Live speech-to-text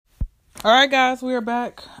All right, guys, we are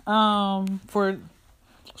back.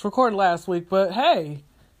 It's recorded last week, but hey,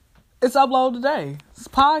 it's uploaded today. It's a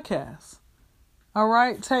podcast. All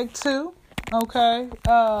right, take two. Okay,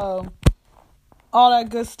 all that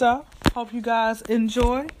good stuff. Hope you guys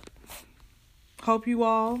enjoy. Hope you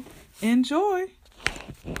all enjoy.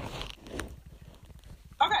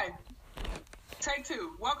 Okay, take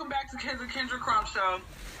two. Welcome back to Kendra Crumb Show.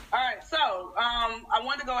 All right, so I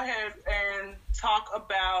wanted to go ahead and talk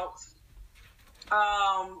about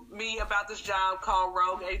me about this job called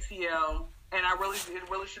Rogue ATL, and it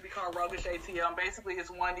really should be called Roguish ATL. And basically,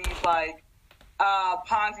 it's one of these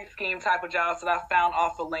Ponzi scheme type of jobs that I found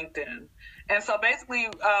off of LinkedIn. And so basically,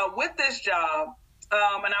 with this job,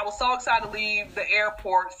 and I was so excited to leave the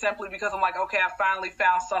airport simply because I'm like, okay, I finally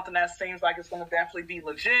found something that seems like it's going to definitely be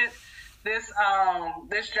legit. This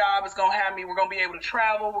job is going to have me, we're going to be able to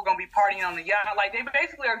travel, we're going to be partying on the yacht. Like, they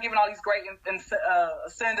basically are giving all these great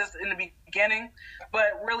incentives in the beginning,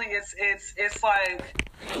 but really it's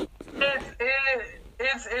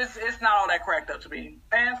not all that cracked up to me.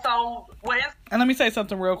 And so, and let me say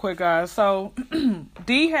something real quick, guys. So, he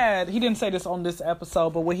didn't say this on this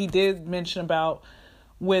episode, but what he did mention about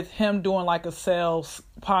with him doing like a sales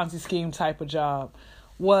Ponzi scheme type of job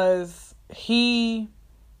was he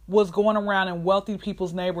was going around in wealthy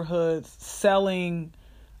people's neighborhoods selling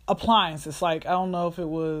appliances. Like, I don't know if it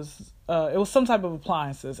was some type of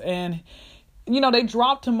appliances. And, they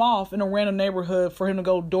dropped him off in a random neighborhood for him to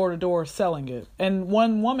go door to door selling it. And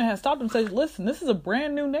one woman had stopped him and said, listen, this is a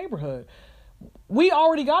brand new neighborhood. We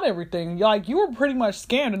already got everything. Like, you were pretty much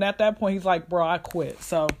scammed. And at that point, he's like, bro, I quit.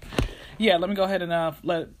 So, yeah, let me go ahead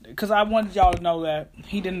and because I wanted y'all to know that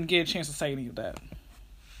he didn't get a chance to say any of that.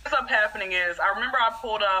 What's up happening is, I remember I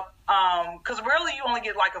pulled up, because really you only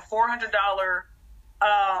get like a $400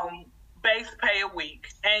 base pay a week,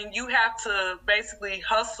 and you have to basically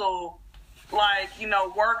hustle,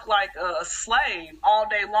 work like a slave all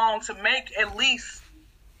day long to make at least,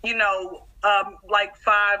 5,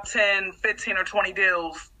 10, 15, or 20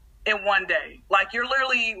 deals in one day. Like, you're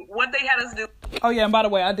literally, what they had us do. Oh yeah, and by the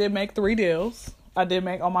way, I did make 3 deals. I did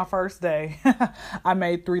make on my first day. I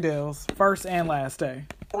made 3 deals, first and last day.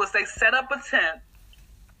 Was they set up a tent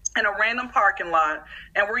in a random parking lot,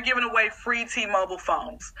 and we're giving away free T-Mobile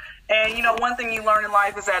phones. And, one thing you learn in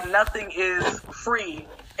life is that nothing is free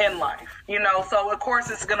in life, so of course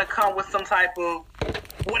it's going to come with some type of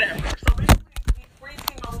whatever. So basically, these free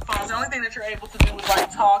T-Mobile phones, the only thing that you're able to do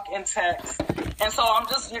is talk and text. And so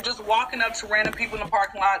you're just walking up to random people in the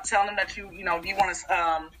parking lot, telling them that you want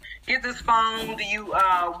to get this phone? Do you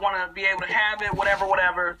want to be able to have it?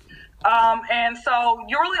 Whatever. And so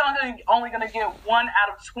you're really only going to get 1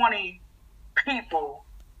 out of 20 people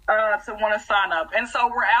to want to sign up. And so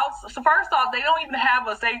we're out. So first off, they don't even have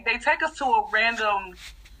us. They take us to a random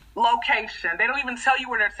location. They don't even tell you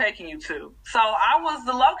where they're taking you to. So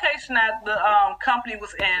the location that the company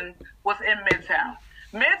was in Midtown.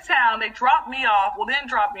 Midtown, they dropped me off. Well, they didn't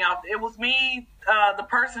drop me off. It was me, the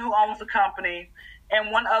person who owns the company,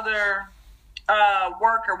 and one other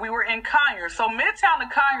worker. We were in Conyers. So Midtown to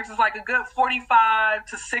Conyers is like a good 45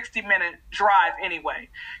 to 60 minute drive anyway.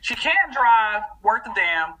 She can't drive worth a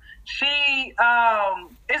damn. She,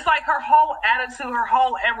 it's like her whole attitude, her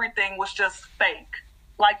whole everything was just fake.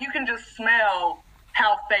 Like, you can just smell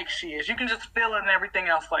how fake she is. You can just feel it and everything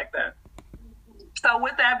else like that. So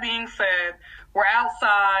with that being said, we're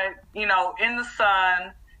outside, in the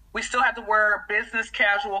sun. We still have to wear business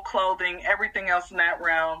casual clothing, everything else in that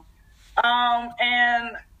realm.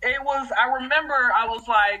 And I remember I was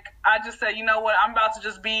like, I just said, you know what, I'm about to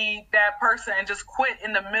just be that person and just quit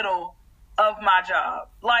in the middle of my job.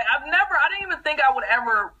 Like, I didn't even think I would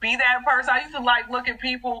ever be that person. I used to look at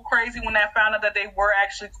people crazy when they found out that they were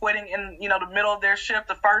actually quitting in, the middle of their shift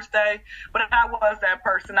the first day. But I was that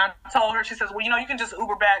person. I told her, she says, well, you can just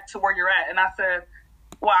Uber back to where you're at. And I said,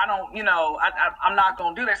 well, I don't, I'm not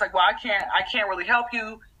going to do that. It's like, well, I can't really help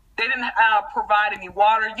you. They didn't provide any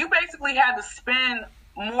water. You basically had to spend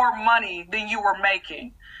more money than you were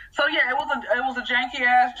making. So yeah, it was a janky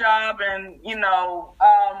ass job, and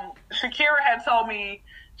Shakira had told me,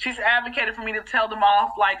 she's advocated for me to tell them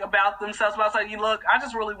off about themselves. But I was like, look, I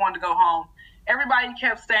just really wanted to go home. Everybody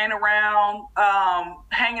kept staying around,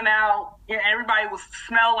 hanging out. Everybody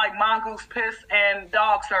smelled like mongoose piss and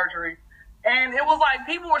dog surgery. And it was like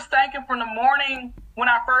people were stinking from the morning when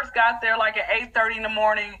I first got there, at 8:30 in the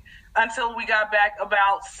morning, until we got back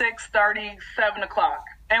about 6:30, 7 o'clock.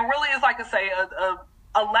 And really, it's like I say, a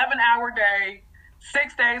 11-hour day,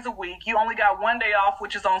 6 days a week. You only got 1 day off,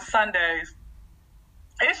 which is on Sundays.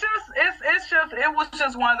 It was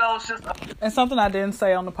just one of those And something I didn't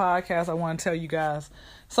say on the podcast, I want to tell you guys.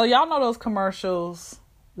 So y'all know those commercials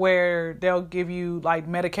where they'll give you, like,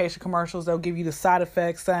 medication commercials, they'll give you the side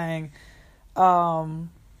effects saying,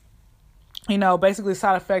 basically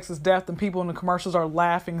side effects is death, and people in the commercials are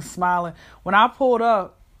laughing, smiling. When I pulled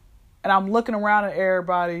up and I'm looking around at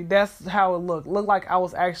everybody, that's how it looked. It looked like I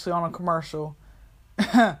was actually on a commercial,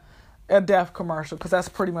 a death commercial, because that's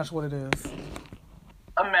pretty much what it is.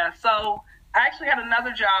 A mess. So I actually had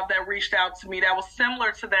another job that reached out to me that was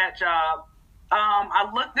similar to that job.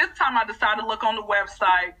 This time I decided to look on the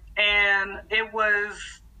website, and it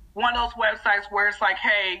was one of those websites where it's like,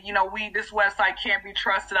 hey, this website can't be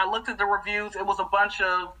trusted. I looked at the reviews. It was a bunch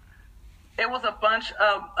of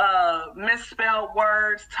misspelled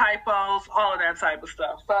words, typos, all of that type of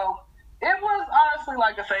stuff. So it was honestly,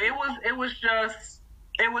 like I say, it was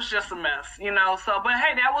just a mess, So, but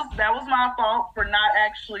hey, that was my fault for not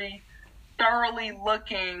actually thoroughly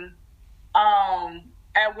looking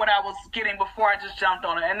at what I was getting before I just jumped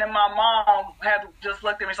on it. And then my mom had just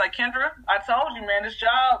looked at me. She's like, Kendra, I told you, man, this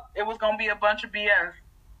job, it was going to be a bunch of BS.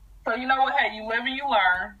 So you know what? Hey, you live and you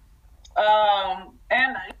learn.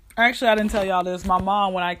 And actually, I didn't tell y'all this. My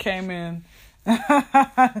mom, when I came in,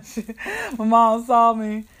 my mom saw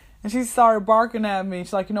me and she started barking at me.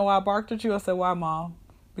 She's like, you know why I barked at you? I said, why, Mom?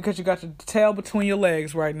 Because you got your tail between your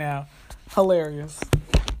legs right now. Hilarious.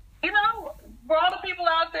 For all the people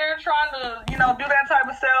out there trying to, do that type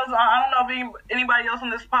of sales, I don't know if anybody else on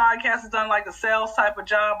this podcast has done like a sales type of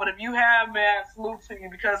job, but if you have, man, salute to you,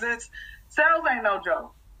 because sales ain't no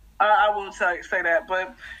joke. I will say that,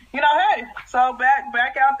 but hey, so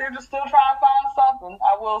back out there, just still trying to find something.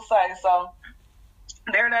 I will say so.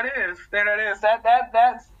 There that is.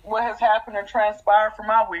 That's what has happened and transpired for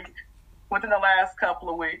my week within the last couple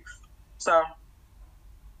of weeks. So,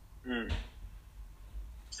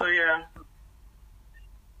 so yeah.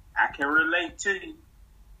 I can relate to you.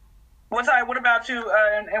 What about you?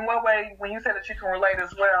 In what way, when you said that you can relate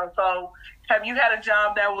as well? So, have you had a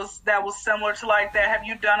job that was similar to like that? Have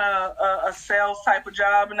you done a sales type of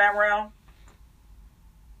job in that realm?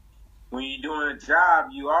 When you're doing a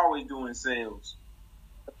job, you always doing sales.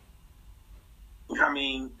 I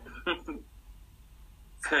mean,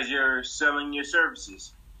 because you're selling your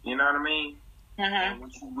services. You know what I mean? Mm-hmm. And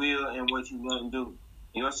what you will and what you won't do.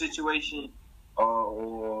 Your situation.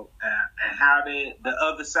 Or how the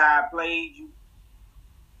other side played you,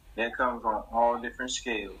 that comes on all different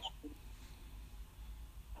scales.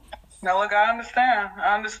 No, look, I understand.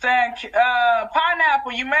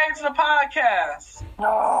 Pineapple, you made it to the podcast.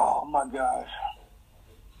 Oh, my God.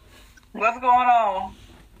 What's going on?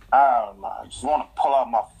 I don't know. I just want to pull out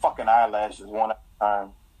my fucking eyelashes one at a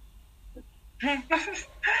time.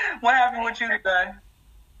 What happened with you today?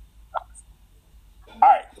 All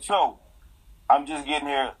right, so I'm just getting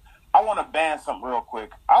here. I want to ban something real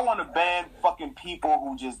quick. I want to ban fucking people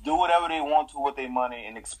who just do whatever they want to with their money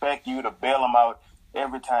and expect you to bail them out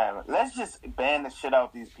every time. Let's just ban the shit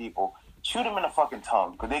out these people. Shoot them in the fucking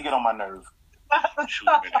tongue, because they get on my nerve. Shoot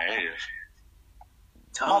them in the ass.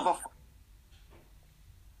 Tongue.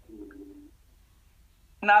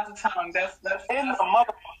 Not the tongue. That's in the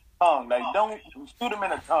motherfucking tongue. Like, don't shoot them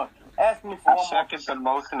in the tongue. Ask me for one more. Second the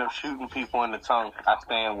motion of shooting people in the tongue. I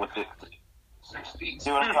stand with it. See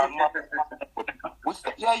what I'm talking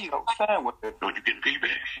about? Yeah, you know, stand with it. Don't you get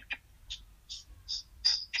feedback?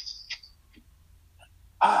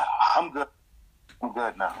 I'm good. I'm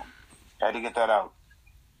good now. Had to get that out.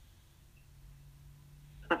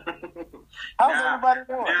 How's everybody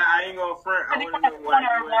doing? Yeah, I ain't gonna front. I want to know why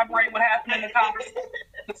you elaborate what happened in the conversation,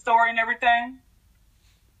 the story and everything.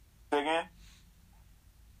 Say again?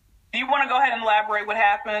 Do you want to go ahead and elaborate what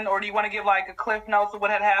happened, or do you want to give like a cliff notes of what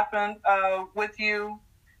had happened with you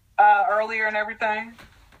earlier and everything?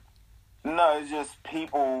 No, it's just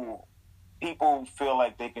people feel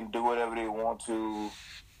like they can do whatever they want to,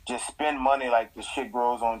 just spend money like the shit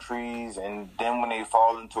grows on trees, and then when they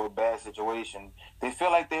fall into a bad situation, they feel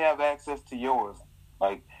like they have access to yours.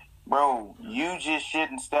 Like, bro, you just shit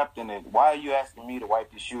and stepped in it. Why are you asking me to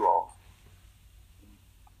wipe your shoe off?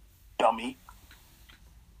 Dummy.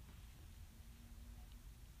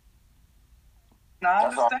 No, I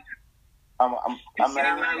understand.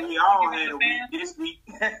 We all had a week this week.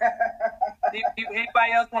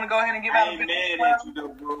 Anybody else want to go ahead and give out a bit? I ain't mad at you though,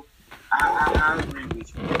 bro. I agree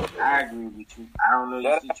with you. I don't know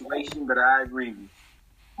your situation, but I agree with you.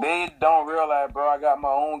 They don't realize, bro, I got my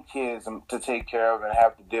own kids to take care of and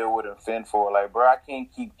have to deal with and fend for. Like, bro, I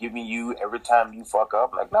can't keep giving you every time you fuck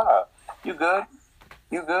up. Like, nah, you good.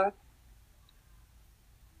 You good.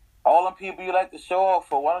 All them people you like to show off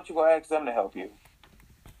for, why don't you go ask them to help you?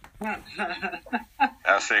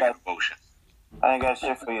 I second motion. I ain't got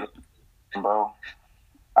shit for you, bro.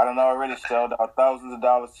 I done already shelled out thousands of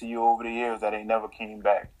dollars to you over the years that ain't never came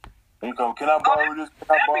back. You go, can I borrow this? Can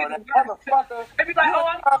I borrow that? Motherfucker. They be like,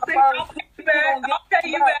 I'm sick. I'll pay you back. I'll pay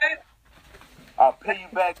you back. I'll pay you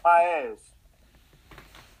back my ass.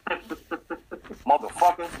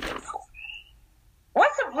 Motherfucker.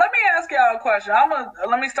 Let me ask y'all a question.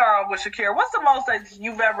 Let me start off with Shakira. What's the most that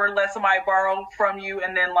you've ever let somebody borrow from you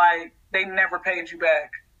and then like they never paid you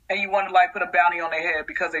back and you want to like put a bounty on their head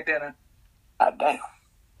because they didn't? God damn.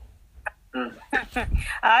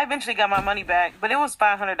 I eventually got my money back, but it was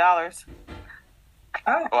 $500.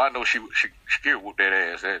 Oh, I know Shakira whooped that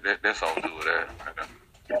ass. That's all good with that.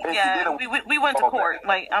 Yeah, we went to court.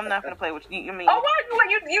 Like, I'm not gonna play with you. Mean? Oh, why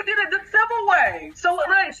you did it the civil way? So,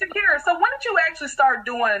 like, Shakira. So, when did you actually start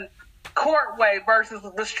doing court way versus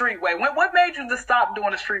the street way? What made you just stop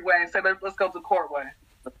doing the street way and say let's go to the court way?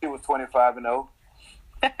 She was 25-0.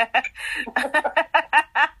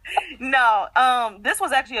 No, this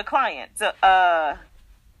was actually a client. So I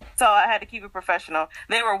had to keep it professional.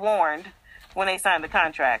 They were warned when they signed the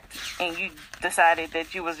contract, and you decided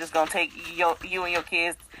that you was just gonna take you and your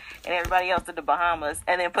kids and everybody else to the Bahamas,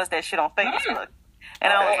 and then post that shit on Facebook.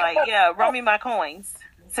 And I was like, yeah, run me my coins.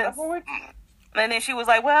 And then she was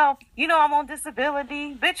like, well, I'm on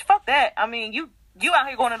disability. Bitch, fuck that. I mean, you out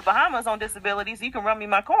here going to the Bahamas on disability, so you can run me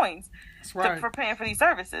my coins. That's right. For paying for these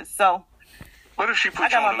services. So what if she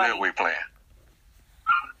put you on the layaway plan?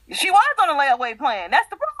 She was on a layaway plan. That's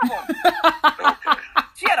the problem. Okay.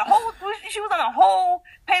 She was on a whole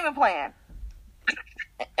payment plan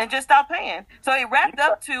and just stopped paying. So it wrapped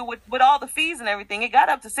up to with all the fees and everything. It got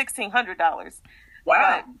up to $1,600.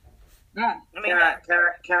 Wow. But, I mean,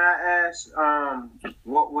 can I ask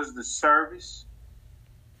what was the service?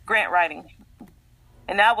 Grant writing,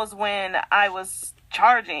 and that was when I was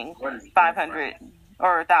charging $500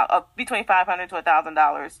 or between $500 to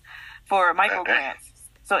 $1,000 for micro grants.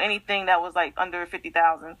 So anything that was like under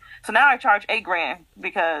 50,000. So now I charge $8,000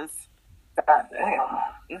 because,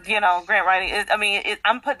 grant writing is,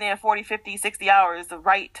 I'm putting in 40, 50, 60 hours to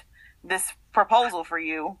write this proposal for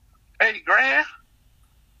you. $8,000?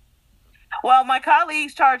 Well, my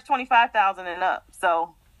colleagues charge 25,000 and up.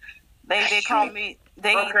 So they call me,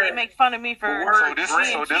 they make fun of me for. So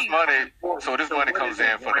this money comes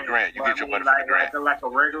in for the grant. You get your money from the grant. Like a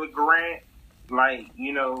regular grant,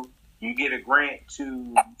 you get a grant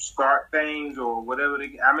to start things or whatever.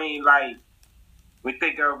 We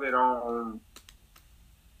think of it on.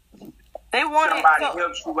 Somebody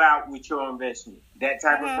helps you out with your investment. That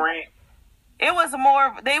type of grant. It was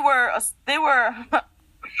more. They were.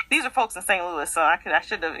 These are folks in St. Louis, so I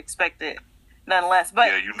should have expected none less. But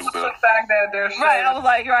yeah, you knew better. The fact that they're right. I was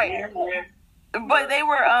like, right. Yeah. But they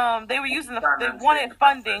were using they wanted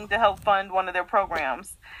funding to help fund one of their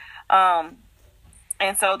programs,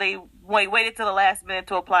 and so they waited till the last minute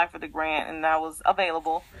to apply for the grant, and I was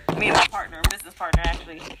available. Me and my business partner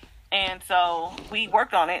actually, and so we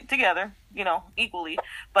worked on it together, equally.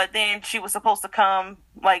 But then she was supposed to come,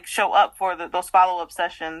 show up for those follow-up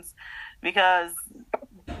sessions because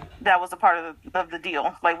that was a part of the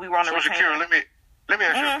deal. We were on a retainer. Shakira, let me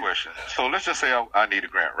ask you a question. So let's just say I need a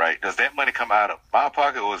grant, right? Does that money come out of my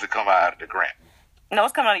pocket or does it come out of the grant? No,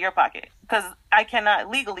 it's coming out of your pocket because I cannot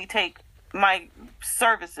legally take my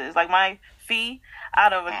services, my fee,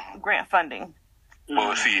 out of grant funding.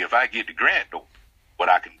 Well, see, if I get the grant, though, what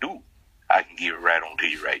I can do, I can give it right on to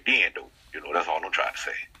you right then, though. That's all I'm trying to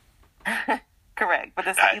say. Correct, but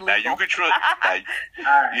this is illegal. Now you can trust.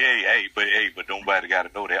 But nobody got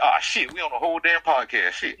to know that. Oh shit, we on a whole damn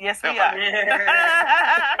podcast. Shit. Yes, we are.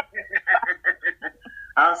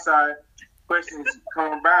 I'm sorry. Questions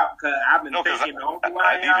come about because I've been thinking the only way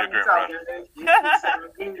I've been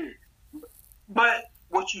talking. But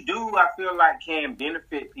what you do, I feel like can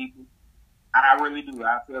benefit people. I really do.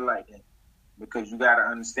 I feel like that because you got an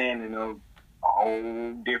understanding of a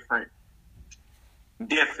whole different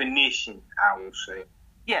definition, I will say.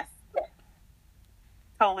 Yes.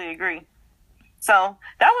 Totally agree. So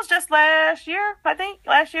that was just last year, I think.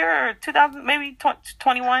 Last year or 2000, maybe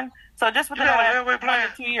 21. So just within the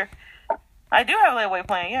last 2 years. I do have a layaway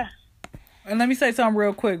plan, yeah. And let me say something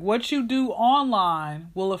real quick. What you do online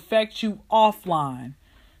will affect you offline.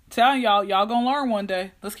 Telling y'all gonna learn one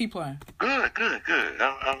day. Let's keep playing. Good.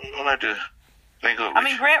 I'm like to think of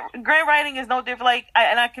grant writing is no different.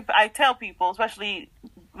 I tell people, especially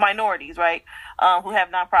minorities, right, who have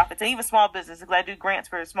nonprofits and even small businesses. Because I do grants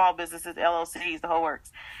for small businesses, LLCs, the whole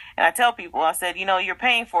works. And I tell people, I said, you're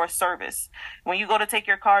paying for a service. When you go to take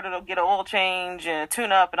your car to get an oil change and a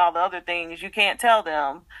tune-up and all the other things, you can't tell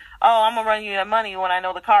them, oh, I'm going to run you that money when I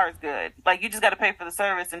know the car is good. Like, you just got to pay for the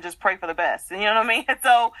service and just pray for the best. And you know what I mean?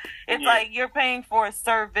 So it's like you're paying for a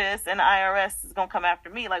service and the IRS is going to come after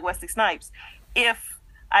me like Wesley Snipes if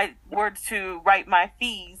I were to write my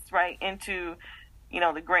fees right into,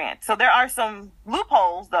 the grant. So there are some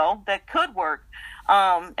loopholes, though, that could work.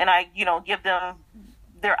 And I, give them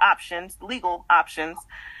their options, legal options.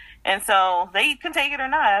 And so they can take it or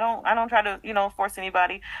not. I don't try to, force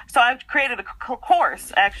anybody. So I've created a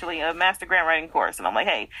course, actually, a master grant writing course. And I'm like,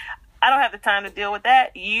 hey, I don't have the time to deal with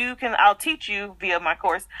that. I'll teach you via my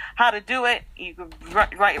course how to do it. You can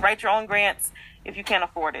write your own grants if you can't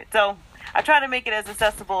afford it. So I try to make it as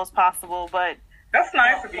accessible as possible, but. That's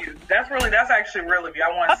nice of you. That's actually really of you.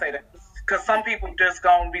 I want to say that. Because some people just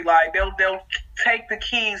gonna be like, they'll take the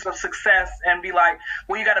keys of success and be like,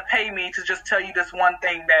 well, you got to pay me to just tell you this one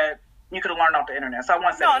thing that you could have learned off the internet. So I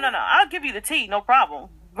want to say, no, I'll give you the tea, no problem.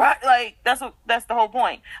 Right? Like that's the whole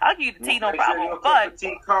point. I'll give you the tea, no problem. But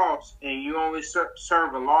tea costs, and you only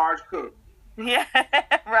serve a large cook. Yeah,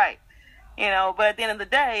 right. But at the end of the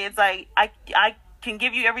day, it's like I can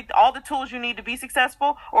give you all the tools you need to be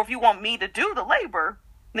successful. Or if you want me to do the labor,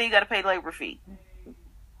 then you got to pay labor fee.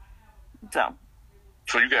 So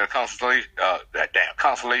you got a consultation,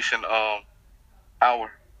 consolation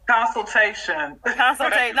hour? Consultation.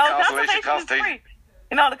 Consultation. No, consultation is free.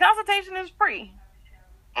 The consultation is free.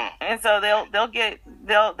 And so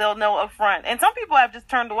they'll know up front. And some people have just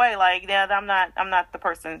turned away, like, yeah, I'm not the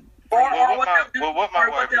person. Or what my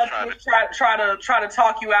wife is try to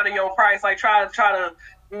talk you out of your price, like try to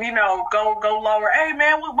go lower. Hey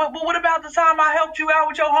man, what about the time I helped you out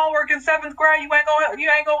with your homework in 7th grade? You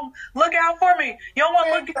ain't gonna look out for me. You don't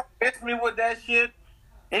want to look me with that shit.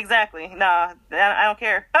 Exactly. Nah, I don't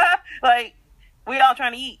care. Like we all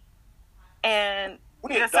trying to eat, and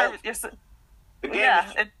your service.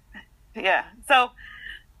 Yeah. So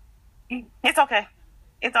it's okay.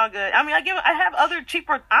 It's all good. I mean, I have other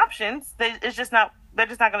cheaper options. They're just not going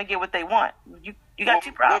to get what they want. You got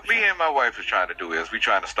cheaper options. What me and my wife is trying to do is we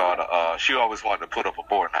trying to start she always wanted to put up a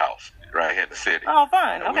boarding house right here in the city. Oh,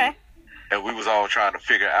 fun. Okay. And we was all trying to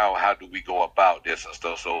figure out how do we go about this and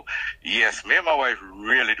stuff. So, yes, me and my wife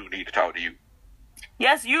really do need to talk to you.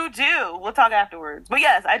 Yes, you do. We'll talk afterwards. But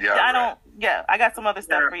yes, I got some other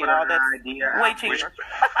stuff for y'all that's way cheaper.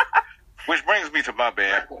 Which brings me to my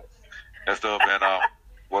band and stuff, and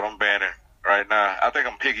what I'm banning right now. I think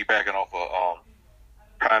I'm piggybacking off of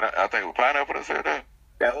Pineapple that said that.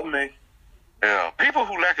 That was me. Yeah, people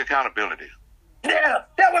who lack accountability. Yeah,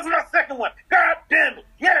 that was my second one. God damn it.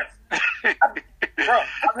 Yes. Bro,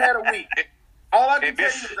 I've had a week. All I can tell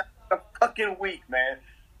you is a fucking week, man.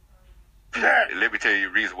 Let me tell you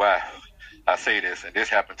the reason why I say this, and this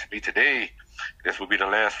happened to me today. This will be the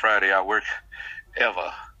last Friday I work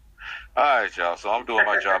ever. All right, y'all. So I'm doing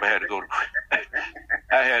my job. I had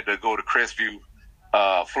to go to Crestview,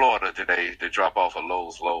 Florida today to drop off a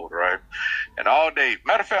Lowe's load, right? And all day,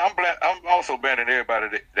 matter of fact, I'm also banning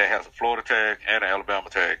everybody that has a Florida tag and an Alabama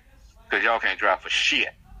tag because y'all can't drive for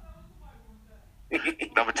shit.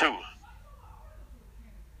 Number 2.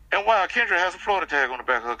 And wow, Kendra has a Florida tag on the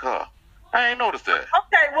back of her car. I ain't noticed that.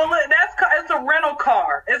 Okay, well, it's a rental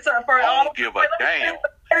car. I don't give a damn.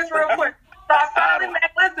 It's real quick. So I finally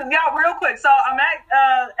listen, y'all, real quick. So I'm at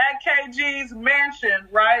KG's mansion,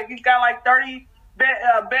 right? He's got like 30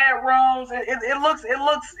 bedrooms.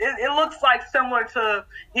 It looks like similar to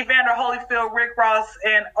Evander Holyfield, Rick Ross,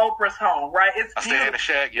 and Oprah's home, right? I stay in the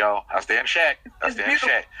shack, y'all. I stay in the shack. Didn't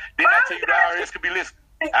I tell you the IRS could be listening?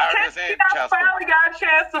 I finally got a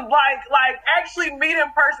chance to like actually meet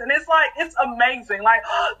in person. It's amazing. Like,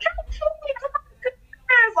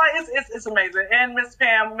 it's amazing. And Miss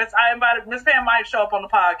Pam might show up on the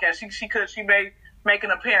podcast. She may make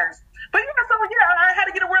an appearance. But I had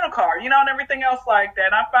to get a rental car, and everything else like that.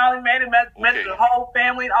 And I finally made it, met the whole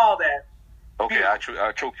family and all that. Okay,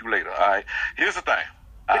 I'll choke you later. All right. Here's the thing.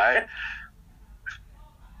 All right.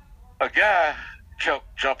 A guy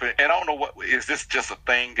kept jumping, and I don't know what is this just a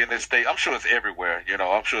thing in this state. I'm sure it's everywhere,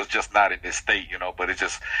 I'm sure it's just not in this state, but it's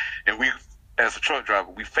just, and we as a truck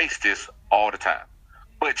driver, we face this all the time.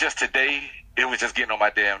 But just today, it was just getting on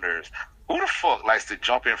my damn nerves. Who the fuck likes to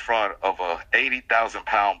jump in front of a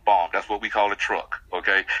 80,000-pound bomb? That's what we call a truck,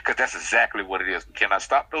 okay? Because that's exactly what it is. We cannot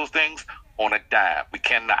stop those things on a dime. We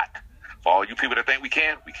cannot. For all you people that think we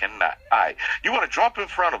cannot. All right, you want to jump in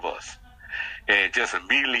front of us and just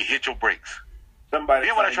immediately hit your brakes. Then when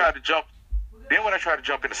I tried to jump Then when I try to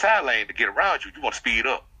jump in the side lane to get around you, you want to speed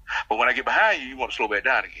up. But when I get behind you, you want to slow back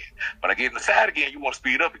down again. When I get in the side again, you want to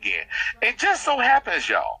speed up again. And just so happens,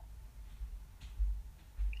 y'all,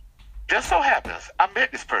 I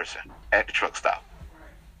met this person at the truck stop.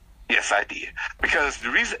 Yes, I did. Because the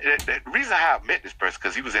reason how I met this person,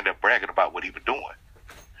 because he was in there bragging about what he was doing.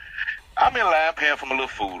 I'm in line paying for my little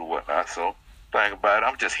food or whatnot, so think about it.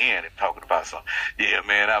 I'm just hearing him talking about something. Yeah,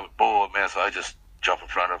 man, I was bored, man, so I just jumped in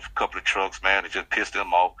front of a couple of trucks, man, and just pissed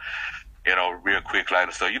them off, you know, real quick like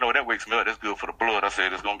that. So, you know, that wakes me up. That's good for the blood. I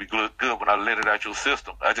said, it's going to be good when I let it out your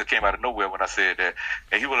system. I just came out of nowhere when I said that.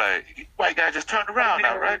 And he was like, white guy just turned around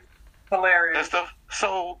now, right? Hilarious. And stuff.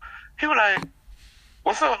 So he was like,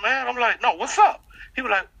 what's up, man? I'm like, no, what's up? He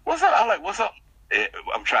was like, what's up? I'm like, what's up?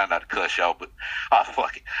 I'm trying not to cuss y'all, but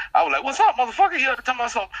fuck it. I was like, what's up, motherfucker? He had to tell me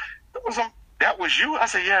something. That was you? I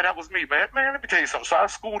said, yeah, that was me, man. Man, let me tell you something. So I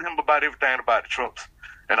schooled him about everything about the trucks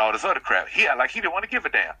and all this other crap. He didn't want to give a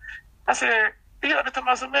damn. I said, he had to tell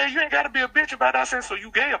me something, man, you ain't got to be a bitch about it. I said, so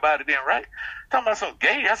you gay about it then, right? Talking about something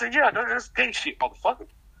gay? I said, yeah, that's gay shit, motherfucker.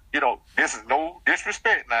 You know, this is no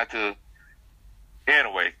disrespect not to...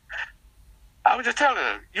 Anyway, I was just telling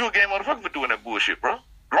him, you a gay motherfucker for doing that bullshit, bro.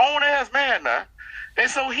 Grown-ass man now. And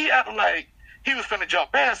so he acted like he was finna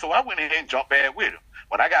jump bad, so I went in and jumped bad with him.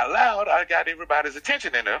 When I got loud, I got everybody's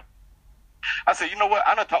attention in there. I said, you know what?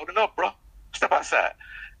 I done talked enough, bro. Step outside.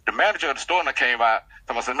 The manager of the store came out.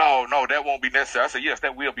 I said, no, that won't be necessary. I said, yes,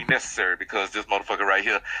 that will be necessary because this motherfucker right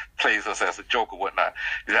here plays us as a joke or whatnot.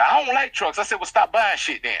 He said, I don't like trucks. I said, well, stop buying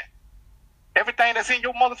shit then. Everything that's in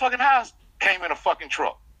your motherfucking house came in a fucking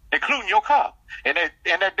truck, including your car. And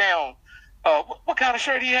that damn, what kind of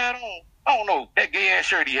shirt he had on? I don't know, that gay ass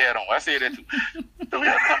shirt he had on. I said that too. So we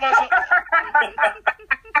had to talk about something.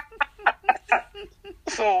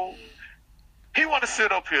 So he wanted to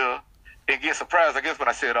sit up here and get surprised. I guess when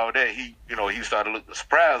I said all that, he started looking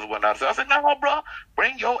surprised or whatnot. So I said, no, bro,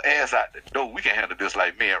 bring your ass out the door. We can handle this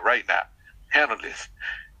like men right now. Handle this.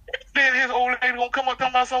 Then his old lady gonna come up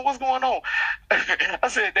talking about something, what's going on? I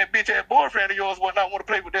said, that bitch ass boyfriend of yours would not want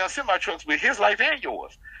to play with damn semi-trucks with his life and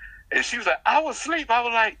yours. And she was like, I was asleep. I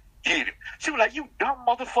was like, get him. She was like, you dumb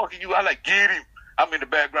motherfucker, you. I like, get him. I'm in the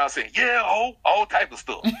background saying, yeah, all type of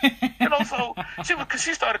stuff. You know, so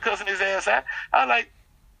she started cussing his ass out. I was like,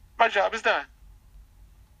 my job is done.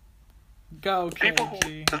 Go, People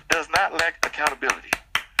who does not lack accountability.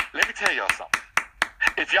 Let me tell y'all something.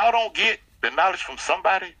 If y'all don't get the knowledge from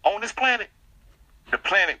somebody on this planet, the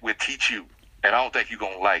planet will teach you. And I don't think you're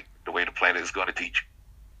going to like the way the planet is going to teach you.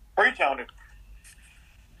 Preach on it.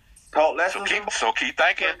 Talk lessons. So keep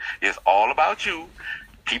thinking it's all about you.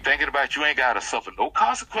 Keep thinking about you ain't got to suffer no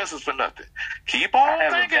consequences for nothing. Keep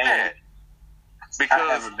on thinking that. Because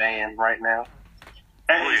I have a band right now.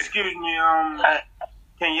 Hey, excuse me,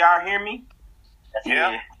 can y'all hear me?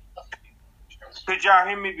 Yeah. Could y'all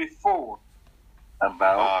hear me before?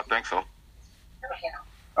 I think so.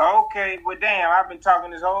 Okay, well, damn, I've been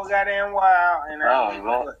talking this whole goddamn while, and I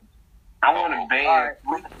want a band.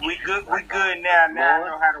 Right, we good now. Now I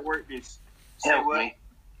know how to work this. Help me.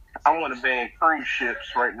 I want to ban cruise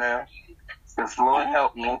ships right now. Because Lord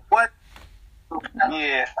help me. What?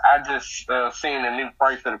 Yeah, I just seen the new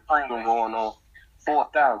price of the premium going on.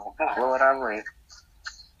 4,000. Lord, I read.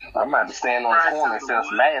 I'm about to stand on the corner and sell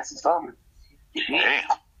some ass or something. Damn.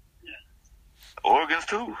 Organs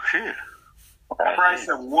too. Shit. Price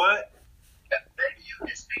of what?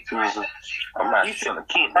 I'm not sure the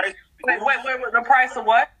kid. Wait, the price of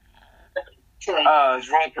what? It's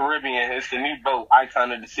Royal Caribbean. It's the new boat,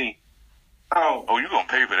 Icon of the Sea. Oh, you gonna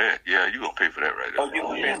pay for that? Yeah, you gonna pay for that right there. Oh, you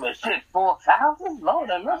gonna pay for that shit? 4,000?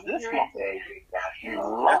 Lord, I love this one.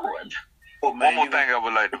 Lord. One more thing I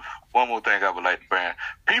would like to bring.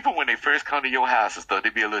 People, when they first come to your house and stuff, they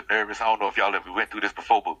be a little nervous. I don't know if y'all ever went through this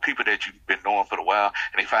before, but people that you've been knowing for a while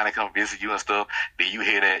and they finally come visit you and stuff, then you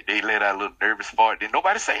hear that they let out a little nervous fart. Then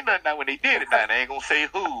nobody say nothing now when they did it. Now they ain't gonna say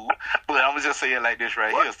who, but I'm just saying like this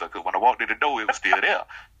right here, stuff. Because when I walked in the door, it was still there.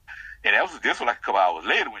 And this was like a couple hours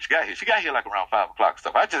later when she got here. She got here like around 5 o'clock and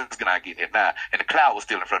stuff. I just not getting here now, and the cloud was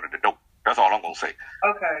still in front of the door. That's all I'm gonna say.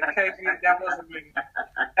 Okay, KG, that wasn't me.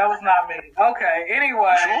 That was not me. Okay,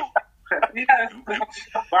 anyway. Sure? Yes.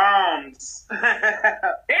 Bombs.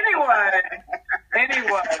 Anyway.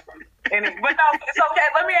 But no, it's okay.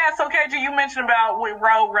 Let me ask. So, KG, you mentioned about with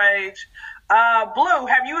road rage. Blue,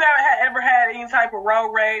 have you ever had any type of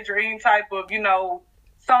road rage or any type of,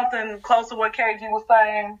 something close to what KG was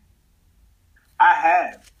saying? I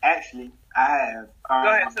have, actually. I have. Go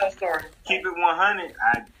ahead, tell the story. Keep it 100.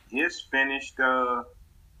 I just finished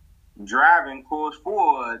driving course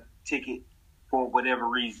 4 ticket for whatever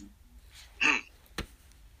reason.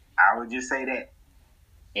 I would just say that.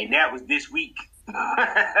 And that was this week.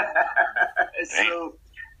 So,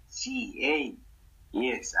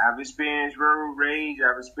 yes, I've experienced road rage.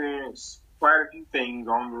 I've experienced quite a few things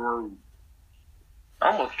on the road.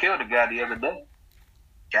 I almost killed a guy the other day.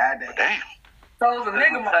 God damn. So it was a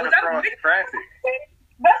nigga. Was that a nigga? Traffic.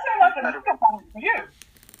 That sounds like a nigga moment for you.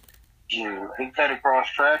 Yeah, he cut across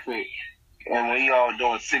traffic, and when y'all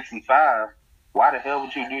doing 65, why the hell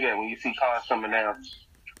would you do that when you see cars coming down?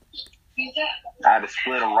 I had to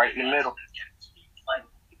split them right in the middle.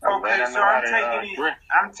 Okay, so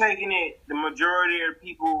I'm taking it. The majority of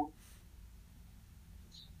people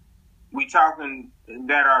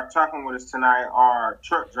that are talking with us tonight are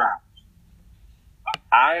truck drivers.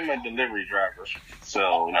 I'm a delivery driver,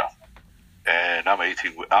 so no. And I'm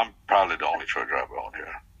 18. I'm probably the only truck driver on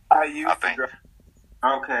here. I think.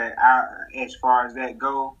 Okay, as far as that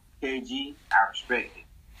go, KG, I respect it.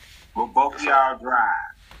 But both of y'all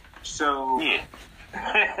drive. So, yeah.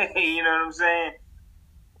 You know what I'm saying?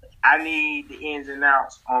 I need the ins and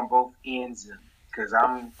outs on both ends because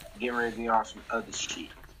I'm getting ready to be on some other shit.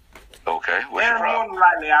 Okay, what's your problem? More than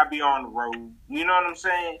likely, I'll be on the road. You know what I'm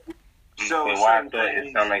saying? So, it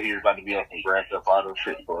sounded like he was about to be on some Grand Theft Auto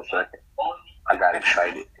shit for a second. I got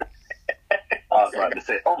excited. I was about to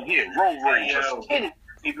say, oh yeah, road rage.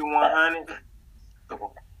 Keep it 100.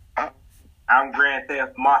 I'm Grand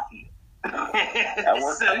Theft Mafia.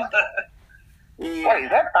 Wait, is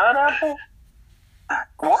that Pineapple?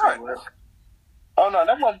 What? Oh no,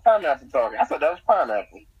 that wasn't Pineapple talking. I thought that was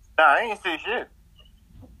Pineapple. Nah, I ain't see shit.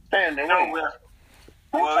 Damn, they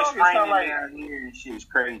well, it's raining down here and shit's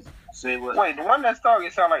crazy. Say what? Wait, the one that's talking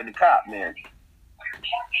sound like the cop, man.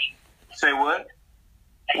 Say what?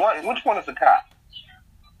 Which one is the cop?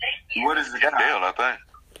 What is the cop? Dale, I think.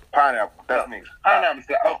 Pineapple. That's me. Pineapple.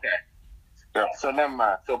 Okay. Yeah. So never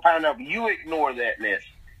mind. So Pineapple, you ignore that mess.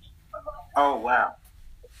 Oh wow.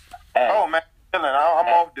 Hey. Oh man, I'm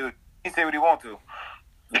off, dude. He said what he want to.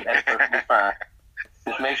 That's perfectly fine.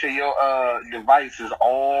 Just make sure your device is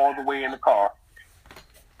all the way in the car.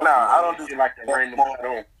 Nah, I don't do like to bring them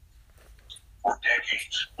on.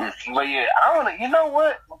 But yeah, I don't know. You know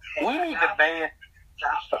what? We need to ban.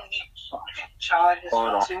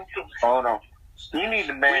 Hold on. You need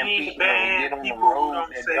to ban people that get on the road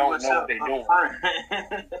and don't know what they're doing.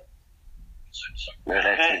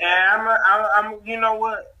 And I'm, you know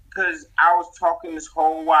what? Because I was talking this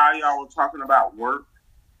whole while y'all were talking about work,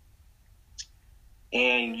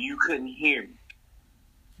 and you couldn't hear me.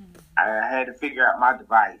 I had to figure out my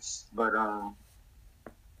device, but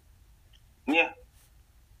yeah,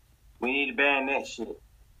 we need to ban that shit.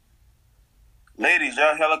 Ladies,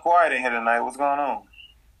 y'all hella quiet in here tonight. What's going on?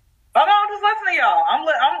 Oh no, I'm just listening to y'all. I'm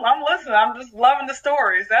listening. I'm just loving the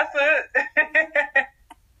stories. That's it.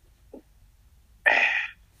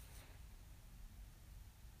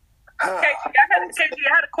 KG,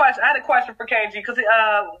 I had a question for KG because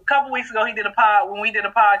a couple weeks ago when we did a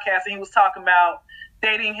podcast and he was talking about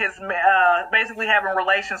dating his basically having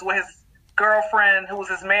relations with his girlfriend who was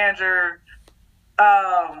his manager,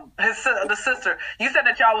 the sister. You said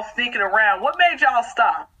that y'all was sneaking around. What made y'all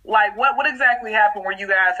stop? Like what exactly happened where you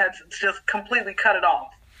guys had to just completely cut it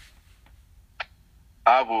off?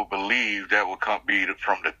 I will believe that would be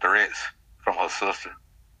from the threats from her sister.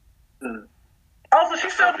 Oh, so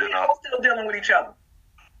she's still dealing with each other.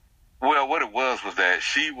 Well, what it was that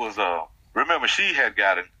she was remember she had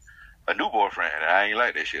gotten a new boyfriend, and I ain't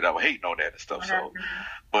like that shit. I was hating on that and stuff. Mm-hmm. So,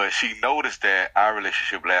 but she noticed that our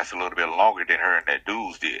relationship lasted a little bit longer than her and that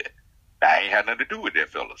dude's did. I ain't had nothing to do with that,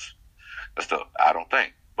 fellas. And stuff. I don't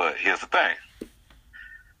think. But here's the thing.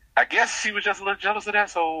 I guess she was just a little jealous of that,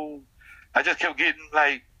 so I just kept getting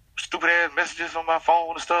like stupid ass messages on my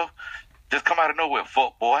phone and stuff. Just come out of nowhere,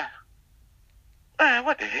 fuck boy. Man,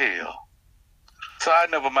 what the hell? So I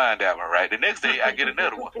never mind that one, right? The next day I get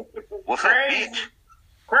another one. What's up, bitch?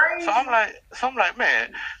 Crazy. So I'm like,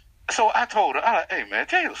 man. So I told her, hey man,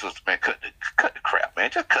 tell your sister, man, cut the crap,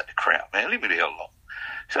 man. Just cut the crap, man. Leave me the hell alone.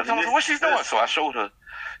 She said, what she's doing? So I showed her,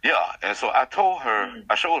 yeah. And so I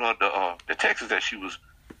showed her the texts that she was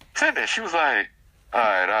sending. She was like, all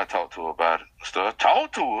right, I'll talk to her about it and stuff.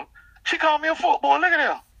 Talk to her. She called me a football. Look at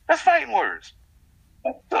that. That's fighting words.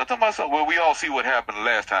 So I told myself, well, we all see what happened the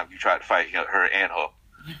last time you tried to fight her and her.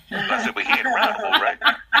 I said, but he ain't around no more, right?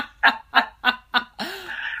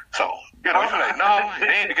 So, you know, she's like, no, they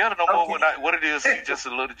ain't together no more. What it is, she's just a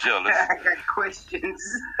little jealous. I got questions.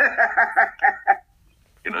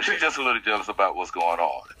 You know, she's just a little jealous about what's going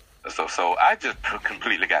on. So I just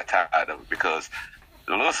completely got tired of it because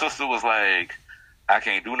the little sister was like, I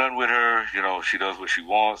can't do nothing with her. You know, she does what she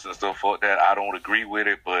wants and stuff like that. I don't agree with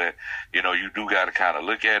it, but, you know, you do got to kind of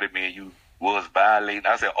look at it, man. You was violating.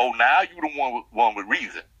 I said, oh, now you the one with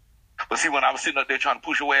reason. But see, when I was sitting up there trying to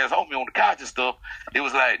push your ass on me on the couch and stuff, it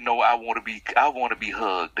was like, no, I want to be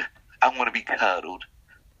hugged. I want to be cuddled.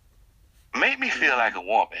 Made me feel like a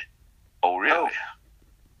woman. Oh, really?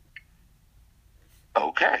 Oh.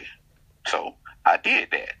 Okay. So I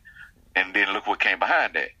did that. And then look what came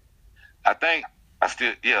behind that. I think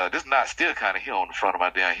this knot still kind of here on the front of my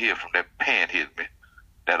damn head from that pan hitting me.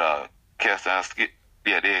 That cast iron skit.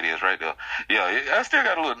 Yeah, there it is right there. Yeah, I still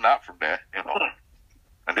got a little knot from that, you know.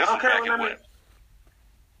 And this was back in when.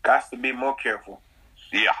 Got to be more careful.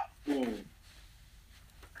 Yeah.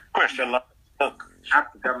 Question. Look, I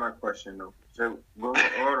forgot my question though. So hold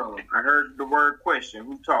on. I heard the word question.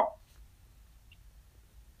 Who talked?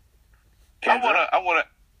 I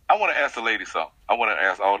wanna ask the lady something. I wanna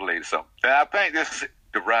ask all the ladies something. And I think this is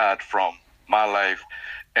derived from my life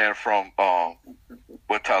and from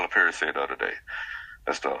what Tyler Perry said the other day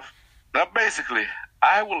and stuff. Now basically,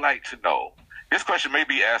 I would like to know, this question may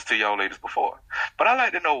be asked to y'all ladies before, but I'd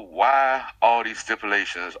like to know why all these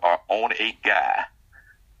stipulations are on a guy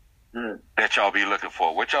that y'all be looking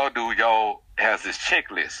for. What y'all do, y'all has this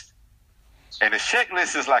checklist. And the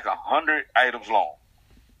checklist is like 100 items long.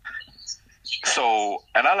 So,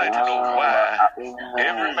 and I like to know why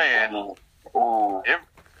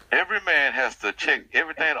every man has to check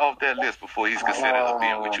everything off that list before he's considered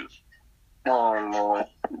being with you. Oh, Lord.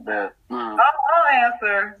 I'll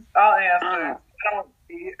answer.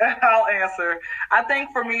 I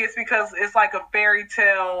think for me, it's because it's like a fairy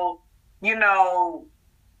tale, you know.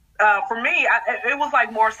 For me, it was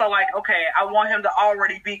like more so like, okay, I want him to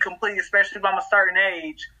already be complete, especially if I'm a certain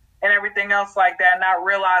age and everything else like that, not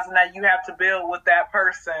realizing that you have to build with that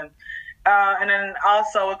person. And then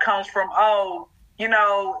also it comes from, you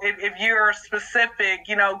know, if you're specific,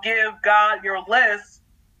 you know, give God your list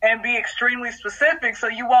and be extremely specific so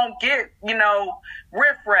you won't get, you know,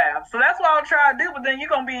 riffraff. So that's what I'll try to do, but then you're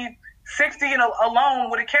going to be 60 and alone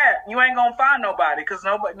with a cat. You ain't going to find nobody because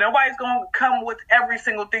nobody's going to come with every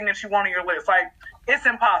single thing that you want on your list. Like, it's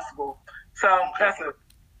impossible. So that's it.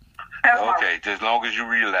 Okay, just as long as you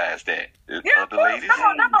realize that. Yeah, of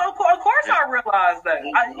course I realize that.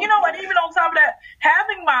 You know, and even on top of that,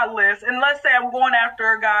 having my list, and let's say I'm going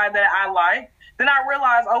after a guy that I like, then I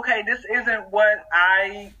realize, okay, this isn't what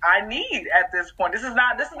I need at this point. This is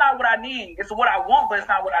not what I need. It's what I want, but it's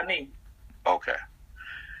not what I need. Okay.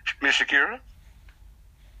 Miss Shakira?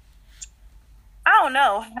 I don't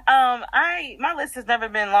know. My list has never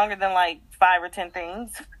been longer than like 5 or 10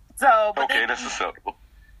 things. So, but okay, that's acceptable.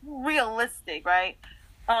 Realistic, right?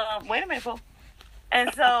 Wait a minute, Paul.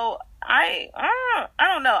 And so I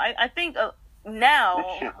don't know. I think now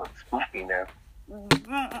this shit looks spooky now.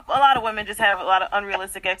 A lot of women just have a lot of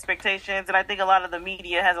unrealistic expectations, and I think a lot of the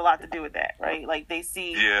media has a lot to do with that, right? Like they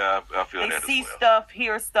see, I feel that. They see stuff,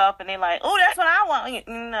 hear stuff, and they're like, "Oh, that's what I want."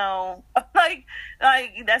 No, like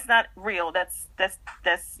that's not real. That's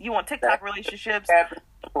you want TikTok relationships,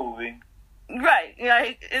 movie, right?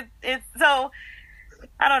 Like it's so.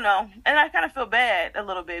 I don't know, and I kind of feel bad a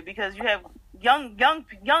little bit because you have young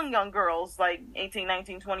girls like 18,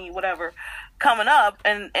 19, 20, whatever, coming up,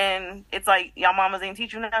 and it's like y'all mamas ain't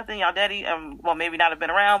teach you nothing, y'all daddy, well maybe not have been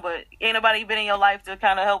around, but ain't nobody been in your life to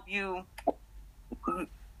kind of help you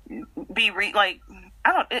be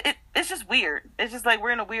it's just weird. It's just like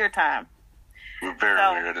we're in a weird time. We're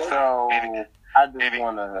very weird. So I just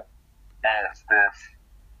want to ask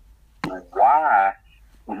this: why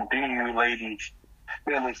do you ladies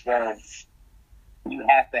feel as though you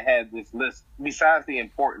have to have this list besides the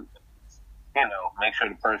important, you know, make sure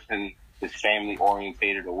the person is family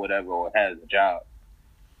orientated or whatever, or has a job?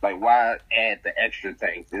 Like, why add the extra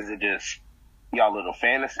things? Is it just y'all little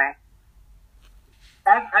fantasy?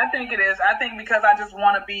 I think it is. I think because I just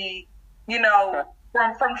want to be, you know,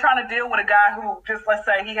 from trying to deal with a guy who just, let's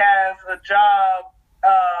say he has a job,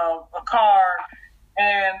 a car,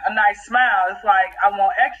 and a nice smile. It's like I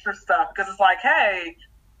want extra stuff because it's like, hey,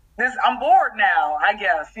 I'm bored now, I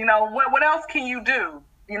guess. You know, what else can you do?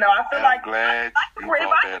 You know, I feel I'm like glad if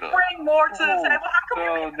I can bring more to the table, how come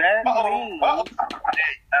so that means a lot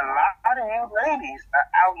of young ladies are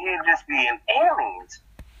out here just being aliens.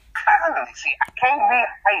 See, I can't be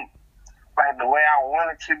hyped like the way I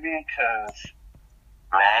want it to be because,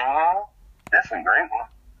 man, this is a great one.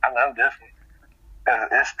 I love this one. Because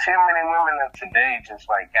there's too many women of today just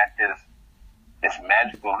like got this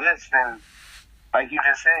magical list, and like you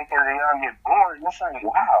just said, because y'all get bored. It's like,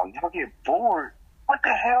 wow, y'all get bored. What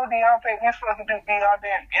the hell do y'all think you're supposed to do? Be out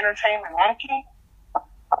there entertainment monkey?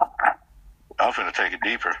 I'm finna take it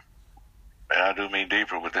deeper. And I do mean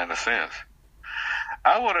deeper within a sense.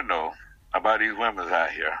 I want to know about these women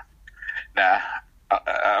out here. Now,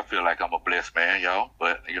 I feel like I'm a blessed man, y'all,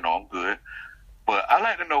 but, I'm good. But I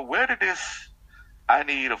like to know, where did this I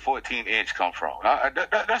need a 14-inch come from?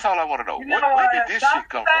 That's all I want to know. Where did this shit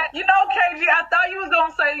come from? KG, I thought you was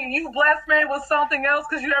going to say you blessed man was something else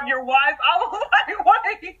because you have your wife. I was like,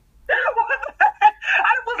 wait.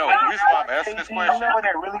 No, the reason why I'm asking this question. You know where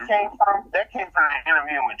that really came from? That came from an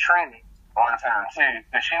interview with Trini one time, too.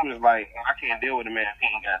 Because she was like, I can't deal with a man if he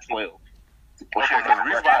ain't got 12. Okay, because the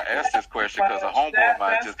reason why I asked this question, because a homeboy of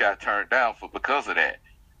mine just got turned down because of that.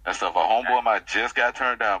 And stuff. A homeboy of mine just got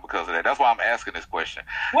turned down because of that. That's why I'm asking this question.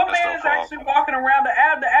 What man is actually walking around? The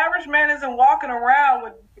average man isn't walking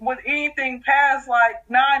around with anything past like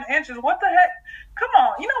 9 inches. What the heck? Come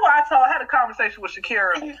on. You know what I had a conversation with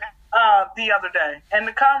Shakira the other day. And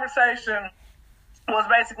the conversation was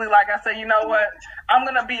basically like, I said, you know what? I'm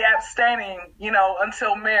going to be abstaining,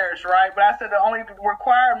 until marriage, right? But I said the only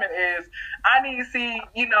requirement is I need to see,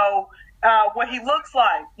 what he looks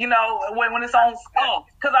like, when it's on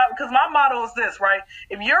soft. Because my motto is this, right?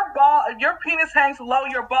 If your penis hangs below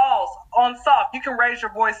your balls on soft, you can raise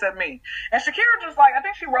your voice at me. And Shakira just I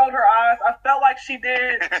think she rolled her eyes. I felt like she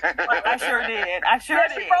did. I sure did. She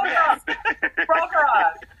rolled her eyes. Rolled her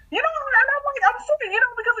eyes. And I'm sitting,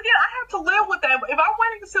 because again, I have to live with that. If I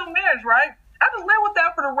went into marriage, right? I have to live with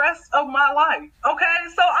that for the rest of my life. Okay?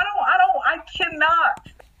 So I cannot.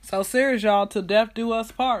 So serious, y'all. Till death do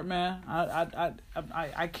us part, man.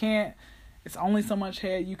 I can't. It's only so much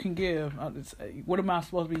head you can give. What am I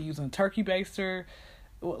supposed to be using? Turkey baster,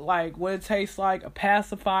 like what it tastes like, a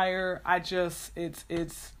pacifier. I just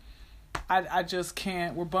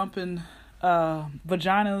can't. We're bumping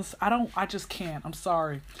vaginas. I just can't. I'm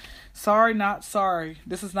sorry. Sorry, not sorry.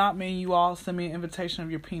 This is not mean you all send me an invitation of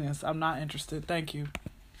your penis. I'm not interested. Thank you.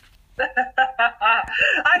 I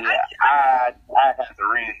have to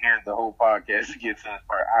rehear the whole podcast to get to this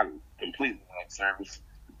part. I'm completely on service.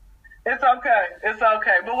 It's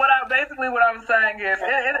okay. But what I'm saying is,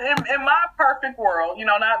 in my perfect world,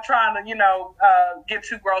 not trying to, get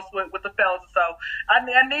too gross with the fellas. So I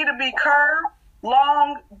need to be curved,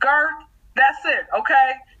 long, girth. That's it.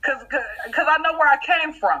 Okay. Cause I know where I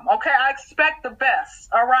came from. Okay. I expect the best.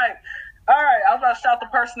 All right. I was about to shout the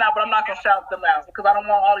person out, but I'm not going to shout them out because I don't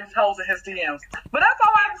want all these hoes in his DMs. But that's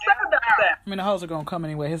all I have to say about that. I mean, the hoes are going to come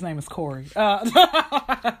anyway. His name is Corey.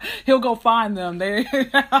 He'll go find them.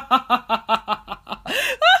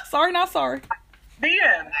 Sorry, not sorry. The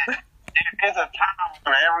end. There's a time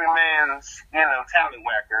for every man's,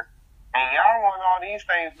 tallywhacker. And y'all want all these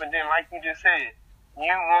things, but then, like you just said,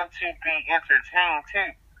 you want to be entertained,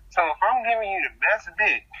 too. So if I'm giving you the best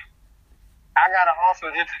dick, I gotta also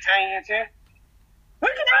entertain you too. We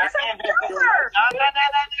can entertain each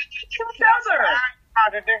other. No.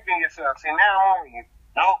 Contradicting yourself. See, now I'm on you.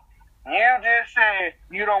 Nope. You just said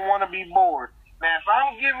you don't want to be bored. Now, if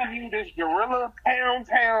I'm giving you this gorilla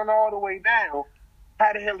pound all the way down,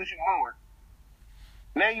 how the hell is you bored?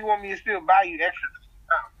 Now you want me to still buy you extra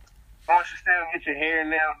stuff. I want you to still get your hair and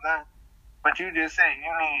nails done. But you just said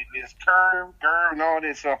you need this curve, and all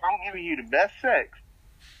this. So if I'm giving you the best sex,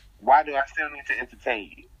 why do I still need to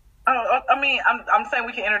entertain you? I mean, I'm saying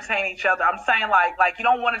we can entertain each other. I'm saying like you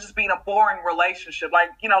don't want to just be in a boring relationship. Like,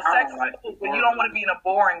 sex is cool, but you don't want to be in a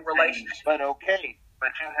boring relationship. But okay.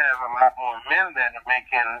 But you have a lot more men that are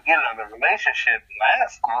making, the relationship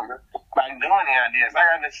last longer by doing the ideas. Like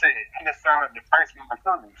I just said, I just found out the price of my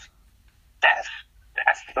cruise. That's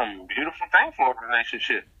some beautiful thing for a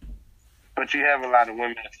relationship. But you have a lot of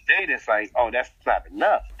women today that's like, oh, that's not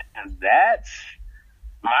enough. And that's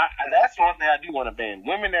one thing I do want to ban.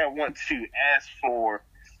 Women that want to ask for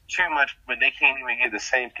too much, but they can't even get the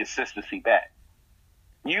same consistency back.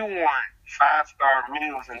 You want 5-star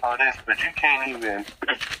meals and all this, but you can't even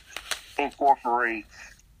incorporate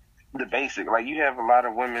the basic. Like, you have a lot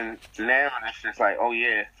of women now, and it's just like, oh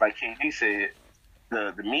yeah, like KG said,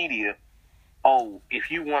 the media, oh,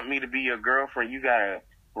 if you want me to be your girlfriend, you gotta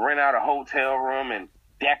rent out a hotel room and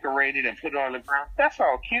decorate it and put it on the ground. That's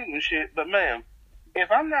all cute and shit, but ma'am, if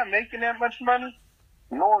I'm not making that much money,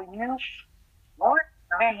 nor you, what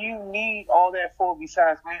do you need all that for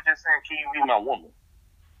besides me just saying, can you be my woman?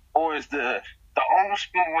 Or is the old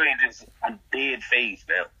school way just a dead phase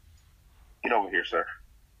now? Get over here, sir.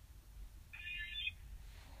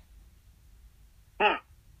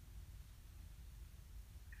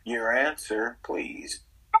 Your answer, please.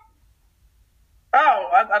 Oh,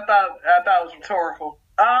 I thought it was rhetorical.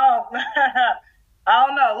 I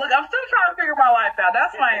don't know. Look, I'm still trying to figure my life out.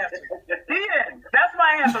 That's my answer. That's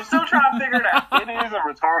my answer. I'm still trying to figure it out. It is a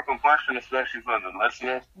rhetorical question, especially for the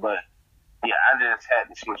listeners, but yeah, I just had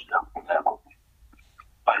to switch it up from that one.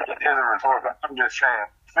 But it is a rhetorical. I'm just saying,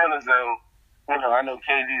 feel as though, I know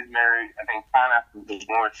KG's married. I think Pineapple's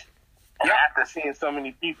divorced. And after seeing so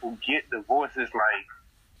many people get divorces, like,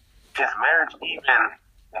 is marriage even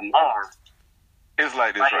the norm? It's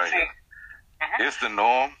like this right here. It's the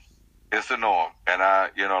norm. It's the norm. And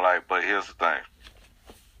but here's the thing.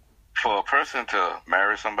 For a person to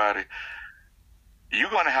marry somebody, you're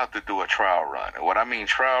going to have to do a trial run. And what I mean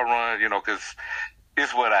trial run, because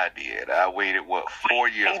it's what I did. I waited, 4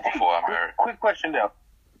 years before I married. Quick question, though.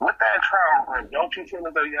 With that trial run, don't you feel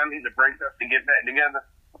as though y'all need to break up to get back together?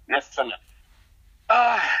 Yes or no?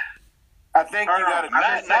 I think you got to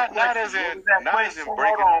not as in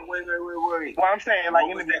breaking. Hold on, wait. Well, I'm saying, like,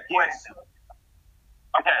 in the beginning.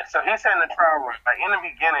 Okay, so he's saying the trial run. Like, in the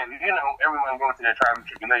beginning, everyone going through their trials and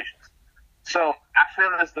tribulations. So I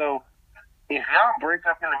feel as though if y'all break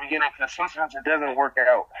up in the beginning, because sometimes it doesn't work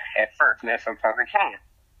out at first, and then sometimes it can.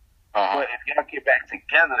 But if y'all get back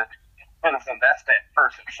together, that's that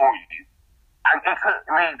person for you.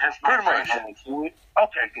 Just pretty much.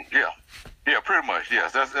 Okay. Yeah, pretty much.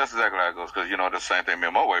 Yes, that's exactly how it goes. Because the same thing me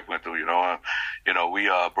and my wife went through. We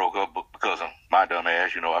broke up because of my dumb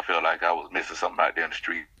ass. I felt like I was missing something out there in the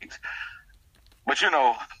streets. But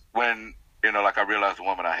when like I realized the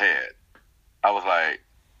woman I had, I was like,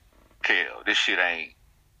 Kel, this shit ain't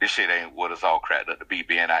what it's all cracked up to be.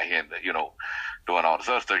 Being out here and doing all this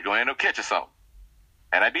other stuff, you're gonna end up catching something.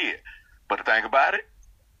 And I did. But the thing about it,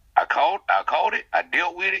 I called it, I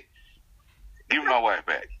dealt with it, give my wife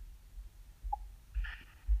back.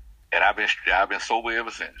 And I've been sober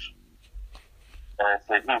ever since.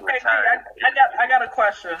 Okay, I got a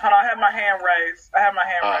question. Hold on, I have my hand raised.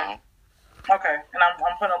 Okay, and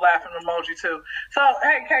I'm putting a laughing emoji too. So,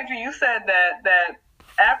 hey, KG, you said that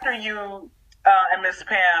after you and Miss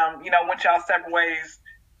Pam, went y'all separate ways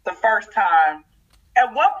the first time,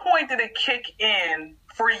 at what point did it kick in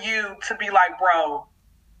for you to be like, bro,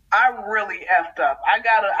 I really effed up. I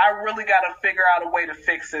really gotta figure out a way to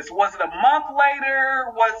fix this. Was it a month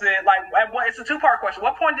later? Was it like, it's a two-part question.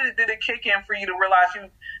 What point did it kick in for you to realize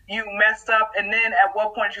you messed up? And then at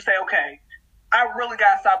what point did you say, okay, I really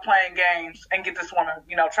gotta stop playing games and get this woman,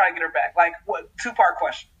 try to get her back? Like, what? Two-part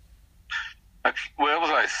question. Well, it was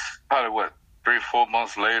like probably 3-4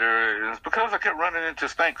 months later. It's because I kept running into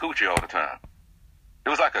stank coochie all the time. It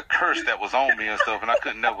was like a curse that was on me and stuff, and I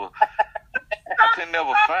could never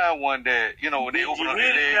find one that, when they open up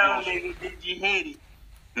their legs. Did you hit it?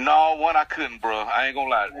 No, one I couldn't, bro. I ain't gonna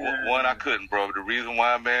lie. One I couldn't, bro. The reason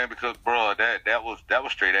why, man, because, bro, that was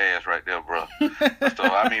straight ass right there, bro. So,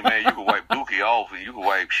 I mean, man, you can wipe dookie off and you can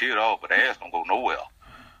wipe shit off, but ass don't go nowhere.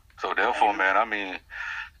 So, therefore, man, I mean,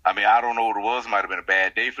 I don't know what it was. It might have been a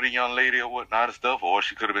bad day for the young lady or whatnot and stuff, or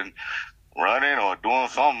she could have been running or doing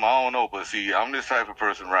something. I don't know. But see, I'm this type of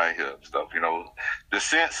person right here and stuff. The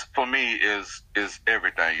sense for me is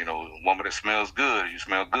everything. A woman that smells good, you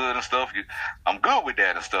smell good and stuff. I'm good with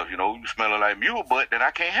that and stuff. You smelling like mule butt, then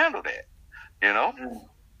I can't handle that.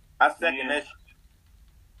 I second that.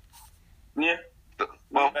 Yeah.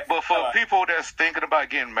 But for people that's thinking about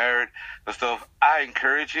getting married and stuff, I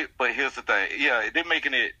encourage it. But here's the thing. Yeah, they're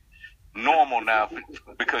making it normal now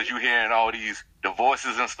because you're hearing all these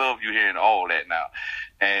divorces and stuff. You're hearing all that now.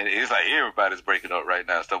 And it's like everybody's breaking up right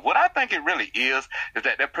now and stuff. What I think it really is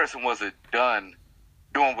that person wasn't done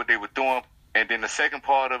doing what they were doing. And then the second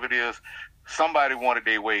part of it is somebody wanted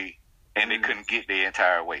their way and they couldn't get their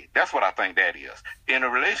entire way. That's what I think that is. In a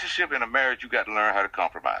relationship, in a marriage, you got to learn how to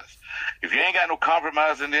compromise. If you ain't got no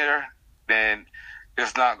compromise in there, then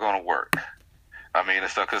it's not going to work. I mean,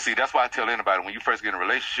 it's because see, that's why I tell anybody when you first get in a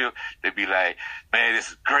relationship, they be like, "Man, this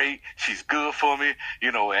is great. She's good for me,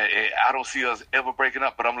 and I don't see us ever breaking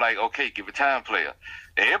up." But I'm like, okay, give it time, player.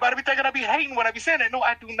 And everybody be thinking I be hating when I be saying that. No,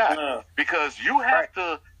 I do not, because you have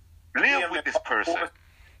to live with this person.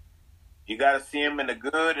 You got to see him in the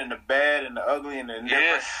good and the bad and the ugly and the indifferent.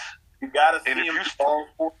 Yes. You got to see him in all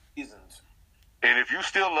 4 seasons. And if you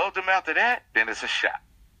still love them after that, then it's a shot.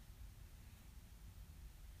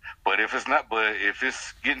 But if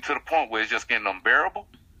it's getting to the point where it's just getting unbearable,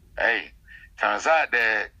 hey, turns out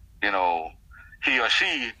that, he or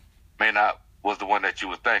she may not was the one that you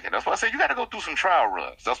were thinking. That's why I say you got to go through some trial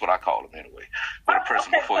runs. That's what I call them anyway. With a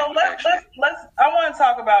person before you actually. I want to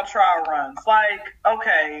talk about trial runs. Like,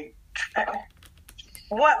 okay,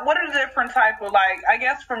 what are the different type of, like, I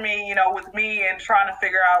guess for me, with me and trying to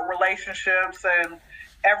figure out relationships and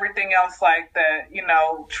everything else like that,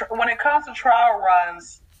 when it comes to trial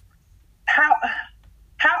runs,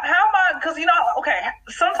 How am I? Because, okay,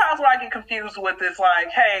 sometimes what I get confused with is like,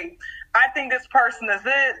 hey, I think this person is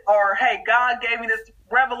it, or hey, God gave me this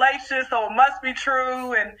revelation, so it must be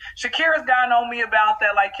true. And Shakira's gotten on me about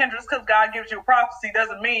that. Like, Kendra, just because God gives you a prophecy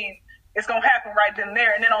doesn't mean it's going to happen right then and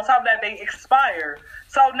there. And then on top of that, they expire.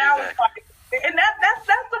 So now It's like, and that's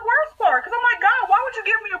the worst part. Because I'm like, God, why would you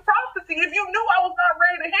give me a prophecy if you knew I was not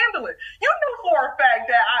ready to handle it? You knew for a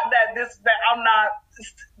fact that I'm not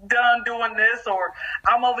done doing this, or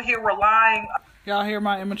I'm over here relying. Y'all hear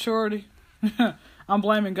my immaturity? I'm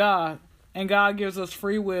blaming God, and God gives us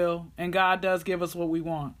free will, and God does give us what we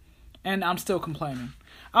want, and I'm still complaining.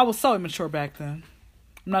 I was so immature back then.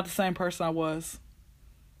 I'm not the same person I was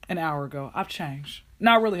an hour ago. I've changed.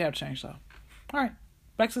 No, I really have changed, though. All right,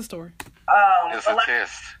 back to the story. It's a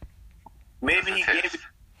test. Maybe he gave it to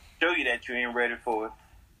show you that you ain't ready for it.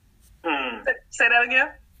 Say that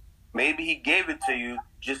again? Maybe he gave it to you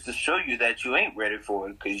just to show you that you ain't ready for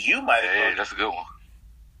it, because you might have. Hey, that's a good one.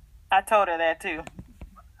 I told her that too.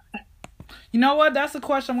 You know what? That's a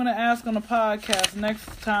question I'm going to ask on the podcast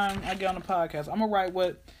next time I get on the podcast. I'm going to write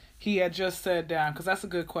what he had just said down, because that's a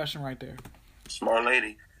good question right there. Smart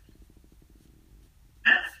lady.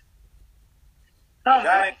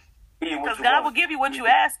 Because God will give you what you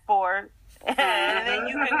ask for, and then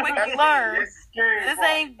you can quickly learn. This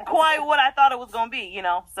ain't quite what I thought it was going to be,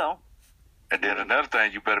 so. And then another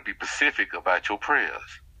thing, you better be specific about your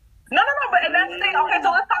prayers. No, but and that's the thing. Okay,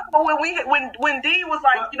 so let's talk about when D was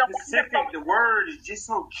like, specific, the word is just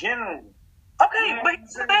so general. Okay, but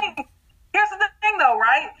here's the thing though,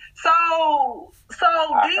 right? So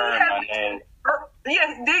D had.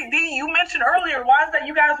 Yeah, D, you mentioned earlier, why is that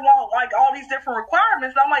you guys want like all these different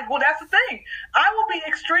requirements? I'm like, well, that's the thing. I will be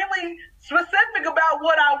extremely specific about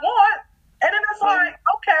what I want, and then it's like,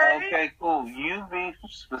 okay. Okay, cool. You be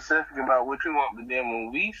specific about what you want, but then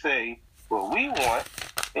when we say what we want,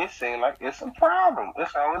 it seems like it's a problem.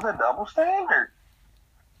 It's always a double standard.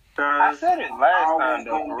 I said it last time,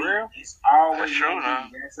 though, for real. It's always true, now.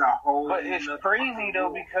 But it's crazy,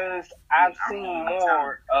 though, because I've seen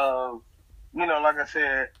more of, like I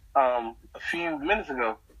said a few minutes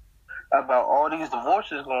ago, about all these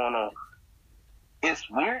divorces going on. It's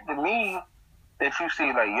weird to me that you see,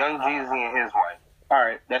 like, Young Jeezy and his wife. All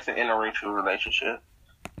right, that's an interracial relationship.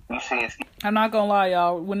 You see I'm not going to lie,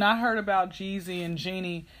 y'all. When I heard about Jeezy and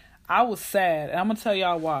Jeannie, I was sad. And I'm going to tell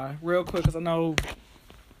y'all why, real quick, because I know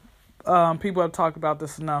people have talked about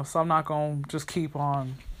this enough, so I'm not going to just keep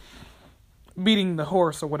on beating the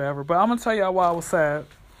horse or whatever. But I'm going to tell y'all why I was sad.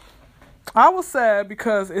 I was sad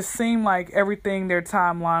because it seemed like everything, their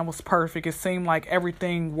timeline was perfect. It seemed like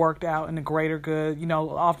everything worked out in the greater good.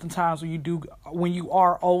 Oftentimes when you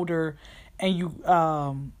are older and you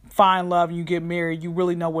find love and you get married, you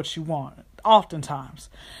really know what you want. Oftentimes.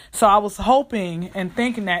 So I was hoping and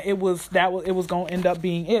thinking that it was going to end up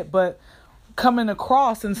being it. But coming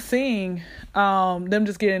across and seeing them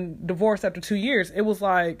just getting divorced after 2 years, it was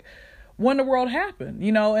like, when the world happened,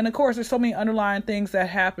 and of course there's so many underlying things that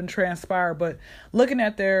happen, transpire, but looking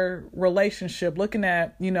at their relationship, looking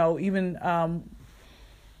at, even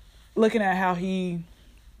looking at how he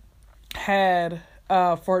had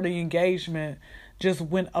for the engagement just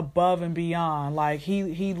went above and beyond. Like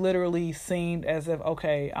he literally seemed as if,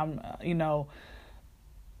 okay, I'm,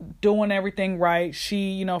 doing everything right.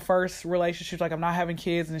 She, first relationship, like, I'm not having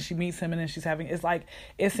kids, and then she meets him and then she's having, it's like,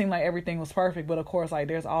 it seemed like everything was perfect, but of course, like,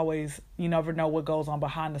 there's always, you never know what goes on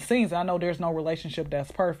behind the scenes. I know there's no relationship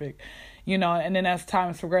that's perfect, and then as time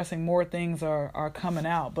is progressing, more things are coming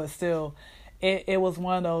out, but still, it was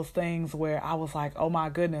one of those things where I was like, oh my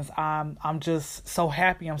goodness, I'm just so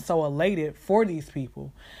happy, I'm so elated for these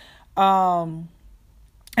people.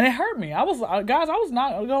 And it hurt me. I was not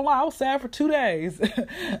gonna lie, I was sad for 2 days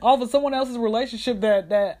off of someone else's relationship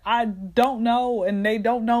that I don't know, and they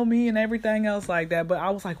don't know me and everything else like that. But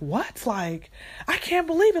I was like, what? Like, I can't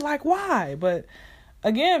believe it. Like, why? But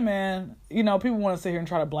again, man, people want to sit here and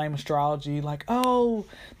try to blame astrology. Like, oh,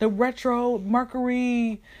 the retro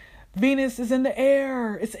Mercury, Venus is in the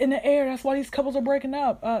air. It's in the air. That's why these couples are breaking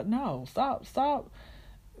up. No, stop. Stop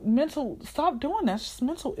doing that. It's just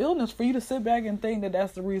mental illness for you to sit back and think that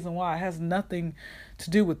that's the reason why. It has nothing to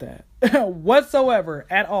do with that whatsoever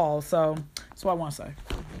at all. So that's what I want to say.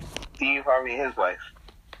 Steve Harvey and his wife.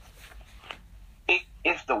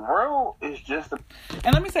 If the world is just and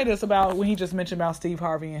let me say this about when he just mentioned about Steve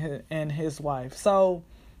Harvey and his wife. So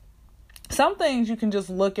some things you can just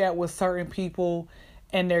look at with certain people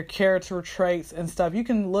and their character traits and stuff. You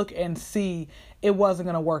can look and see it wasn't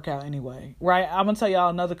going to work out anyway, right? I'm going to tell y'all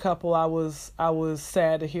another couple I was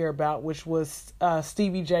sad to hear about, which was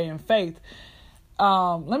Stevie J and Faith.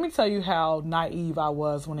 let me tell you how naive I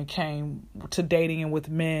was when it came to dating and with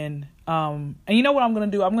men. And you know what I'm going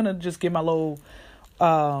to do? I'm going to just give my little,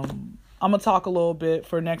 I'm going to talk a little bit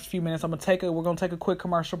for the next few minutes. We're going to take a quick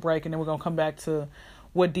commercial break, and then we're going to come back to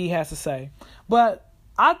what D has to say. But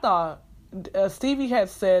I thought Stevie had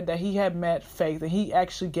said that he had met Faith, and he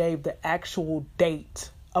actually gave the actual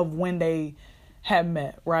date of when they had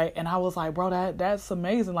met, right? And I was like, bro, that's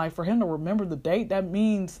amazing. Like, for him to remember the date, that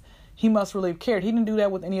means he must really have cared. He didn't do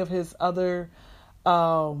that with any of his other,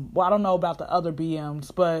 well, I don't know about the other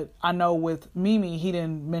BMs, but I know with Mimi, he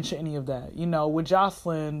didn't mention any of that. You know, with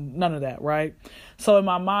Jocelyn, none of that, right? So in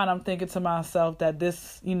my mind, I'm thinking to myself that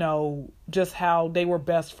this, you know, just how they were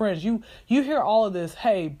best friends. You hear all of this,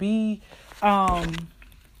 hey, be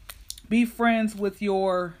friends with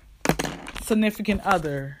your significant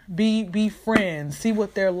other, be friends, see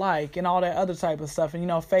what they're like, and all that other type of stuff. And, you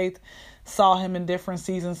know, Faith saw him in different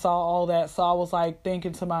seasons, saw all that. So I was like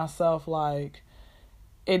thinking to myself, like,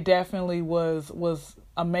 it definitely was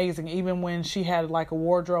amazing. Even when she had like a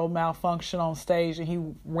wardrobe malfunction on stage and he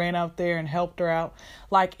ran up there and helped her out,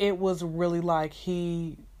 like, it was really like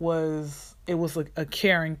it was a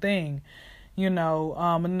caring thing, you know.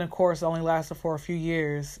 And then of course it only lasted for a few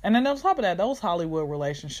years. And then on top of that, those Hollywood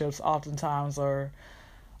relationships oftentimes are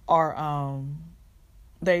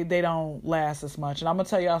they don't last as much. And I'm gonna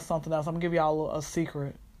tell y'all something else. I'm gonna give y'all a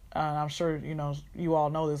secret. I'm sure you know, you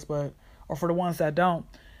all know this, but or for the ones that don't,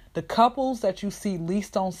 the couples that you see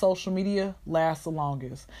least on social media last the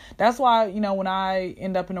longest. That's why, you know, when I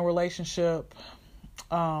end up in a relationship,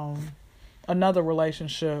 another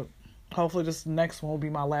relationship, hopefully this next one will be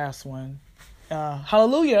my last one.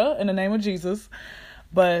 Hallelujah, in the name of Jesus.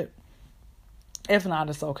 But if not,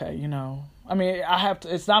 it's okay, you know. I mean, I have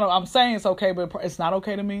to, it's not, I'm saying it's okay, but it's not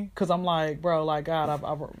okay to me. Cause I'm like, bro, like, God,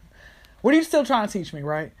 what are you still trying to teach me?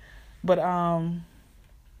 Right. But,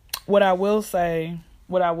 what I will say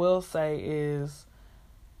is,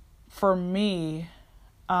 for me,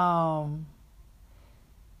 doggone,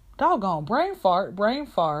 brain fart.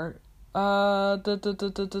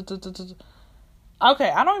 Okay,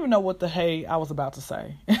 I don't even know what the hey I was about to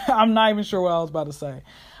say. I'm not even sure what I was about to say.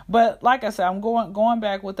 But like I said, I'm going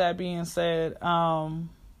back with that being said, I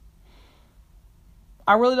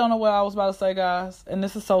really don't know what I was about to say, guys. And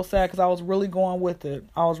this is so sad because I was really going with it.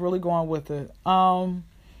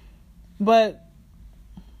 But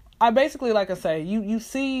I basically, like I say, you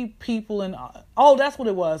see people in, that's what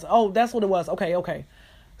it was. Okay.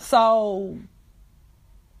 So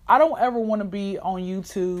I don't ever want to be on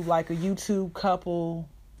YouTube, like a YouTube couple.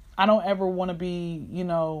 I don't ever want to be, you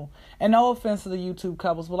know, and no offense to the YouTube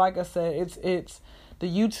couples, but like I said, it's the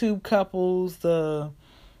YouTube couples,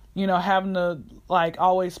 you know, having to like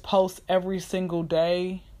always post every single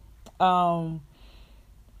day. I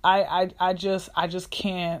just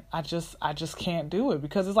can't do it,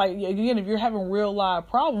 because it's like, again, if you're having real live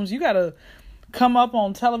problems, you got to come up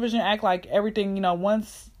on television, act like everything, you know,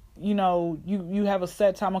 once, you know, you have a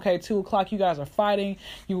set time, okay, 2:00, you guys are fighting,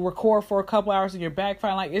 you record for a couple hours and you're back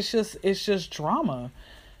fighting. Like, it's just drama,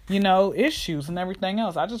 you know, issues and everything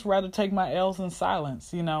else. I just rather take my L's in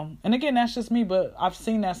silence, you know. And again, that's just me, but I've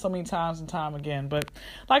seen that so many times and time again. But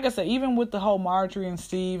like I said, even with the whole Marjorie and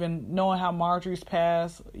Steve, and knowing how Marjorie's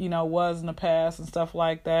past, you know, was in the past and stuff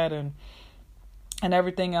like that, and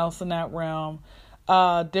everything else in that realm,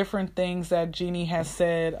 different things that Jeannie has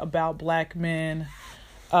said about black men,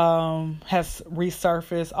 has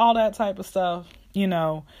resurfaced, all that type of stuff, you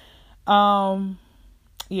know.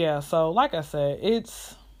 Yeah, so like I said,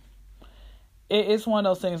 it's one of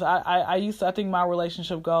those things. I think my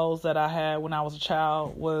relationship goals that I had when I was a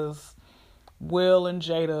child was Will and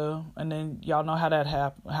Jada, and then y'all know how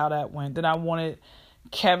that went. Then I wanted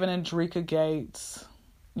Kevin and Dreka Gates,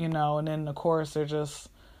 you know, and then of course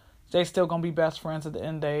they still gonna be best friends at the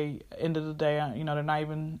end of the day. You know, they're not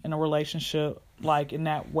even in a relationship like in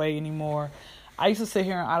that way anymore. I used to sit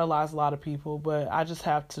here and idolize a lot of people, but I just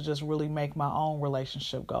have to just really make my own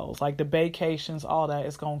relationship goals. Like the vacations, all that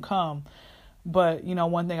is gonna come. But, you know,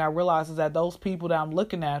 one thing I realized is that those people that I'm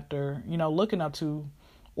looking up to,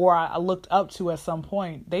 or I looked up to at some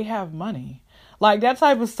point, they have money. Like that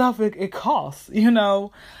type of stuff, it costs, you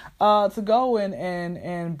know, to go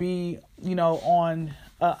and be, you know, on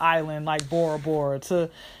an island like Bora Bora, to,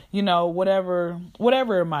 you know, whatever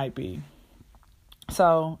it might be.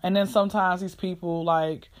 So, and then sometimes these people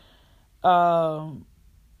like,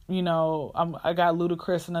 you know, I got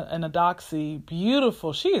Ludacris and Adoxy,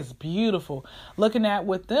 beautiful. She is beautiful. Looking at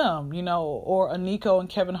with them, you know, or Aniko and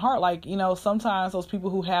Kevin Hart. Like, you know, sometimes those people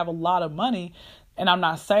who have a lot of money, And I'm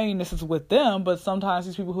not saying this is with them, but sometimes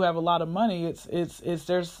these people who have a lot of money, it's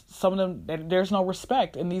there's some of them, there's no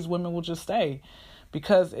respect, and these women will just stay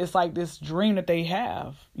because it's like this dream that they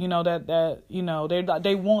have, you know, that you know,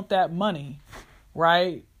 they want that money,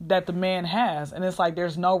 right? That the man has, and it's like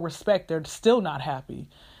there's no respect. They're still not happy.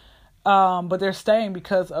 But they're staying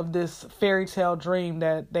because of this fairy tale dream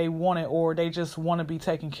that they wanted, or they just want to be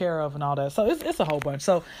taken care of and all that. So it's a whole bunch.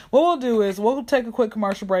 So what we'll do is we'll take a quick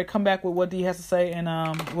commercial break, come back with what D has to say, and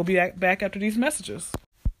we'll be back after these messages.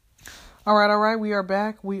 All right. We are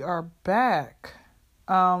back.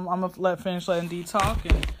 I'm going to finish letting D talk,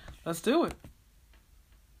 and let's do it.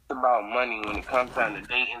 It's about money when it comes down to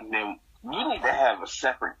dating. Then you need to have a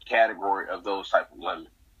separate category of those type of women.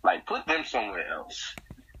 Like, put them somewhere else.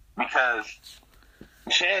 Because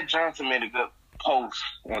Chad Johnson made a good post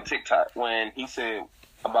on TikTok when he said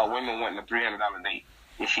about women wanting a $300 date.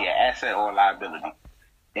 Is she an asset or a liability?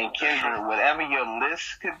 And Kendra, whatever your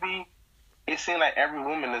list could be, it seems like every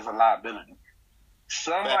woman is a liability.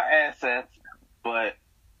 Some are assets, but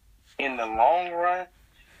in the long run,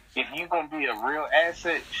 if you're going to be a real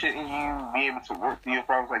asset, shouldn't you be able to work through your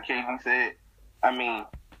problems like KD said? I mean,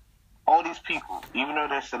 all these people, even though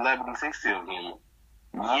they're celebrities, they still human.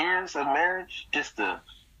 Years of marriage, just a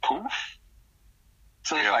poof.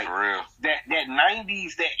 So it's like for real. that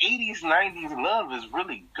 90s, that 80s, 90s love is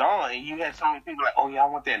really gone. And you have so many people like, oh yeah, I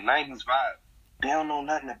want that 90s vibe. They don't know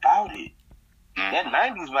nothing about it. Mm-hmm. That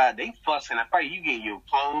 90s vibe, they fussing and fight. You get your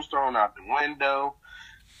clothes thrown out the window.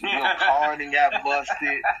 Your car done got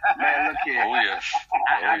busted. Man, look here. Oh yes.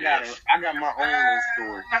 I got my own little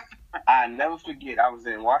story. I never forget. I was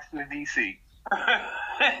in Washington D.C.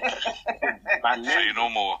 Say no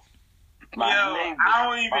more. I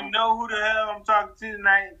don't even know who the hell I'm talking to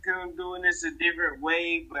tonight because I'm doing this a different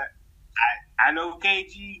way, but I know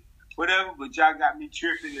KG, whatever, but y'all got me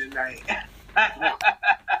tripping tonight.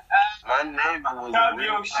 My neighbor was talk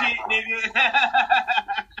your shit, nigga.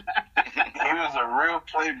 He was a real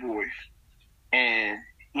playboy, and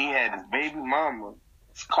he had his baby mama's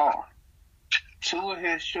car. Two of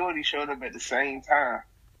his shorties showed up at the same time.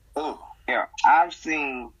 Oh. Yeah, I've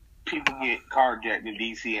seen people get carjacked in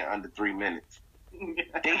D.C. in under 3 minutes.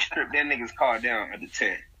 They stripped that nigga's car down under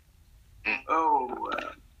 10. Oh.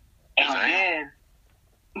 And then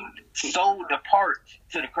sold the parts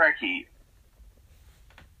to the crackhead.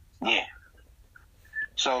 Yeah.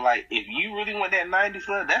 So, like, if you really want that 90s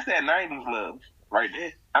love, that's that 90s love right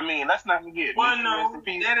there. I mean, let's not forget. Well, no, that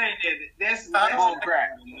ain't it. That's bull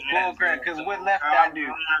crap. Bull crap, because what left I do?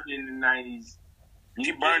 In the 90s.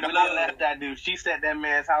 She burned up what left I do. She set that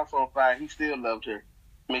man's house on fire. He still loved her.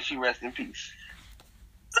 May she rest in peace.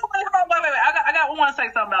 So wait. I want to say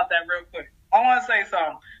something about that real quick. I want to say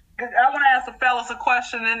something. I want to ask the fellas a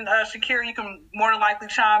question, and Shakira, you can more than likely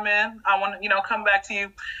chime in. I want to, come back to you.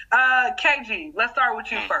 KG, let's start with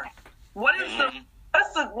you first. What's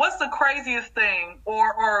the craziest thing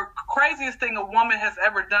or craziest thing a woman has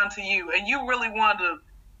ever done to you, and you really wanted to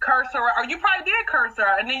curse her, or you probably did curse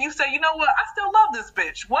her, and then you say, you know what, I still love this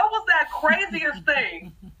bitch. What was that craziest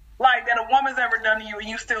thing like that a woman's ever done to you and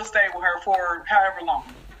you still stay with her for however long?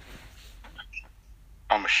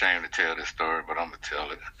 I'm ashamed to tell this story, but I'm going to tell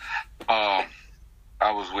it.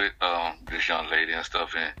 I was with this young lady and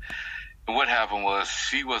stuff, and what happened was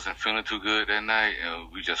she wasn't feeling too good that night,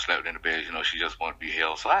 and we just slept in the bed. She just wanted to be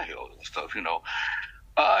held, so I held her and stuff,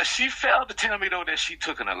 She failed to tell me, though, that she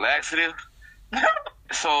took an laxative.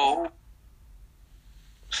 So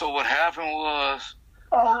what happened was,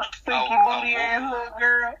 stinky booty ass little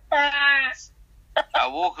girl. I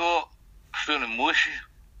woke up feeling mushy,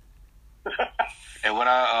 and when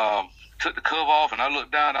I took the cover off and I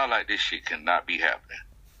looked down, I was like, this shit cannot be happening,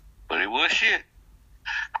 but it was shit.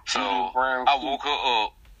 So I woke her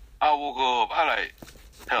up. I like,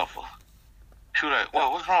 Heifer. She was like,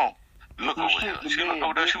 well, what's wrong? Look over here. She looked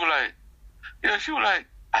over there. She was like, yeah. She was like,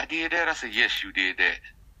 I did that. I said, yes, you did that.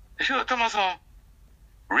 And she was telling me something.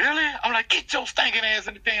 Really? I'm like, get your stinking ass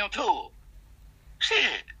in the damn tub.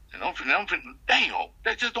 Shit. And I'm thinking, damn,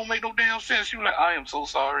 that just don't make no damn sense. She was like, I am so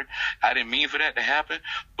sorry. I didn't mean for that to happen.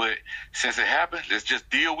 But since it happened, let's just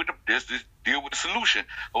deal with the solution.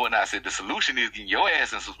 Oh, and I said, the solution is getting your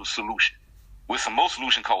ass in some solution. With some more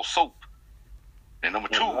solution called soap. And number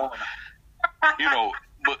two,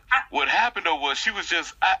 but what happened though was she was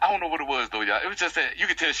just, I don't know what it was though, y'all. It was just that you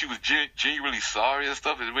could tell she was genuinely sorry and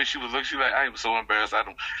stuff. And the way she was looking, she was like, I am so embarrassed. I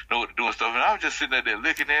don't know what to do and stuff. And I was just sitting there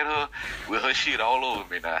looking at her with her shit all over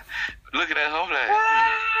me now. Looking at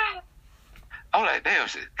her, I'm like, damn,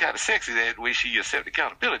 she's kind of sexy that way she accepts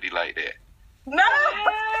accountability like that. No!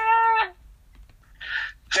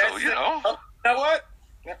 So, You know what?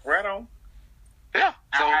 Right on. Yeah.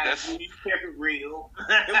 So that's. You kept it real.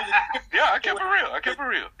 Yeah, I kept it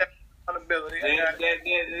real. Accountability. That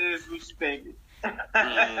is respected.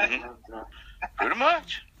 Pretty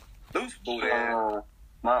much. Loose booty.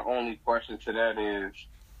 My only question to that is,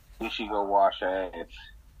 did she go wash her ass?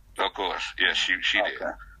 Of course, yeah, she did.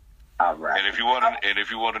 All right. And if you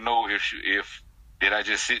want to know if did I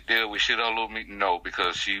just sit there with shit all over me? No,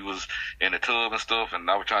 because she was in the tub and stuff, and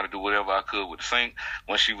I was trying to do whatever I could with the sink.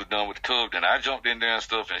 Once she was done with the tub, then I jumped in there and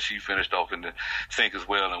stuff, and she finished off in the sink as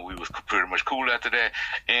well, and we was pretty much cool after that.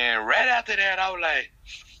 And right after that, I was like,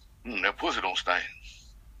 that pussy don't stink.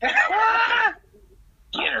 Get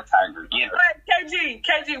her, Tiger. Get her. But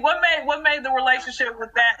KG, what made the relationship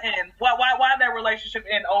with that end? Why that relationship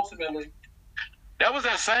end ultimately? That was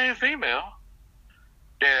that same female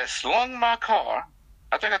that slung my car.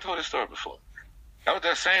 I think I told this story before. That was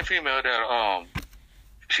that same female that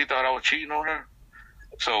she thought I was cheating on her.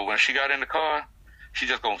 So when she got in the car, she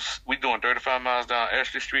just we doing 35 miles down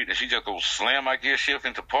Ashley Street, and she just go slam my gear shift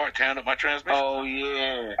into park, tearing up my transmission. Oh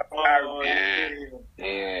yeah.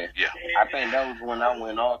 Yeah. I think that was when I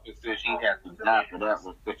went off and said she had to die for that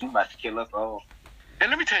one, because she about to kill us all. And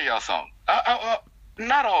let me tell y'all something.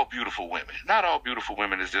 Not all beautiful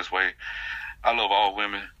women is this way. I love all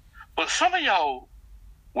women. But some of y'all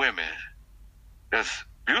women that's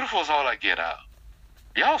beautiful as all I get out,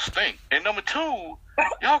 y'all stink. And number two,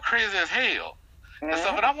 y'all crazy as hell. And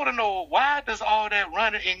so, but I want to know, why does all that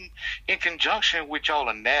run in conjunction with y'all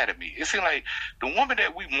anatomy? It seems like the woman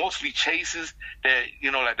that we mostly chases, that,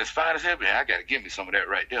 like that's fine as hell, man, I got to give me some of that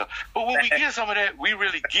right there. But when we get some of that, we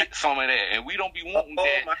really get some of that, and we don't be wanting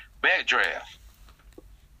that backdraft.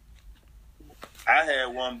 I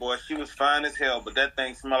had one, boy. She was fine as hell, but that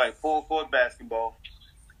thing smelled like full-court basketball.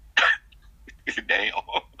 Damn.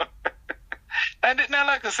 Now,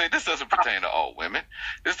 like I said, this doesn't pertain to all women.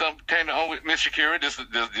 This doesn't pertain to all Miss Shakira. This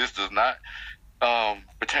does not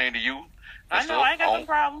pertain to you. I know, I ain't got no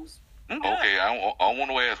problems. Okay, I don't want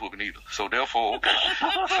no ass whooping either. So therefore, okay.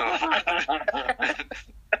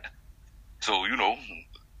 So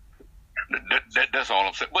that's all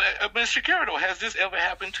I'm saying. But Miss Shakira, though, has this ever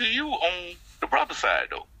happened to you on the brother side,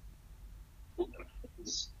 though?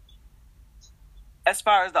 As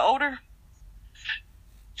far as the odor?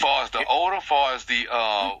 Far as the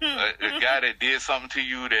guy that did something to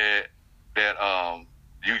you that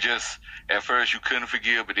you just at first you couldn't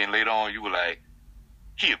forgive, but then later on you were like,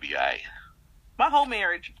 he'll be alright. My whole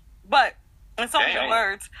marriage, but in so many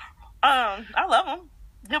words, I love him.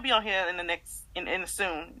 He'll be on here in the next in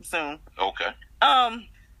soon. Okay.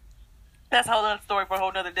 That's a whole other story for a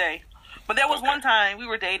whole other day. But there was one time we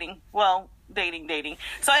were dating. Well, dating.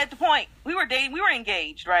 So at the point we were dating, we were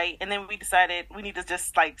engaged, right? And then we decided we need to just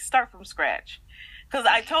start from scratch. Because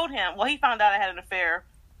I told him, he found out I had an affair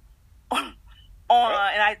and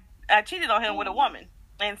I cheated on him with a woman.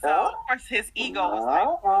 And so of course his ego was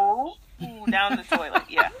like, down the toilet.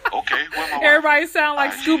 Yeah. Okay. Everybody sound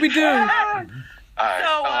like Scooby Doo. All right.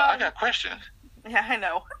 So I got questions. Yeah,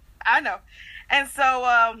 I know. And so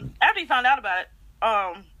after he found out about it,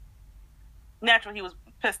 naturally he was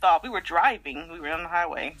pissed off. We were driving. We were on the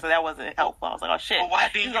highway, so that wasn't helpful. I was like, oh, shit. Well, why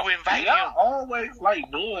didn't you invite him? I always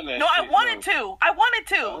like doing that. No, I wanted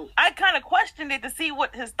to. Oh. I kind of questioned it to see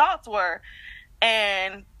what his thoughts were.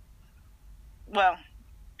 And, well,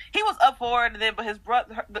 he was up for it, but his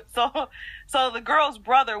brother, so the girl's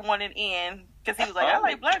brother wanted in, because he was like, I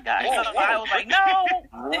like black guys. So I was like, no.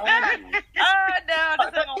 No, this ain't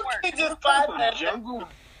gonna work. He just find that jungle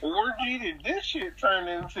orgy that this shit turned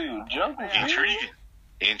into. Jungle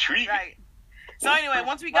Intriguing. Right. So anyway,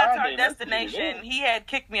 once we got to our destination, he had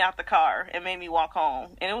kicked me out the car and made me walk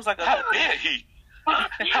home. And it was like how dare he?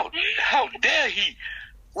 How dare he?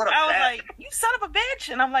 I was like, you son of a bitch.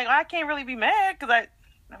 And I'm like, I can't really be mad because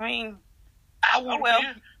I would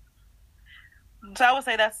So I would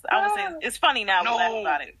say it's funny now. No, laugh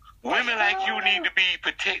about it. Women like you need to be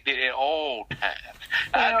protected at all times.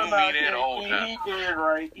 I do mean it at all times. He did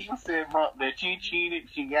right. He said that she cheated.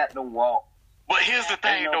 She got to walk. But here's the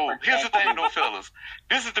thing, though. Fellas.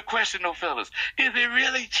 This is the question, though, fellas. Is it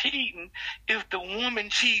really cheating if the woman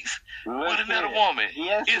cheats with another woman?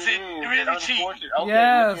 Yes, is it really cheating? Okay,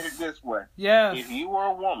 yes. Look at it this way. Yes. If you were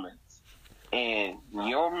a woman and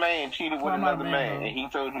your man cheated with another man and he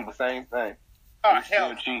told you the same thing, he's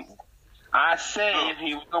still cheating. I say if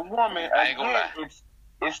he was a woman,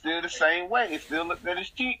 it's still the same way. It's still looked at as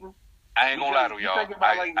cheating. I ain't gonna lie to y'all. Think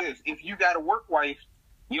about it like this. If you got a work wife,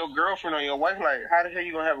 your girlfriend or your wife, like, how the hell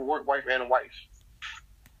you gonna have a work wife and a wife?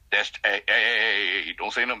 That's hey,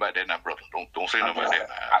 don't say nothing about that now, brother. Don't say nothing about that.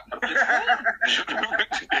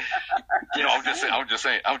 I'm just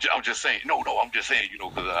saying. No, I'm just saying.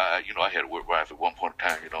 Because I had a work wife at one point in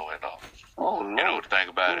time. And the thing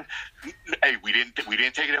about it, hey, we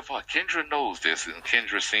didn't take it that far. Kendra knows this, and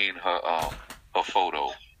Kendra seen her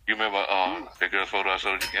photo. You remember the girl's photo I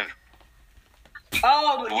showed you, Kendra?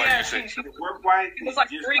 Oh yeah, she work wife. It was like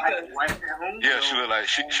Drika. Yeah, she looked like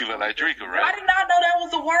Drika, right? I did not know that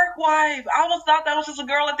was a work wife. I thought that was just a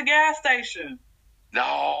girl at the gas station.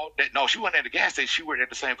 No, she wasn't at the gas station. She worked at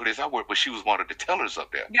the same place I worked, but she was one of the tellers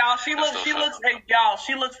up there. Y'all, she looks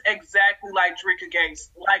exactly like Drika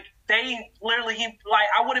Gates. Like they literally,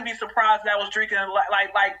 I wouldn't be surprised that was Drika,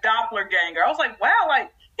 like Doppelganger. I was like, wow,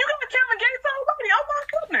 like. You got Kevin Gates already? Oh my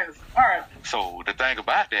goodness! All right. So the thing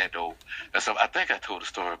about that though, I think I told a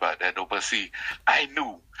story about that though. But see, I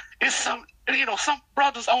knew it's some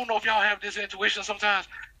brothers. I don't know if y'all have this intuition. Sometimes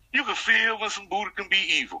you can feel when some Buddha can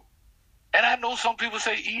be evil, and I know some people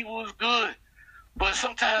say evil is good, but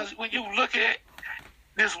sometimes when you look at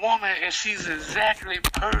this woman and she's exactly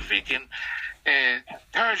perfect and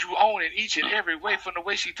turns you on in each and every way, from the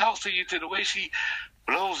way she talks to you to the way she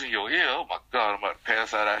blows in your ear. Oh my God, I'm about to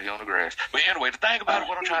pass out here on the grass. But anyway, the thing about it,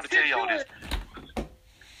 what I'm trying to tell y'all is,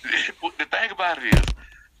 the thing about it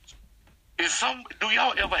is do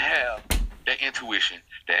y'all ever have that intuition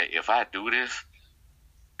that if I do this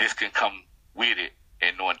can come with it,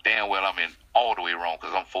 and knowing damn well I'm in all the way wrong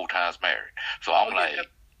because I'm 4 times married. So I'm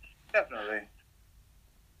definitely.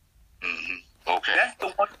 Mm-hmm. Okay. That's the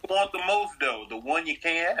one you want the most, though. The one you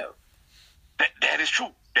can't have. That is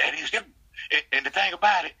true. That is true. And the thing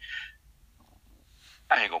about it,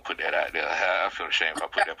 I ain't gonna put that out there. I feel ashamed if I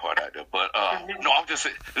put that part out there. But no, I'm just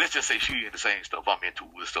saying. Let's just say she in the same stuff I'm into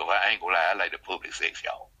and stuff. I ain't gonna lie. I like the public sex,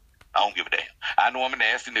 y'all. I don't give a damn. I know I'm a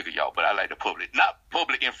nasty nigga, y'all, but I like the public. Not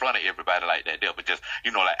public in front of everybody like that there, but just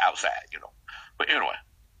like outside, But anyway.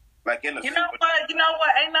 Like in the You know what?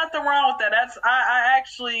 Ain't nothing wrong with that. That's I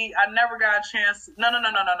never got a chance. No.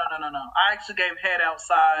 I actually gave head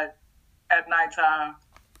outside at nighttime.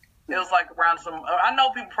 It was like around I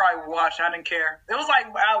know people probably were watching. I didn't care. It was like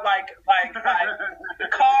the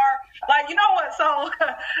car. Like, you know what? So I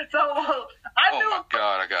knew. Oh my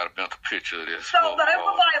God, I got a mental picture of this. So it was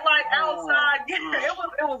like outside. It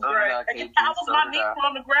was great. I was my knees were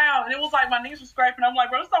on the ground, and it was like my knees were scraping. I'm like,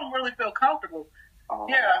 bro, this don't really feel comfortable.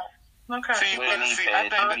 Yeah. Okay. See,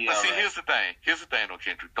 here's the thing. Here's the thing, though,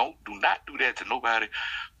 Kendra. Do not do that to nobody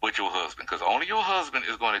but your husband, because only your husband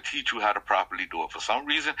is going to teach you how to properly do it. For some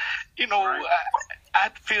reason, right. I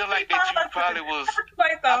feel like that you probably was.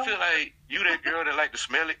 I feel like you that girl that like to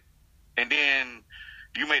smell it, and then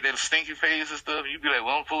you make that stinky face and stuff. And you be like,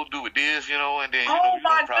 "Well, I'm supposed to do with this," and then you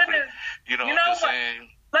my goodness. I'm just saying.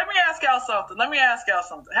 Let me ask y'all something. Have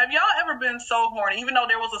y'all ever been so horny, even though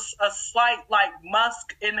there was a slight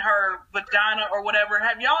musk in her vagina or whatever?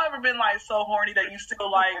 Have y'all ever been so horny that you still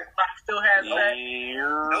still had sex?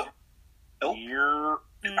 Nope. A little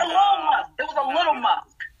musk. It was a little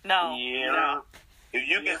musk. No. Yeah. No. If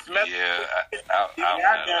you can smell it,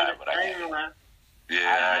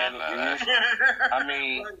 I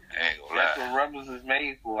mean, that's what rubbers is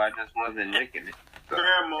made for. I just wasn't licking it.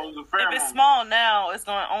 If it's small now, it's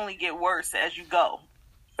going to only get worse as you go.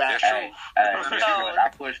 That's true. I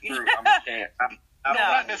push through. I'm a champ. No,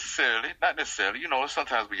 not necessarily.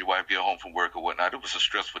 Sometimes when your wife get home from work or whatnot, it was a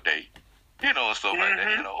stressful day. And stuff like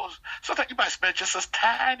that. Sometimes you might smell just a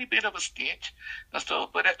tiny bit of a stench and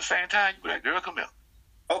stuff, but at the same time, you be like, girl, come here.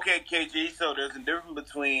 Okay, KG, so there's a difference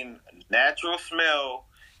between natural smell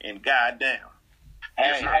and goddamn.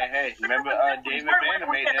 Hey, remember David Banner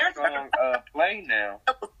made that song play now.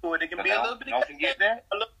 It can be a little bit. Don't forget that.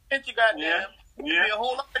 A little bit of goddamn. Yeah. It can be a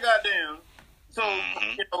whole lot of goddamn. So,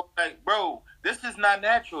 bro, this is not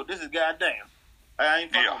natural. This is goddamn. I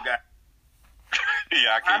ain't fucking with goddamn.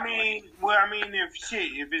 Yeah, I can't.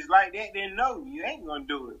 If it's like that, then no, you ain't gonna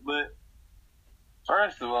do it. But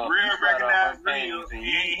first of all, real recognize real.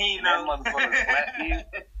 He know. That motherfucker slap you.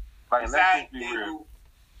 Let's just be real.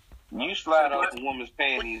 You slide off a woman's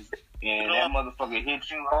panties and that motherfucker hit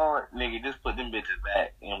you hard, nigga, just put them bitches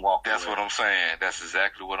back and walk away. That's what I'm saying. That's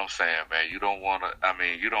exactly what I'm saying, man. You don't want to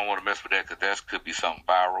mess with that, because that could be something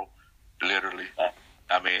viral, literally. Or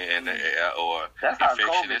that's how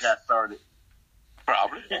COVID got started.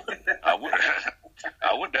 Probably. I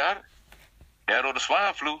would doubt it. That or the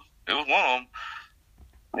swine flu. It was one of them.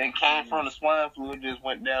 They came from the swine flu, it just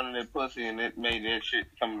went down in their pussy, and it made that shit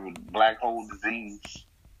come with black hole disease.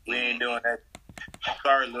 We ain't doing that.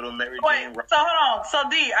 Sorry, little Mary Jane. Wait, so hold on. So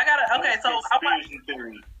D, I got a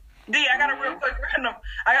real quick random.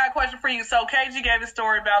 I got a question for you. So KG gave a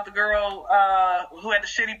story about the girl who had the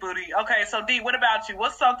shitty booty. Okay, so D, what about you?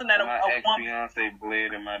 What's something that my a woman... ex-fiance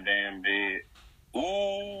bled in my damn bed.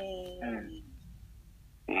 Ooh.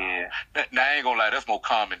 Yeah. Now, I ain't gonna lie, that's more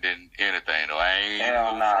common than anything, though. I ain't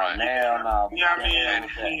Hell no. Yeah, I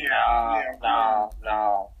mean,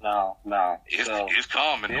 no. It's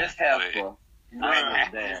common. This heifer.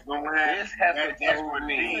 This heifer told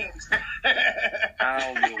me. I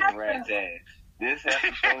don't give a rat's ass. This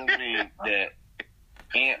heifer told me that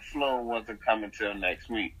Aunt Flo wasn't coming till next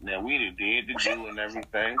week. Now we did the do and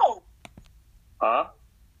everything. Huh?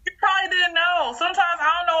 You probably didn't know. Sometimes I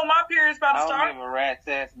don't know when my period's about to start. I don't give a rat's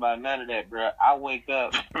ass about none of that, bro. I wake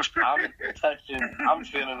up, I'm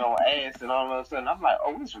feeling on ass, and all of a sudden I'm like,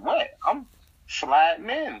 oh, it's wet. I'm sliding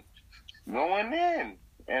in, going in,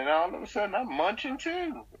 and all of a sudden I'm munching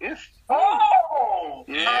too. It's oh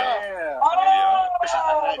yeah. Oh.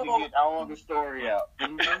 I had to get all the story out.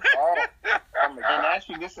 And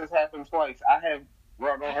actually, this has happened twice. I have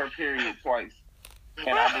brought on her period twice.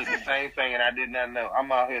 And I did the same thing, and I did not know. I'm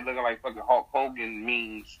out here looking like fucking Hulk Hogan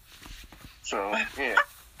memes. So, yeah.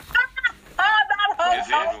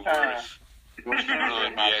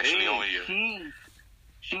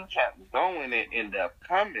 She kept going and ended up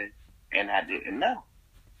coming, and I didn't know.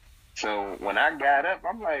 So, when I got up,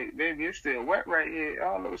 I'm like, baby, it's still wet right here.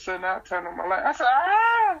 All of a sudden, I turned on my light. I said,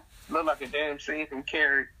 ah! Look like a damn scene from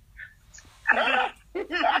Carrie.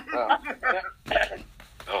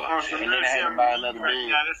 And then I had to buy another bed.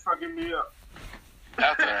 Yeah, that's fucking me up.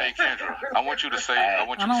 After, hey Kendra, I want you to say just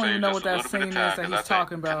a little bit of time, that he's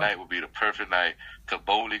talking about. Tonight would be the perfect night to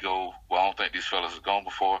boldly go. Well, I don't think these fellas have gone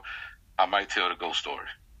before. I might tell the ghost story.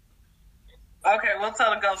 Okay, we'll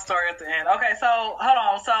tell the ghost story at the end. Okay, so hold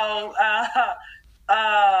on. So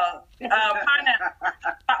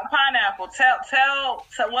pineapple. Tell.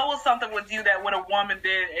 What was something with you that when a woman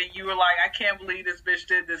did and you were like, I can't believe this bitch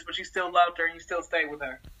did this, but you still loved her and you still stayed with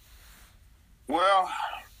her? Well,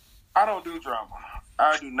 I don't do drama.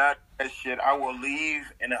 I do not do that shit. I will leave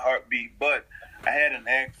in a heartbeat. But I had an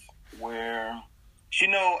ex where she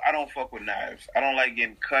know I don't fuck with knives. I don't like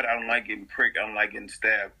getting cut. I don't like getting pricked. I don't like getting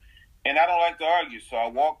stabbed. And I don't like to argue. So I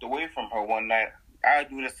walked away from her one night. I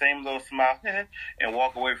do the same little smile and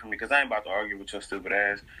walk away from me because I ain't about to argue with your stupid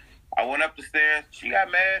ass. I went up the stairs. She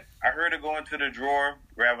got mad. I heard her go into the drawer,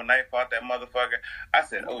 grab a knife out that motherfucker. I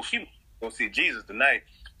said, oh, she go see Jesus tonight.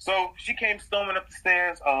 So she came storming up the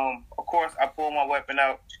stairs. Of course, I pulled my weapon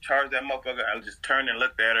out, charged that motherfucker. I just turned and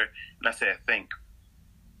looked at her, and I said, think.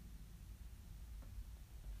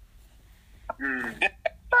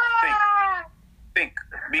 Think.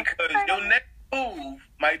 Because your next move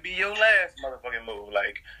might be your last motherfucking move.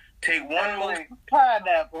 Like, take one move.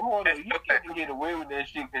 Pineapple, hold on. You couldn't get away with that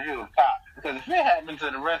shit because you're a cop. Because if it happened to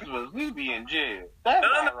the rest of us, we'd be in jail. That's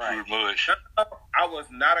not right. I was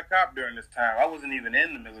not a cop during this time. I wasn't even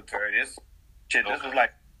in the military. This was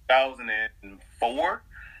like 2004.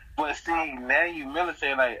 But see, now you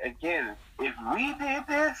military, like, again, if we did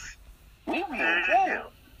this, we'd be in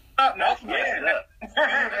jail. It's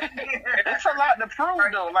a lot to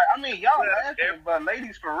prove, though. Like, I mean, y'all laughing, but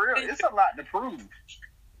ladies, for real, it's a lot to prove.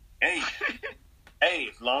 Hey,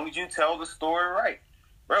 as long as you tell the story right,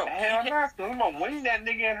 bro. Hell no, I'm gonna wing that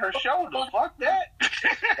nigga in her shoulder. Fuck that.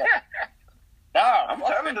 Nah, I'm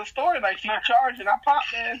telling the story like she charged and I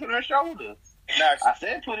popped the ass in her shoulder. Nah, I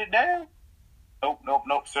said put it down.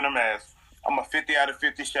 Nope. Send her ass. I'm a 50 out of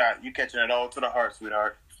 50 shot. You catching it all to the heart,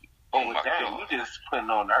 sweetheart. Oh, my God. You just putting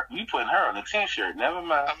her on a t-shirt. Never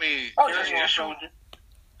mind. I mean, just shoot it.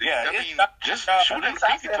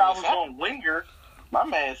 I said I was gonna wing her. My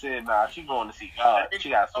man said, nah, she going to see God. She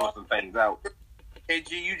got to sort some things out.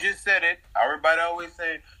 KG, you just said it. Everybody always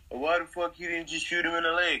say, well, why the fuck you didn't just shoot him in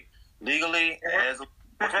the leg? Legally, as a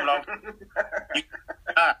law, you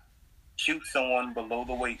cannot shoot someone below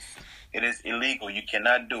the waist. It is illegal. You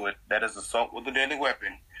cannot do it. That is assault with a deadly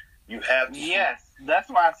weapon. You have to shoot. That's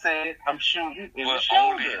why I said I'm shooting in the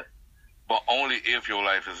shoulder. But only if your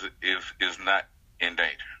life is not in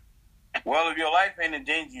danger. Well, if your life ain't in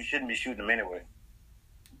danger, you shouldn't be shooting them anyway.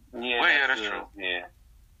 Yeah, that's true. Yeah.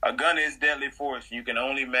 A gun is deadly force. You can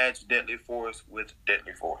only match deadly force with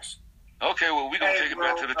deadly force. Okay, well, we're going to take it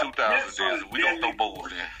back to the 2000s. We're going to throw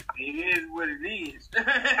both in. It is what it is.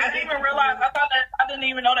 I didn't even realize. I didn't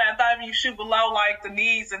even know that. I thought if you shoot below, like, the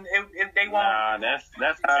knees, and if they won't. Nah, that's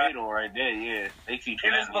fatal right there, yeah. They teach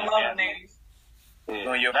you it is below the knees.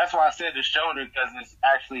 Yeah. That's why I said the shoulder, because it's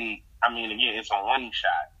actually, I mean, again, it's a one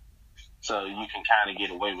shot. So you can kind of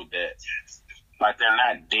get away with that. Like, they're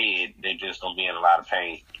not dead. They're just going to be in a lot of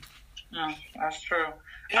pain. No, that's true.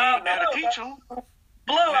 Now to teach them.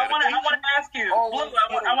 Blue, I want to ask you. Blue,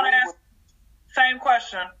 I want to ask.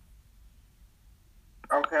 question.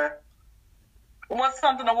 Okay. What's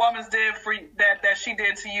something a woman's did for you, that she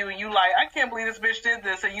did to you, and you like, I can't believe this bitch did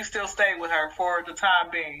this, and you still stayed with her for the time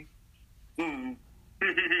being? Yo,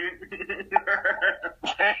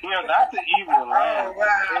 that's an evil laugh. Oh, wow.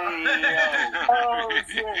 Hey, oh,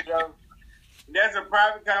 shit, yo. That's a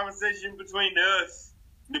private conversation between us.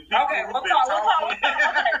 The people Okay, who've been talking.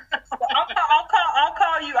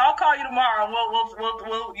 I'll call you tomorrow.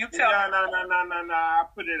 We'll you tell me. No. I'll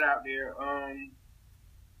put it out there.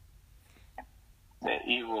 That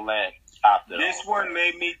evil laugh stopped it. This one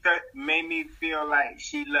made me feel like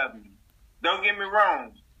she loved me. Don't get me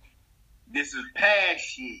wrong. This is past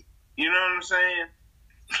shit. You know what I'm saying?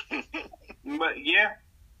 But yeah,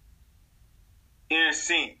 in a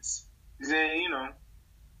sense, you know.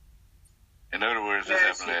 In other words,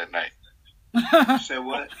 this happened last night. Say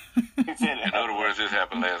what? In other words, this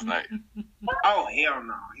happened last night. Oh hell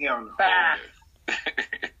no. Oh, yeah.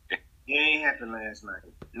 It ain't happened last night.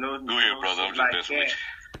 No, Go ahead, brother. I'm just messing with you.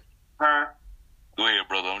 Huh? Go ahead,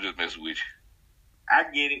 brother. I'm just messing with you. I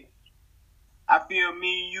get it. I feel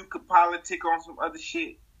me and you could politic on some other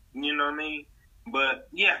shit. You know what I mean? But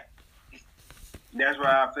yeah, that's what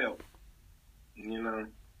I felt. You know,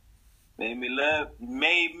 made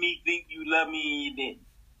me think you love me and you didn't.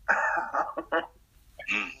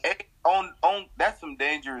 Hey, on that's some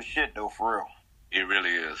dangerous shit though, for real. It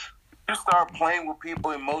really is. You start playing with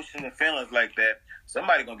people's emotions and feelings like that,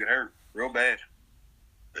 somebody gonna get hurt real bad.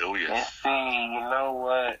 Oh yes. And see, you know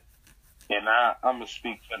what? And I'm gonna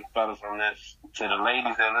speak for the fellas on this, to the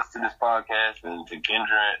ladies that listen to this podcast, and to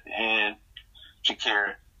Kendra and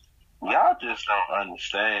Shakira. Y'all just don't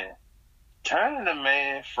understand. Turning a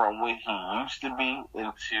man from what he used to be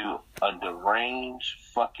into a deranged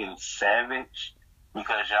fucking savage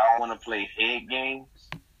because y'all want to play head games,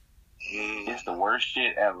 it's the worst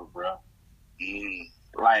shit ever, bro.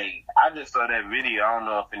 Like, I just saw that video. I don't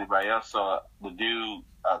know if anybody else saw it. The dude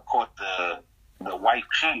caught the wife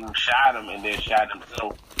cheating, shot him, and then shot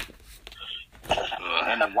himself.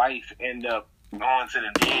 And the wife ended up going to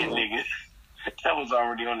the dead nigga that was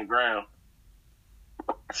already on the ground.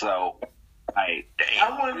 So, like,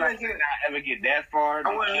 damn, I wouldn't ever get that far to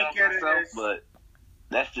kill myself, but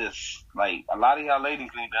that's just, like, a lot of y'all ladies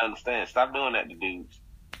need to understand. Stop doing that to dudes.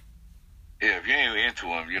 Yeah, if you ain't into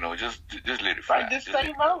him, you know, just let it fly. Like, just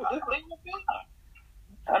say no. Just leave him be.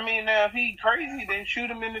 I mean, if he crazy, then shoot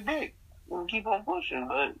him in the dick and keep on pushing.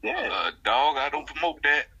 But yeah, dog, I don't promote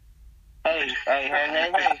that. Hey.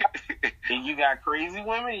 And you got crazy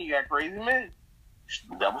women, you got crazy men.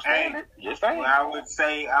 Double standard. Just saying. Well, I would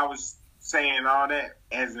say I was saying all that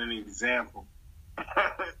as an example.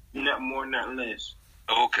 Nothing more, nothing less.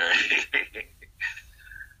 Okay.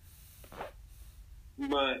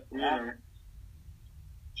 But you know.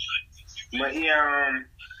 But yeah,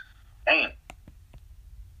 damn.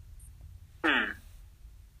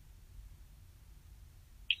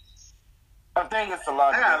 I think it's a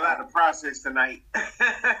lot. I got a lot to process tonight.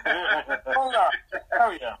 Oh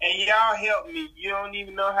yeah. And y'all helped me. You don't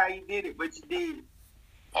even know how you did it, but you did.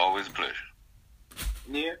 Always a pleasure.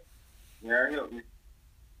 Yeah. Y'all helped me.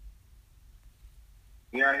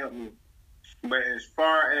 Y'all helped me. But as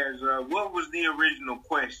far as what was the original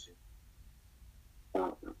question?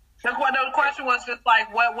 The question was just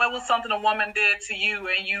like, what was something a woman did to you,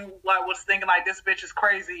 and you like was thinking like, this bitch is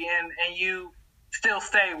crazy, and you still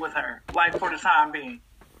stay with her, like, for the time being.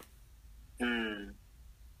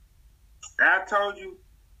 I told you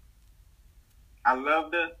I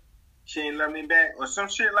loved her. She ain't love me back, or some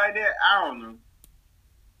shit like that. I don't know.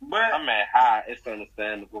 But I'm at high. It's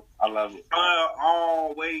understandable. I love it.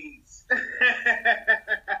 Always.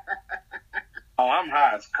 Oh, I'm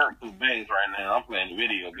high as Kurt Cobain right now. I'm playing the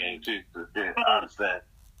video game too. I understand.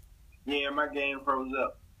 Yeah, my game froze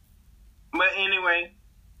up. But anyway,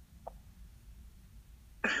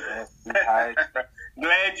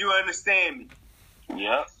 glad you understand me.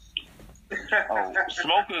 Yep. Oh,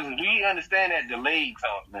 smokers, we understand that delayed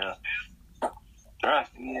talk now.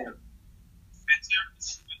 Trust me. Yeah.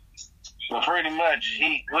 But pretty much,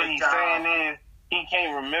 what he's saying is, he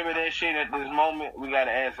can't remember that shit at this moment. We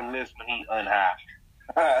gotta ask him this when he unhigh.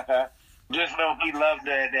 Just know he loved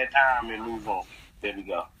her at that time and move on. There we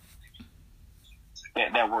go.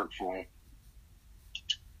 That worked for him.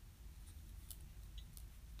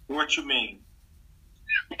 What you mean?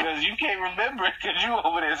 Because you can't remember it because you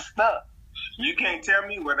over there stuck. You can't tell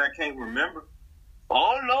me what I can't remember.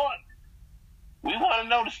 Oh, Lord. We want to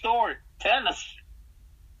know the story. Tell us.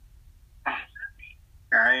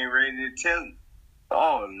 I ain't ready to tell you.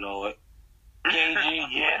 Oh, Lord. KG,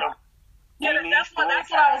 get him. Yeah, that's what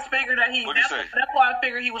I was figuring that he. That's why I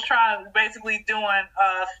figured he was trying to basically doing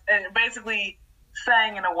and basically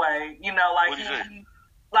saying in a way, you know, like when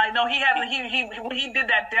he did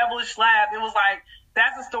that devilish laugh, it was like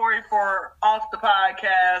that's a story for off the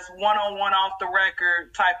podcast, 1-on-1 off the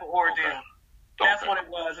record type of ordeal. Okay. That's what it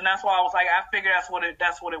was, and that's why I was like, I figured that's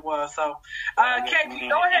what it was. So, KG,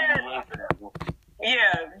 go ahead.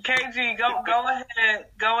 Yeah, KG,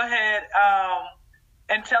 go ahead,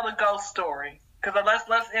 and tell a ghost story. Because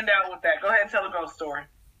let's end out with that. Go ahead and tell a ghost story.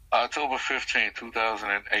 October 15,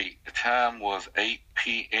 2008. The time was 8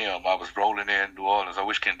 p.m. I was rolling in New Orleans. I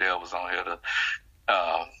wish Kendall was on here to,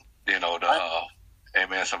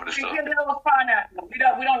 amen, some of this stuff. Kendall was Pineapple.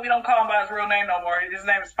 We don't call him by his real name no more. His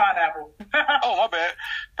name is Pineapple. Oh, my bad.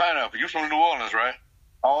 Pineapple. You from New Orleans, right?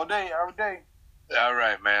 All day, every day. All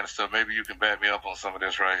right, man. So maybe you can back me up on some of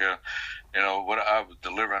this right here. You know, what I was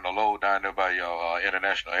delivering a load down there by your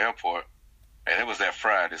international airport. And it was that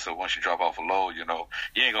Friday, so once you drop off a load, you know,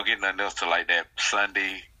 you ain't going to get nothing else till like that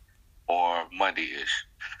Sunday or Monday-ish.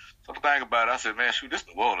 So the thing about it, I said, man, shoot, this is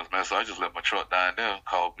New Orleans, man. So I just left my truck down there,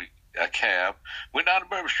 called me a cab, went down to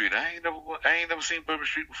Bourbon Street. I ain't never seen Bourbon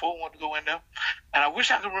Street before, wanted to go in there. And I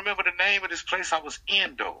wish I could remember the name of this place I was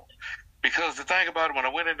in, though. Because the thing about it, when I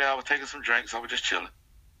went in there, I was taking some drinks, I was just chilling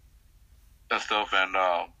and stuff. And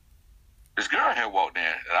this girl had walked in,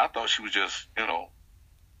 and I thought she was just, you know,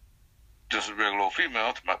 just a regular old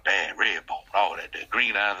female, to my bad red bone, all that, the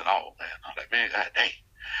green eyes and all, man. I'm like, man, god dang.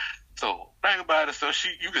 So, think about it, so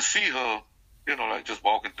you can see her, you know, like just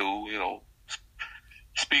walking through, you know,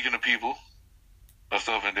 speaking to people and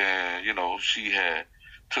stuff, and then, you know, she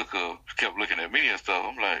kept looking at me and stuff.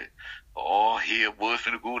 I'm like, oh, here was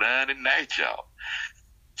finna go down tonight, y'all.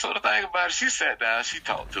 So the thing about it, she sat down, she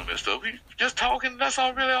talked to me and stuff. We just talking, that's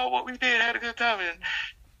all what we did, had a good time. And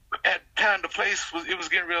at the time, the place it was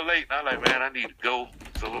getting real late, and I was like, man, I need to go.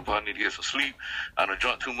 So I need to get some sleep. I done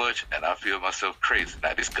drunk too much, and I feel myself crazy.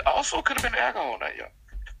 Now, this also could have been the alcohol night, y'all.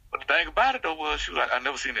 But the thing about it, though, was she was like, I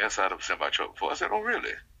never seen the inside of a semi-truck before. I said, oh,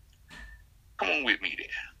 really? Come on with me, then.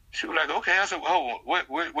 She was like, okay. I said, oh,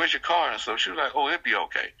 where's your car and stuff? She was like, oh, it'll be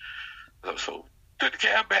okay. So took the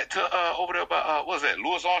cab back to over there by, what was that,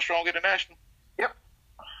 Louis Armstrong International? Yep.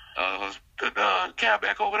 Took the cab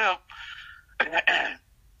back over there.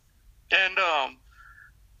 And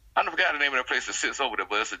I never forgot the name of that place that sits over there,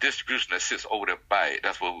 but it's a distribution that sits over there by it.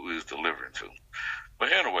 That's what we was delivering to.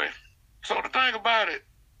 But anyway, so the thing about it,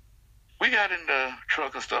 we got in the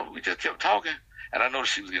truck and stuff. We just kept talking, and I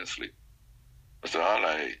noticed she was getting asleep. So I was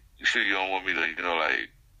like, you sure you don't want me to, you know, like,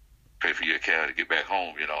 pay for your cab to get back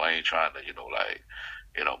home? You know, I ain't trying to, you know, like,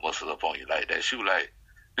 you know, muscle up on you like that. She was like,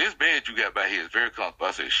 this bed you got back here is very comfortable.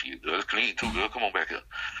 I said, it's clean too, girl. Come on back here.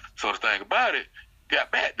 So the thing about it,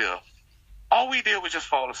 got back there. All we did was just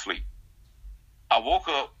fall asleep. I woke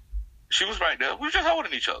up. She was right there. We were just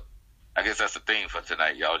holding each other. I guess that's the theme for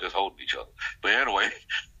tonight, y'all, just holding each other. But anyway,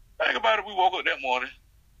 think about it. We woke up that morning,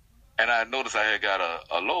 and I noticed I had got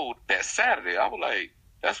a load that Saturday. I was like,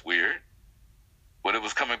 that's weird. But it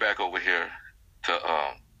was coming back over here to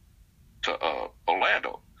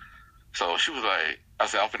Orlando. So she was like, I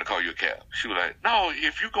said, I'm finna call you a cab. She was like, no,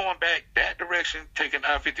 if you're going back that direction, taking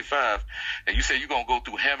I-55, and you say you're going to go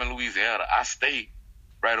through Hammond, Louisiana, I stay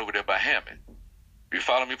right over there by Hammond. You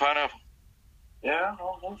follow me, Pineapple? Yeah,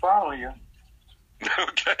 I'm following you.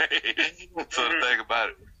 Okay. So the thing about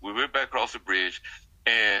it, we went back across the bridge,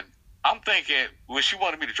 and I'm thinking, when she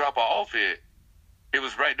wanted me to drop her off it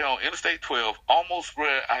was right down Interstate 12, almost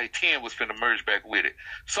where I-10 was finna merge back with it.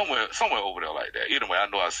 Somewhere over there like that. Either way, I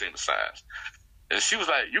know I seen the signs. And she was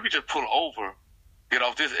like, you could just pull over, get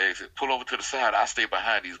off this exit, pull over to the side. I stay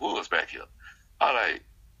behind these woods back here. I was like,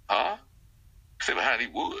 huh? Stay behind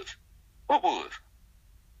these woods? What woods?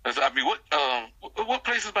 I mean, what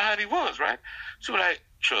place is behind these woods, right? She was like,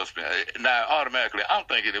 trust me. Now, automatically, I'm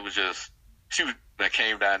thinking it was just, that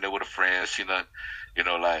came down there with a friend. She done, you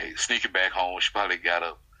know, like sneaking back home. She probably got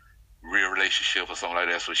a real relationship or something like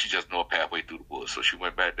that. So she just knew a pathway through the woods. So she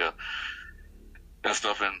went back there and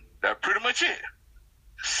stuff. And that's pretty much it.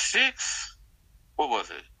 What was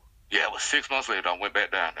it? Yeah, it was 6 months later. I went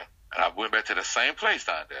back down there. And I went back to the same place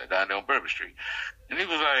down there on Bourbon Street. And he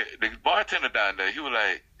was like, the bartender down there, he was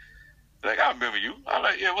like, I remember you. I was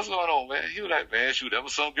like, yeah, what's going on, man? He was like, man, shoot, that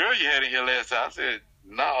was some girl you had in here last time. I said,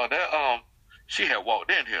 no, she had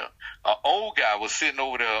walked in here. An old guy was sitting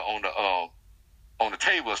over there on the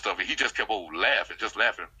table and stuff, and he just kept laughing,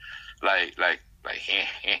 like like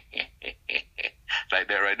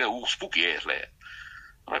that right there. Ooh, spooky ass laugh.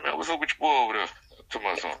 I'm like, man, what's up with your boy over there? To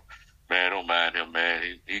my son, man, don't mind him,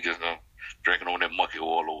 man. He just drinking on that monkey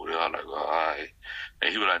oil over there. I'm like, all right.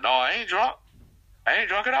 And he was like, no, I ain't drunk. I ain't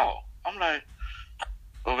drunk at all. I'm like,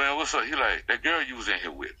 oh, man, what's up? He like, that girl you was in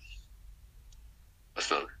here with.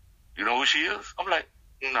 So, you know who she is? I'm like,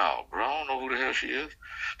 no, bro, I don't know who the hell she is.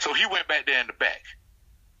 So he went back there in the back.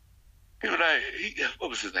 He was like, what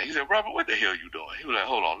was his name? He said, Robert, what the hell you doing? He was like,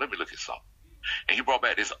 hold on, let me look at something. And he brought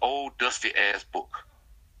back this old dusty-ass book.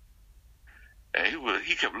 And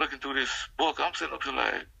he kept looking through this book. I'm sitting up here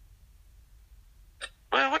like,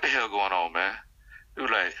 man, what the hell going on, man? He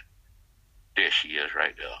was like, there she is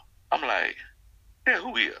right there. I'm like, yeah,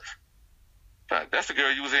 who is? That's the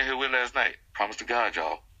girl you was in here with last night. Promise to God,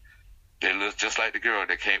 y'all. They look just like the girl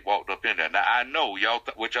that walked up in there. Now, I know y'all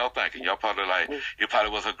what y'all thinking. Y'all probably like, it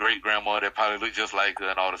probably was her great-grandma that probably looked just like her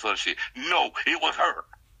and all this other shit. No, it was her.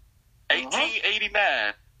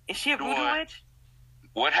 1889. Is she a voodoo witch?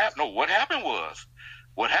 What happened was,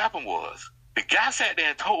 the guy sat there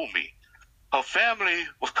and told me her family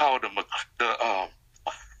was called it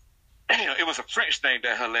was a French name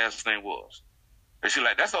that her last name was. And she's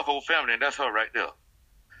like, that's her whole family, and that's her right there.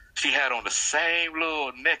 She had on the same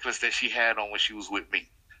little necklace that she had on when she was with me.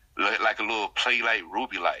 Like a little play light,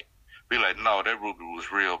 ruby light. Be like, no, that ruby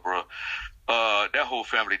was real, bro. That whole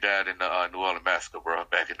family died in the New Orleans massacre, bro,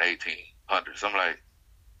 back in the 1800s. I'm like,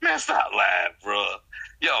 man, stop lying, bro.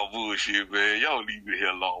 Y'all bullshit, man. Y'all leave me here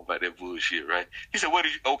alone about that bullshit, right? He said,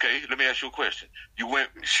 okay, let me ask you a question.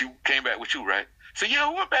 She came back with you, right? I said, yeah,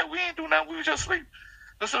 we went back. We ain't do nothing. We was just asleep.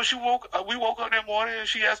 And so we woke up that morning and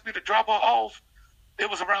she asked me to drop her off. It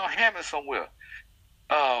was around Hammond somewhere,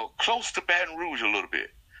 close to Baton Rouge a little bit.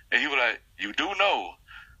 And he was like, you do know,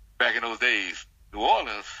 back in those days, New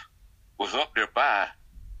Orleans was up there by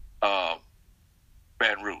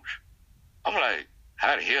Baton Rouge. I'm like,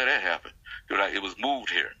 how the hell that happened? He was like, it was moved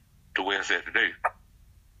here to where it's at today.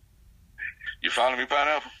 You following me,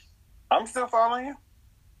 Pineapple? I'm still following you.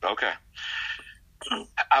 Okay.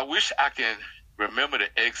 I wish I can remember the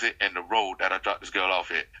exit and the road that I dropped this girl off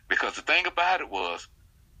at. Because the thing about it was,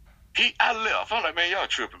 I left. I'm like, man, y'all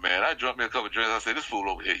tripping, man. I drank me a couple of drinks. I said, this fool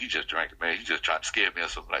over here, he just drank it, man. He just trying to scare me or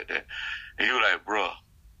something like that. And he was like, bro,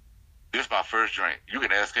 this is my first drink. You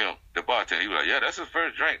can ask him, the bartender. He was like, yeah, that's his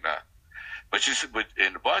first drink now.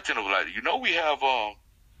 And the bartender was like, you know, we have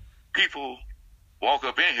people walk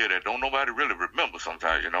up in here that don't nobody really remember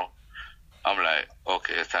sometimes, you know. I'm like,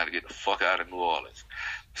 okay, it's time to get the fuck out of New Orleans.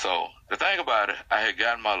 So the thing about it, I had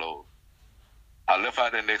gotten my load. I left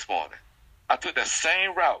out there next morning. I took that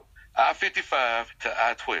same route, I-55 to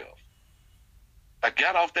I-12. I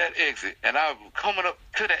got off that exit, and I was coming up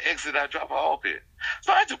to that exit I dropped her off at.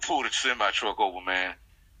 So I just pulled the semi-truck over, man,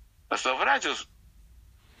 and stuff. And I just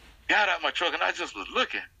got out my truck, and I just was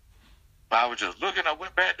looking. I was just looking. I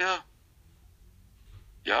went back there.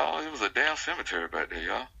 Y'all, it was a damn cemetery back there,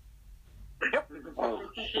 y'all. Yep. Oh,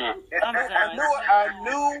 shit. I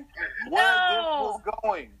knew where this was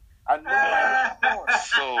going. I knew where it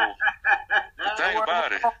was going. So the thing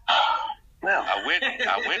about it, I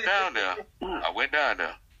went down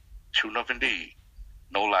there. True enough, indeed.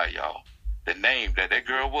 No lie, y'all. The name that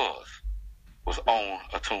girl was on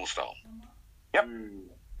a tombstone. Yep.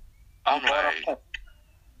 I'm like,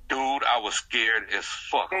 dude, I was scared as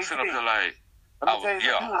fuck. I'm sitting up there like,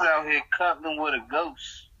 you was out here cuddling with a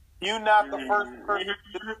ghost. You're not the first person to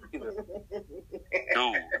do that.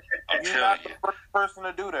 Dude, I'm telling you. You're not the first person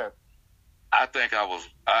to do that. I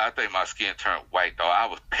think my skin turned white, though. I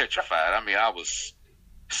was petrified. I mean, I was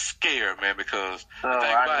scared, man, because the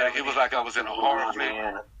thing about it was like I was in a horror flick.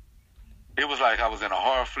 It was like I was in a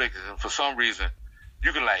horror flick, and for some reason,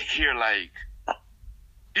 you could like hear like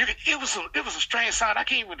it was a strange sound. I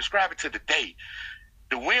can't even describe it to the day.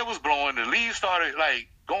 The wind was blowing, the leaves started like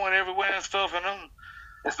going everywhere and stuff, and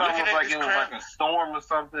it's almost like it was like a storm or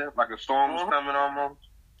something. Like a storm was coming almost.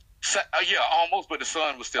 So, yeah, almost, but the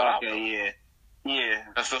sun was still out. Okay, yeah.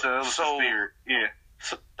 So it was the spirit. Yeah.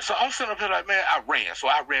 So I'm sitting up here like, man, I ran. So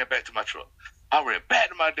I ran back to my truck. I ran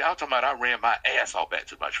my ass off back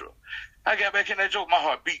to my truck. I got back in that joke, my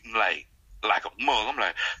heart beating like a mug.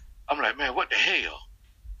 I'm like, man, what the hell?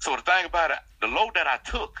 So the thing about it, the load that I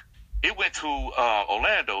took, it went to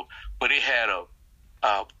Orlando, but it had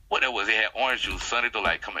it had orange juice, Sunny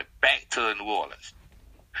Delight coming back to New Orleans.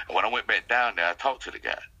 And when I went back down there, I talked to the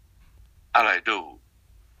guy. I like, dude,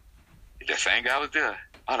 that same guy was there.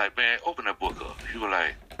 I like, man, open that book up. He was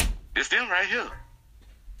like, it's them right here.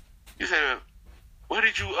 He said, where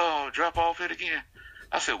did you drop off at again?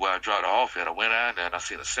 I said, well, I dropped her off at. I went out there and I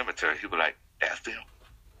seen a cemetery. He was like, that's them.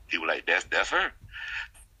 He was like, that's her.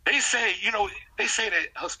 They say that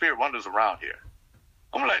her spirit wanders around here.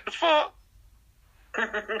 I'm like, the fuck?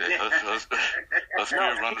 Her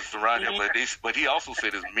spirit runs around him, but he also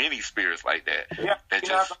said there's many spirits like that that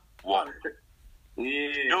just walk.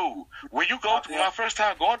 Yeah. Dude, when my first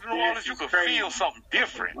time going to New Orleans, you could feel something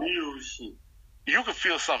different. Real shit. You could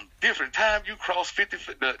feel something different. Time you cross the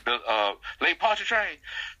Lake Pontchartrain,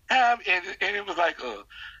 and it was like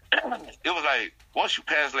once you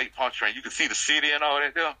pass Lake Pontchartrain, you could see the city and all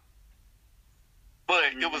that there. But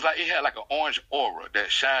it was like it had like an orange aura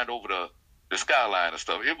that shined over the skyline and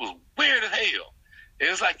stuff. It was weird as hell. It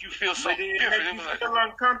was like you feel something different. It was like feel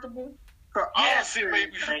uncomfortable. Yes, it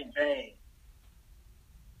made me feel.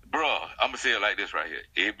 Bruh, I'm gonna say it like this right here.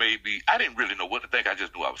 It made me. I didn't really know what to think. I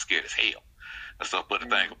just knew I was scared as hell and stuff. But the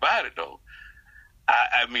thing about it though,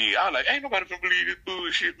 I mean, I was like, ain't nobody gonna believe this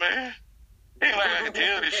bullshit, man. Ain't like I can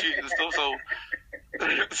tell this shit and stuff.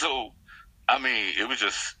 So, I mean, it was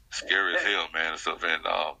just scary as hell, man, and stuff. And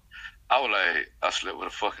I was like, I slept with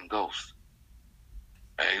a fucking ghost.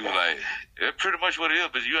 And he was like, it's pretty much what it is,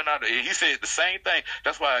 but you're not. And he said the same thing.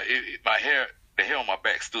 That's why the hair on my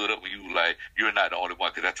back stood up when you were like, you're not the only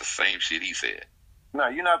one, because that's the same shit he said. No,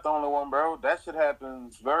 you're not the only one, bro. That shit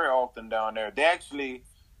happens very often down there. They actually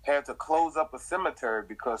had to close up a cemetery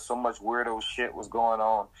because so much weirdo shit was going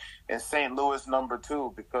on in St. Louis number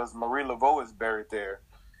 2 because Marie Laveau is buried there.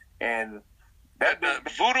 And the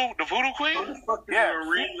voodoo queen? Yeah,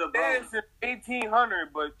 she is in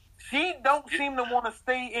 1800, but she don't seem to want to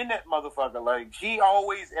stay in that motherfucker. Like, she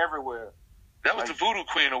always everywhere. That was the voodoo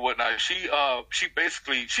queen or whatnot. She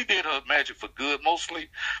basically did her magic for good mostly,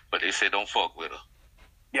 but they said don't fuck with her.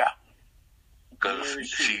 Yeah. Because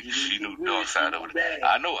she knew the dark side of it.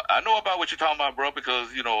 I know about what you're talking about, bro,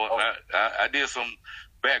 because, you know, I did some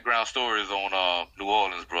background stories on New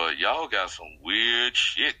Orleans, bro. Y'all got some weird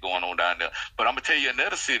shit going on down there. But I'm going to tell you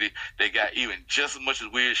another city they got even just as much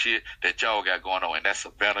as weird shit that y'all got going on, and that's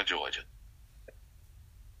Savannah, Georgia.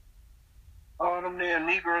 Oh, them damn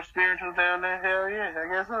Negro spirituals down there? Hell yeah, I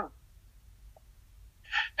guess so.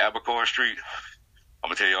 Abercorn Street. I'm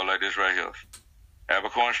going to tell y'all like this right here.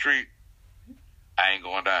 Abercorn Street, I ain't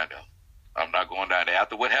going down there. I'm not going down there.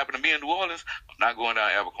 After what happened to me in New Orleans, I'm not going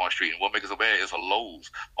down Abercorn Street. And what makes it so bad is a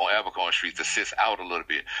Lowe's on Abercorn Street that sits out a little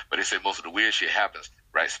bit. But they say most of the weird shit happens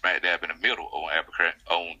right smack dab in the middle on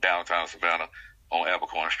downtown Savannah on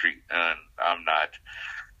Abercorn Street. And I'm not.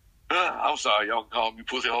 I'm sorry, y'all can call me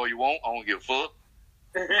pussy all you want. I don't give a fuck.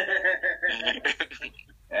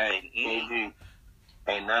 Hey, KG,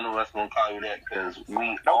 ain't none of us gonna call you that because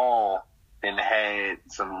we all then had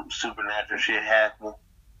some supernatural shit happen,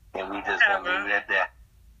 and we just gonna leave it at that.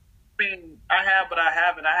 I mean, I have, but I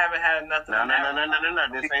haven't. I haven't had nothing.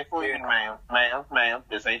 No. This ain't for you, ma'am.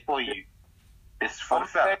 This ain't for you. It's for the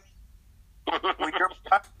fellas. When your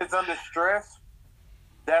mind is under stress,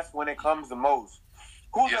 that's when it comes the most.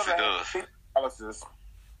 Who's yes, ever it had does. sleep paralysis?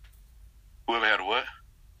 Whoever had a what?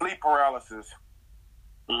 Sleep paralysis.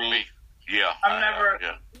 Me. Yeah. I've never.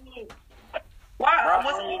 Yeah. Why? I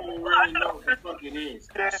don't even really know what the fuck it is.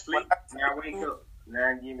 I sleep, now I wake up. Now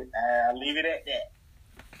I leave it at that.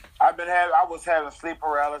 I was having sleep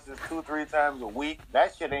paralysis 2-3 times a week.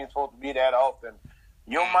 That shit ain't supposed to be that often.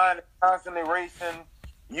 Your mind is constantly racing.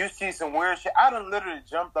 You see some weird shit. I done literally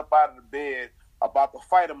jumped up out of the bed about to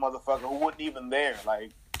fight a motherfucker who wasn't even there. Like,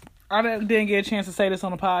 I didn't get a chance to say this on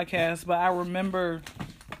the podcast, but I remember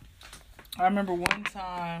one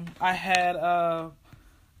time I had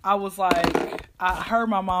I was like, I heard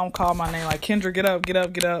my mom call my name, like, Kendra, get up, get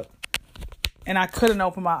up, get up. And I couldn't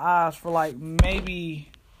open my eyes for like maybe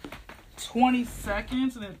 20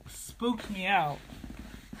 seconds, and it spooked me out.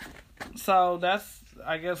 So that's,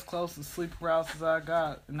 I guess, close to sleep paralysis I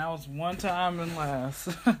got. And that was one time and last.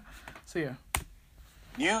 So yeah.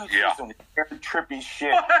 You do some weird, trippy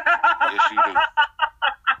shit.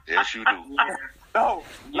 Yes, you do. Yeah. No,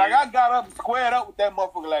 like I got up and squared up with that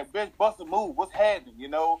motherfucker like, bitch, bust a move. What's happening, you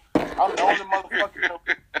know? I'm the only motherfucker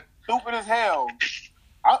stupid as hell.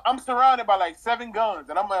 I'm surrounded by like 7 guns,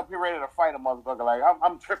 and I'm up here ready to fight a motherfucker. Like,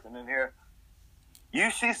 I'm tripping in here.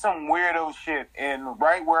 You see some weirdo shit, and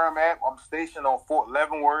right where I'm at, I'm stationed on Fort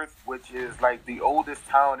Leavenworth, which is like the oldest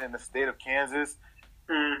town in the state of Kansas.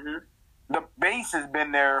 Mm-hmm. The base has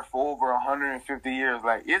been there for over 150 years.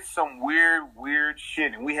 Like, it's some weird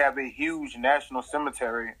shit. And we have a huge national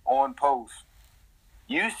cemetery on post.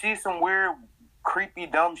 You see some weird, creepy,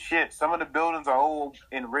 dumb shit. Some of the buildings are old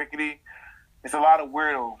and rickety. It's a lot of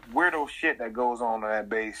weirdo shit that goes on that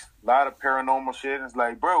base. A lot of paranormal shit. It's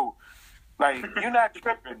like, bro, like, you're not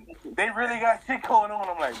tripping. They really got shit going on.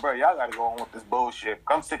 I'm like, bro, y'all got to go on with this bullshit.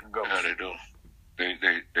 I'm sick of ghosts. Yeah, they do.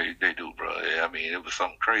 They do, bro. Yeah, I mean, it was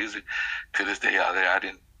something crazy. To this day out there, I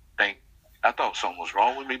didn't think I thought something was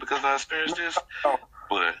wrong with me because I experienced this.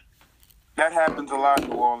 But that happens a lot in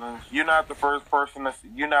New Orleans. You're not the first person.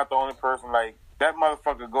 You're not the only person. Like, that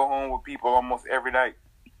motherfucker go home with people almost every night.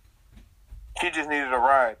 She just needed a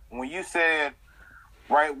ride. When you said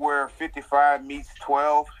right where 55 meets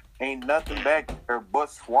 12, ain't nothing back there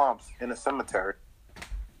but swamps in a cemetery.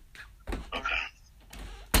 Okay.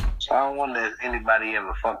 So I don't wonder if anybody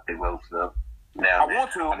ever fucked their ghost up. I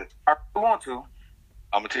want to.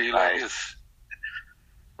 I'm gonna tell you like this.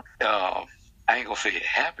 I ain't gonna say it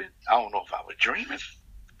happened. I don't know if I was dreaming,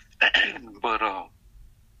 but I'm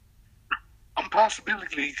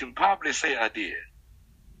can probably say I did.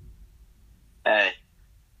 Hey,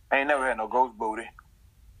 I ain't never had no ghost booty.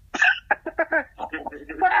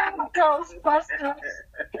 Ghostbusters.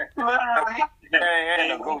 Literally.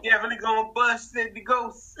 Hey, we definitely gonna bust at the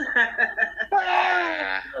ghost.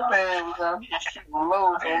 Man, we got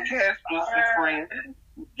loads on cash pussy friend.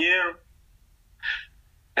 Yeah.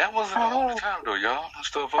 That wasn't a long time though, y'all.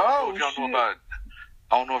 Stuff. I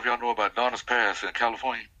don't know if y'all know about Donner's Pass in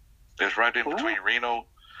California. It's right there between Reno,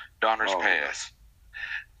 Donner's Pass.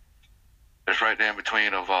 It's right there in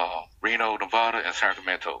between of Reno, Nevada, and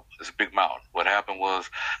Sacramento. It's a big mountain. What happened was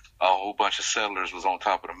a whole bunch of settlers was on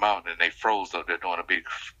top of the mountain, and they froze up there doing a big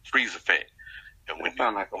freeze effect. And when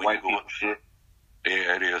sound like a white people shit.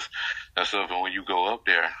 Yeah, it is. And so when you go up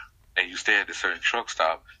there and you stay at a certain truck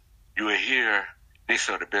stop, you will hear, they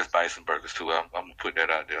sell the best bison burgers too. I'm going to put that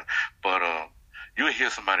out there. But you will hear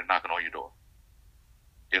somebody knocking on your door.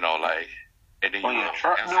 You know, like, and then you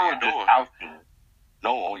answer your door.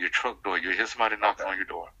 No, on your truck door. You hear somebody knocking on your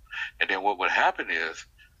door. And then what would happen is,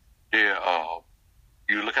 you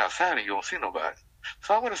look outside and you don't see nobody.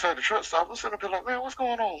 So I went inside the truck stop. I'm sitting up there like, man, what's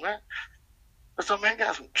going on, man? And so, man,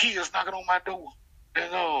 got some kids knocking on my door.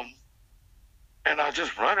 And I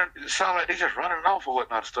just running. It sounded like they just running off or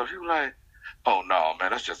whatnot and stuff. He was like, oh, no, man,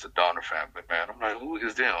 that's just the Donner family, man. I'm like, who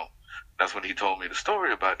is them? That's when he told me the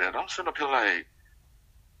story about that. I'm sitting up here like,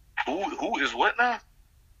 who is what now?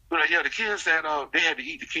 Like, yeah, the kids that they had to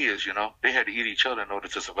eat the kids, you know. They had to eat each other in order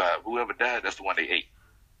to survive. Whoever died, that's the one they ate.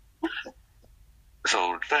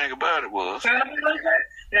 So the thing about it was,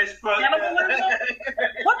 that's fucked up.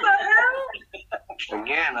 What the hell?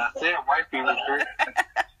 Again, I said white people first.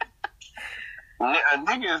 A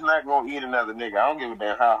nigga is not gonna eat another nigga. I don't give a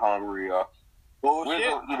damn how hungry you are. We're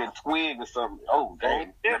gonna eat a twig or something. Oh,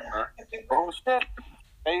 damn. Bullshit.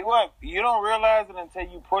 Hey, what? You don't realize it until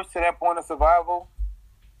you push to that point of survival.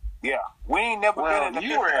 Yeah, we ain't never been in the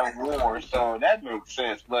you were at war, so that makes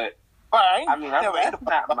sense. But that's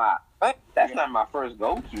not my first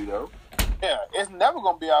go-to though. Yeah, it's never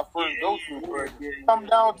gonna be our first go-to. Come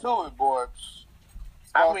down to it, boy.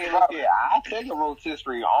 I mean, I'll take a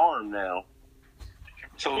rotisserie arm now.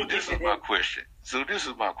 So this is my question.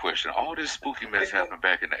 All this spooky mess happened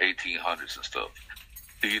back in the 1800s and stuff.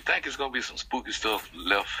 Do you think it's gonna be some spooky stuff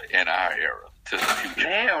left in our era to the future?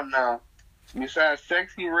 Hell no. Besides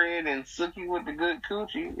Sexy Red and Sookie with the good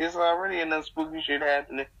coochie, it's already enough spooky shit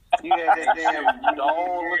happening. You had that damn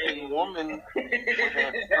doll-looking woman with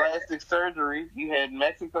that plastic surgery. You had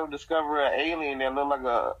Mexico discover an alien that looked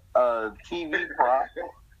like a TV prop.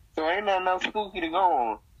 So ain't nothing else spooky to go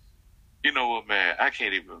on. You know what, man? I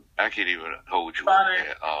can't even hold you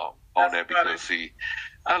on that because see,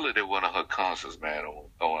 I looked at one of her concerts, man,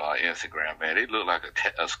 on Instagram, man. It looked like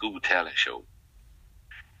a school talent show.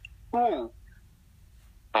 Who?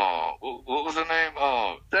 What was her name?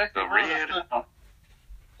 The Red.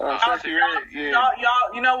 Sexy Red. Yeah.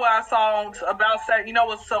 Y'all, you know what I saw about sex? You know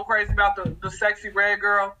what's so crazy about the Sexy Red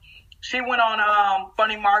girl? She went on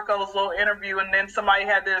Funny Marco's little interview, and then somebody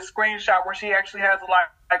had this screenshot where she actually has like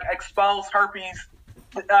exposed herpes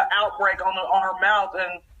outbreak on her mouth,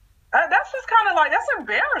 and that's just kind of like, that's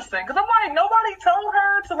embarrassing because I'm like, nobody told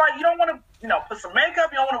her to, like, you don't want to put some makeup,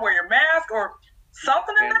 you don't want to wear your mask or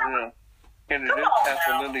something in there. And then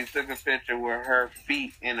Pastor Lily took a picture with her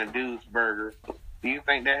feet in a dude's burger. Do you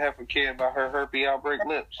think that heifer care about her herpes outbreak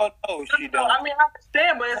lips? Oh, no, she don't. I mean, I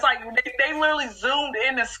understand, but it's like they literally zoomed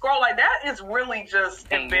in and scroll. Like, that is really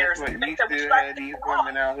just embarrassing. You still have these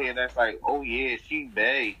women out here that's like, oh, yeah, she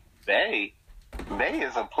bae. Bae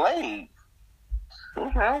is a plague.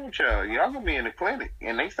 What's wrong with y'all? Y'all gonna be in the clinic.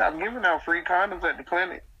 And they stopped giving out free condoms at the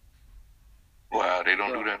clinic. Wow, they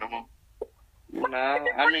don't do that no more? No,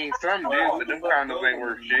 I mean, some do, but them condoms ain't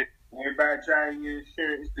worth shit. Everybody trying to get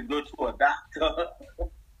insurance to go to a doctor.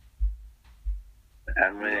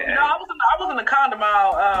 I mean, I was in the condom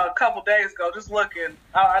aisle a couple days ago, just looking.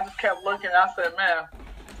 I just kept looking. I said, man,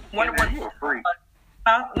 wonder what you a freak.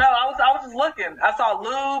 Huh? No, I was just looking. I saw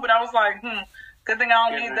lube, and I was like, Good thing I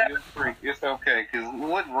don't need that. It's okay, because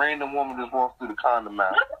what random woman just walks through the condom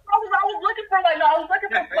aisle? I was looking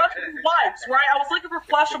for flushable wipes, right? I was looking for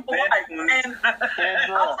flushable wipes, and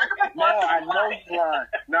Kendra, I know you lying.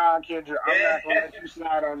 Nah, Kendra, I'm not gonna let you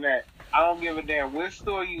slide on that. I don't give a damn which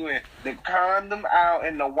store you in. The condom aisle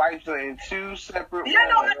and the wipes are in two separate. Yeah,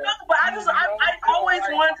 no, I know, but I always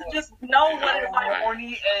wanted to just know what it's like.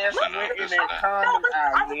 Horny ass went in that condom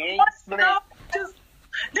aisle. You ain't split.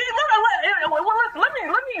 Let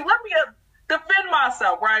me defend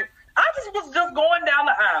myself, right? I just was just going down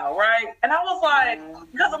the aisle, right? And I was like,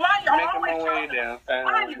 because I'm always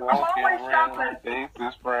shopping.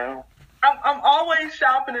 I'm always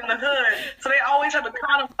shopping in the hood, so they always have the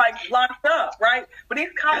condoms like locked up, right? But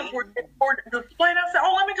these condoms were displayed. I said,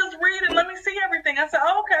 "Oh, let me just read and let me see everything." I said,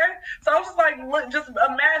 oh, "Okay." So I was just like, look, just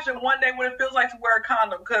imagine one day what it feels like to wear a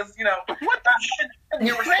condom, because you know what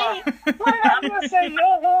you saying? What did I just say?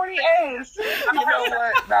 No horny ass. You know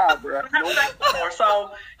what? Nah, bro.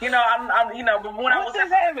 So you know, I'm you know, but when what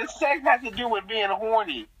does having sex have to do with being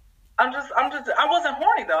horny? I wasn't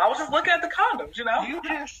horny though. I was just looking at the condoms, you know. You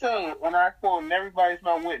just said, when I quote, and everybody's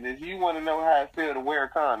my witness, you want to know how it feels to wear a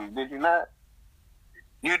condom, did you not?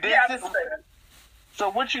 You did? Yeah, I just said that. So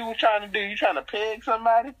what you were trying to do? You trying to peg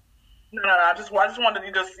somebody? No. I just wanted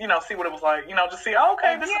to just, you know, see what it was like. You know, just see,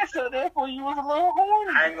 okay. So therefore you was a little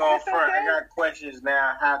horny. I ain't going front. Okay. I got questions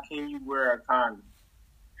now. How can you wear a condom?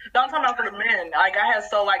 No, I'm talking about for the men. Like, I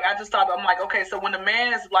just thought, I'm like, okay, so when the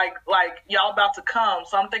man is like y'all about to come,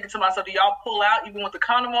 so I'm thinking to myself, do y'all pull out even with the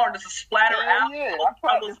condom on, or does it splatter out? Yeah, I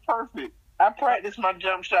practice perfect. I practice my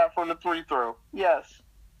jump shot from the free throw. Yes.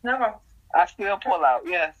 No. I still pull out,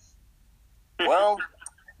 yes. Well,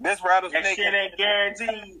 this rattlesnake. That shit ain't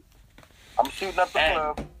guaranteed. I'm shooting up the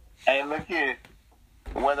club. Hey, look here.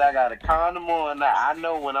 Whether I got a condom or not, I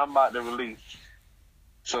know when I'm about to release.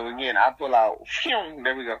 So again, I pull out.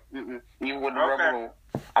 There we go. Even with the rubber on,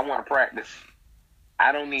 I want to practice.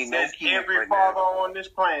 I don't need no kids. Every father on this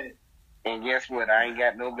planet. And guess what? I ain't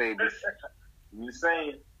got no babies. You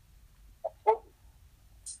saying? Pull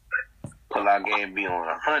out game be on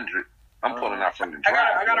 100. I'm pulling out from the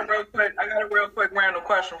drive. I got a real quick random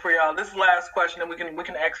question for y'all. This is the last question, and we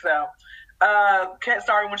can X out.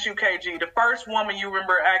 Starting with you, KG. The first woman you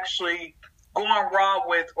remember actually going raw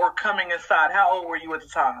with or coming inside, how old were you at the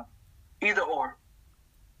time? Either or.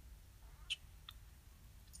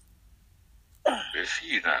 Is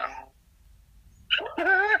he now?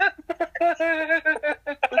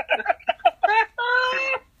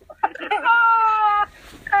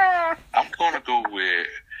 I'm going to go with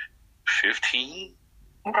 15.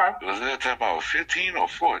 Okay. Was that about 15 or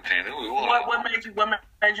 14? What made you want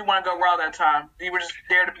to go raw that time? You were just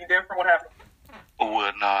scared to be different? What happened?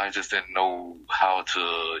 Well, no, I just didn't know how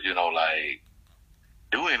to, you know, like,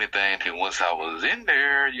 do anything. And once I was in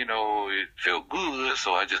there, you know, it felt good.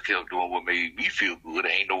 So I just kept doing what made me feel good.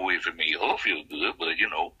 There ain't no way for me to feel good. But, you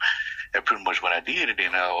know, that's pretty much what I did. And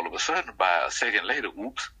then all of a sudden, by a second later,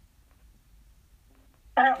 oops.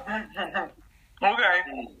 Okay.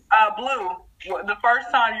 Blue, the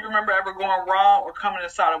first time you remember ever going raw or coming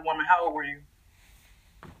inside a woman, how old were you?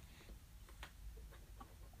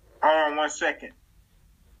 Hold on 1 second.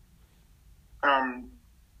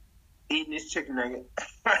 Eating this chicken nugget.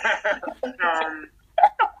 And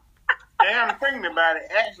I'm thinking about it,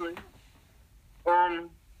 actually. I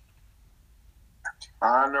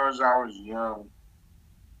know as I was young.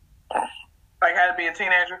 Like, had to be a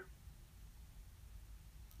teenager?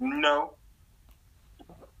 No.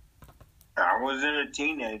 I wasn't a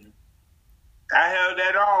teenager. I held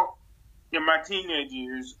that off in my teenage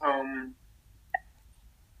years.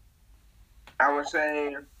 I would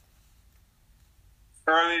say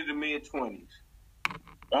early to mid 20s.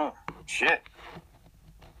 Oh, shit.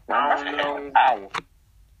 I don't know. Power.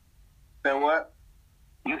 Say what?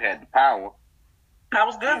 You had the power. That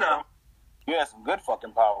was good, though. You had some good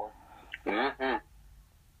fucking power. Mm-hmm.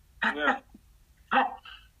 Yeah.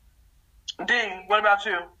 D, what about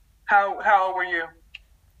you? How old were you?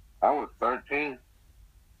 I was 13.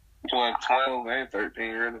 12 and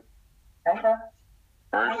 13, really. Okay.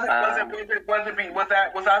 Was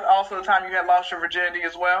that also the time you had lost your virginity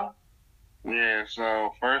as well? Yeah,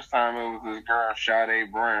 so first time it was this girl,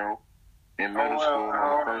 Sade Brown, in middle school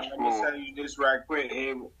on the first floor. Let me tell you this right quick.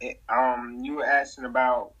 You were asking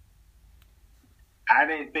about, I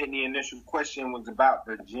didn't think the initial question was about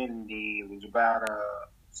virginity. It was about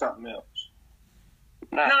something else.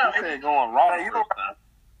 No, you said going wrong the first time.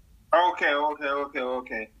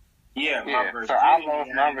 Okay. Yeah, my virginity. So I lost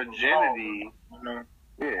my virginity.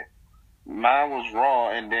 Yeah. Mine was raw,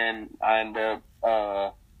 and then I ended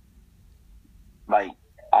up, like,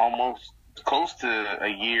 almost close to a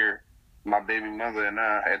year, my baby mother and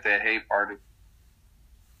I at that hate party.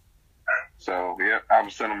 So, yeah, I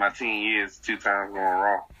was spending my teen years 2 times going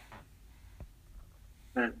raw.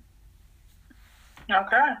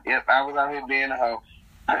 Okay. Yep, I was out here being a hoe.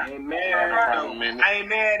 I ain't mad at it. I ain't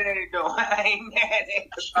mad at it, though. I ain't mad at it.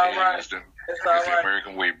 It's all right. It's the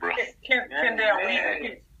American way, bro.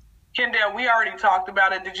 Kendall, we already talked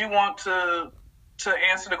about it. Did you want to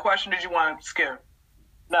answer the question? Did you want to skip?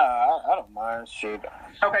 Nah, I don't mind. Shit.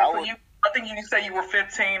 Okay, I think you said you were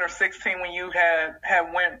 15 or 16 when you had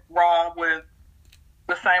went raw with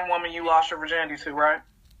the same woman you lost your virginity to, right?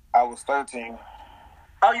 I was 13.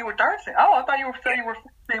 Oh, you were 13. Oh, I thought you were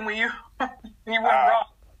 15 when you went raw.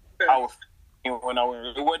 I was when I went.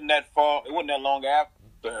 It wasn't that far. It wasn't that long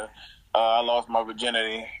after I lost my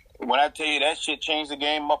virginity. When I tell you that shit changed the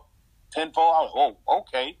game up tenfold, I was like, oh,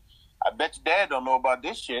 okay. I bet your dad don't know about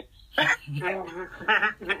this shit.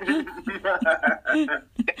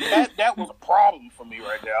 that was a problem for me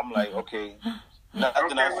right there. I'm like, okay.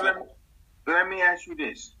 Nothing else. Let me ask you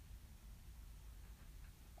this.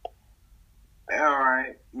 All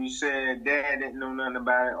right, you said dad didn't know nothing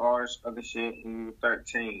about it, all this other shit, and you were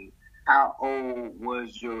 13. How old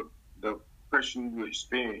was the person you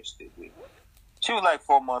experienced it with? She was like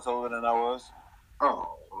 4 months older than I was.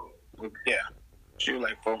 Oh, yeah. She was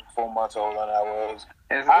like four months older than I was.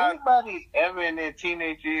 Has anybody ever in their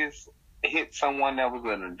teenage years hit someone that was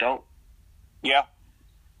an adult? Yeah.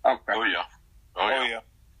 Okay. Oh, yeah.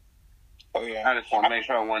 Oh, yeah. I just want to make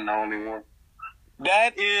sure I wasn't the only one.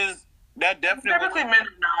 That definitely... Typically men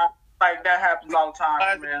know. Like, that happens all the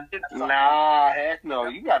time, man. Nah, heck no.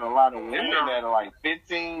 You got a lot of women that are like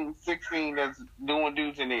 15, 16 that's doing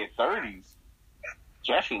dudes in their 30s.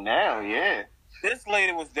 Especially now, yeah. This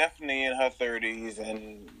lady was definitely in her 30s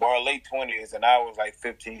or late 20s, and I was like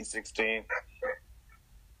 15, 16.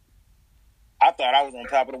 I thought I was on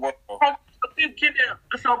top of the world.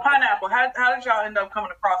 So, Pineapple, how did y'all end up coming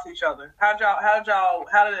across each other? How did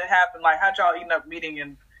it happen? Like, how'd y'all end up meeting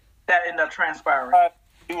and that ended up transpiring?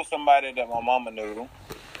 She was somebody that my mama knew.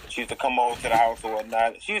 She used to come over to the house or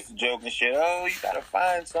whatnot. She used to joke and shit. Oh, you gotta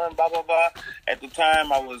find son, blah, blah, blah. At the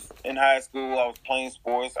time, I was in high school. I was playing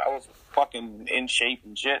sports. I was fucking in shape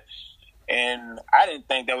and shit. And I didn't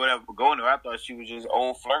think that would ever go anywhere. I thought she was just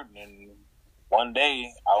old flirting. And one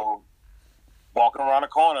day, I was walking around the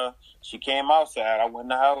corner. She came outside. I went in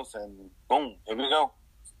the house, and boom, here we go.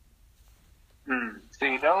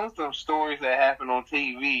 See, those are stories that happen on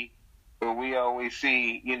TV where we always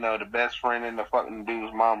see, the best friend and the fucking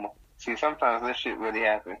dude's mama. See, sometimes that shit really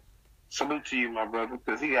happen. Salute to you, my brother,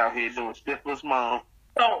 because he out here doing Stifler's mom.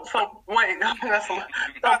 So wait, Pineapple.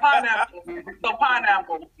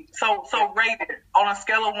 So rated on a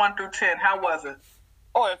scale of 1 through 10, how was it?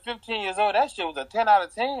 Oh, at 15 years old, that shit was a 10 out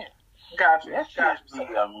of 10. Gotcha. That shit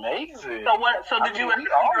be amazing. So did you we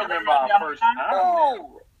all remember our first time?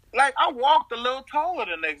 Oh, like I walked a little taller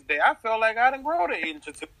the next day. I felt like I didn't grow the inch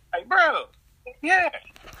or two. Like, bro, yeah,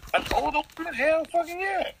 an older woman, hell, fucking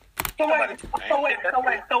yeah. So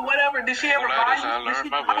whatever. Did she ever buy you? Did she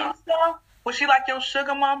buy you stuff? Was she like your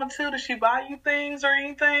sugar mama too? Did she buy you things or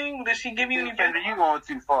anything? Did she give you anything? You going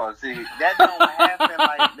too far. See, that don't happen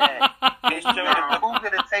like that. It's who's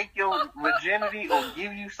gonna take your virginity or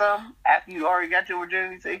give you something after you already got your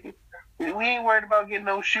virginity taken? We ain't worried about getting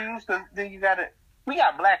no shoes because then we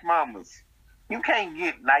got black mamas. You can't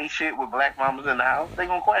get nice shit with black mamas in the house. They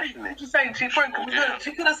gonna question it. Just saying, she could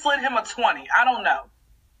have slid him a 20. I don't know.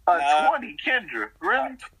 20, Kendra?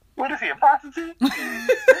 Really? What is he, a prostitute?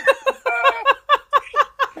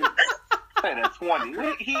 Say that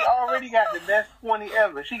 20. He already got the best 20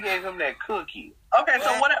 ever. She gave him that cookie. Okay,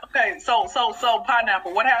 so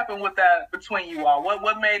Pineapple, what happened with that between you all?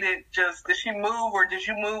 What made it just? Did she move or did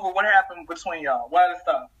you move or what happened between y'all? What other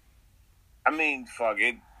stuff? I mean, fuck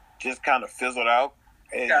it. Just kind of fizzled out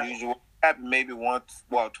as usual. It happened maybe once,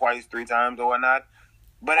 twice, 3 times or whatnot.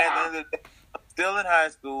 But at the end of the day, I'm still in high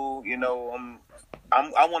school.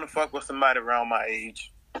 I want to fuck with somebody around my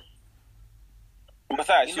age.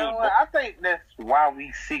 Besides, you know what? I think that's why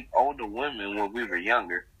we seek older women when we were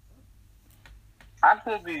younger. I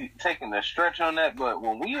could be taking a stretch on that, but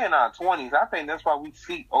when we in our 20s, I think that's why we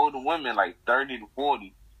seek older women like 30 to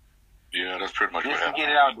 40. Yeah, that's pretty much what happened. Just to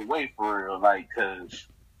get it out of the way for real, because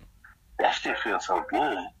that shit feels so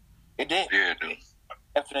good. It did. Yeah, it do.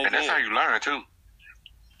 Definitely. And that's how you learn, too.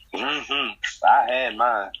 I had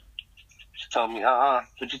mine. She told me,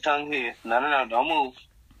 put your tongue here. No, don't move.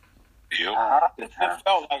 Yep. It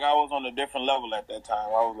felt like I was on a different level at that time.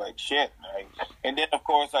 I was like, shit. And then, of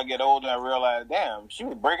course, I get older and I realize, damn, she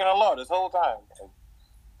was breaking the law this whole time.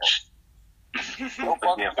 Don't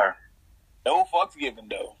forgive her. No fucks given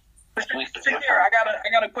though. Shakira, I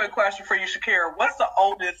got a quick question for you, Shakira. What's the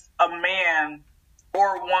oldest a man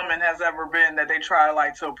or a woman has ever been that they try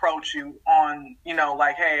like to approach you on, you know,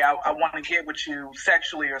 like, hey, I want to get with you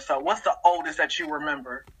sexually or so? What's the oldest that you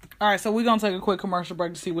remember? All right, so we're going to take a quick commercial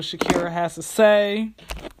break to see what Shakira has to say.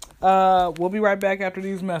 We'll be right back after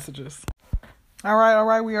these messages. All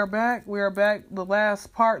right, we are back. We are back. The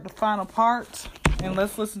last part, the final part. And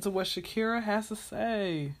let's listen to what Shakira has to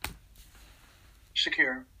say.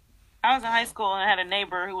 Shakira. I was in high school and I had a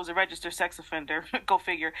neighbor who was a registered sex offender. Go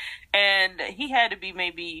figure. And he had to be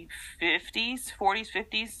maybe 40s,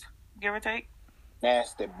 50s, give or take.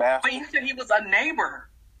 Nasty bastard. But you said he was a neighbor.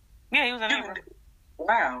 Yeah, he was a neighbor.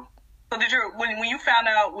 Wow. So did you, when you found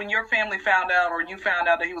out, when your family found out, or you found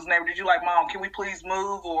out that he was a neighbor, did you like, Mom, can we please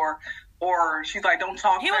move? Or she's like, don't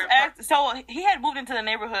talk. So he had moved into the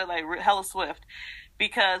neighborhood like hella swift.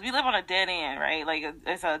 Because we live on a dead end, right? Like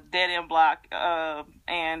it's a dead end block,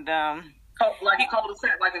 and like a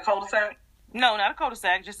cul-de-sac. No, not a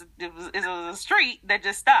cul-de-sac. Just it was a street that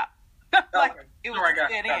just stopped. Like okay. It was a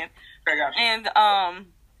dead end. Okay, gotcha. And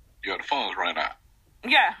the funds ran out.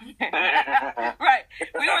 Yeah, right.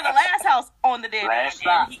 We were the last house on the dead end,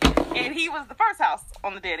 and he was the first house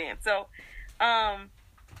on the dead end. So,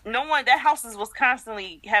 that house was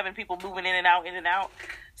constantly having people moving in and out.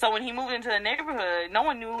 So when he moved into the neighborhood, no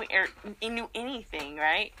one knew anything,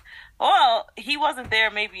 right? Well, he wasn't there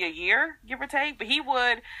maybe a year, give or take, but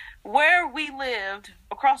where we lived,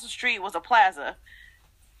 across the street was a plaza.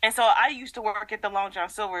 And so I used to work at the Long John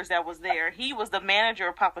Silver's that was there. He was the manager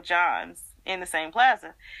of Papa John's in the same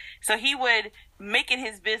plaza. So he would make it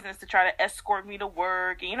his business to try to escort me to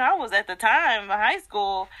work. And, I was at the time in high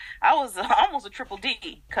school, I was almost a triple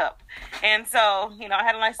D cup. And so, I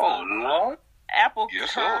had a nice little apple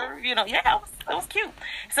curve, it was cute.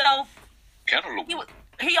 So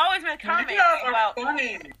he always made comments about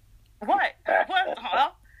what?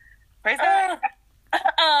 Hello? Praise God.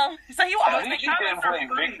 So he always make comments. He didn't play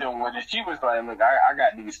victim with it. She was like, "Look, I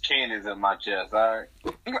got these cannons in my chest. All right."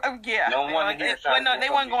 Yeah. They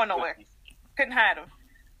weren't going nowhere. Couldn't hide them.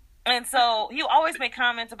 And so he always make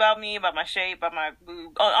comments about me, about my shape, about my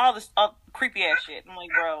boob, all this creepy ass shit. I'm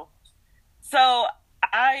like, bro. So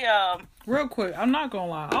I real quick, I'm not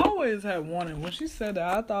gonna lie. I always had wanted. When she said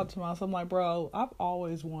that, I thought to myself, I'm like, bro, I've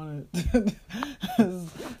always wanted.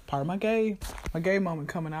 Part of my gay moment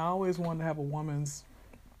coming. I always wanted to have a woman's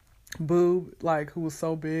boob, like, who was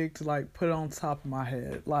so big to like put it on top of my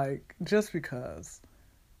head, like, just because.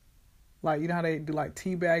 Like, you know how they do like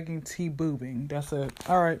teabagging, tea-boobing. That's it.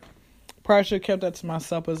 All right. Probably should have kept that to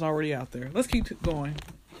myself, but it's already out there. Let's keep going.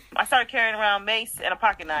 I started carrying around mace and a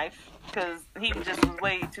pocket knife because he just was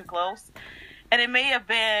way too close. And it may have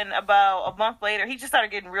been about a month later, he just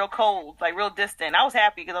started getting real cold, like real distant. I was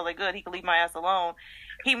happy because I was like, good, he could leave my ass alone.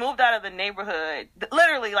 He moved out of the neighborhood,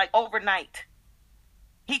 literally like overnight.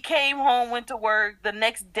 He came home, went to work. The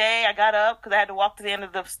next day, I got up because I had to walk to the end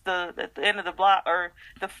of the end of the block, or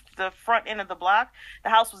the front end of the block.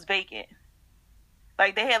 The house was vacant.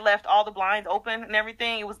 Like, they had left all the blinds open and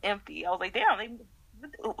everything. It was empty. I was like, damn,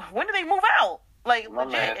 when did they move out? Like,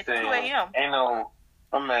 legit, at 2 a.m.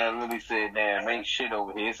 My man literally said, damn, ain't shit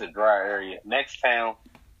over here. It's a dry area. Next town.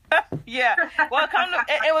 Yeah. Well,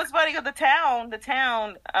 it was funny because the town,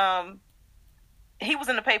 he was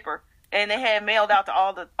in the paper. And they had mailed out to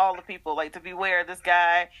all the people, like, to beware of this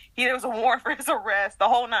guy. There was a warrant for his arrest, the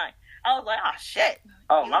whole nine. I was like, oh, shit.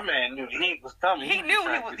 Oh, my man knew the heat was coming. He knew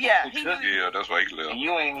he was, yeah. Yeah, that's why he left.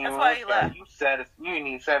 You ain't even that's why he left. You ain't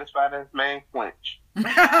even satisfied this man quench. Wait,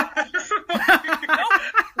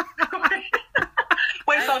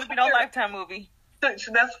 so it'll be no Lifetime movie. That's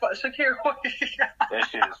Shakira. That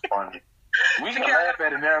shit is funny. We can laugh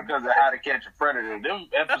at America because of How to Catch a Predator. Them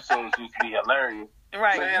episodes used to be hilarious.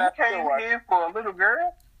 Right. Man, I came here for a little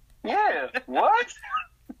girl? Yeah. What?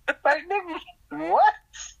 Like, nigga, what?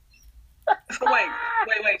 So wait,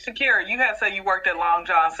 Shakira, you had said you worked at Long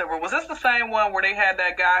John Silver. Was this the same one where they had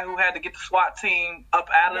that guy who had to get the SWAT team up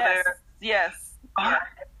out of there? Yes. Are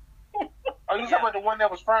you talking about the one that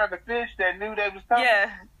was frying the fish that knew they was coming? Yeah.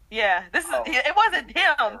 It wasn't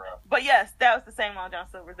him, but yes, that was the same Long John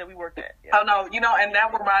Silver that we worked at. Yeah. Oh no, and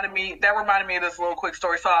that reminded me of this little quick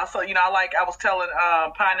story. So I was telling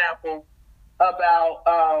Pineapple about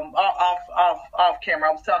off camera.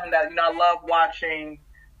 I was telling him that I love watching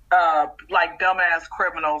like dumbass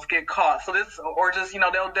criminals get caught. So this, or just,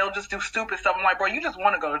 they'll just do stupid stuff. I'm like, bro, you just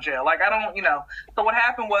want to go to jail. Like, I don't, So what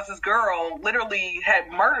happened was this girl literally had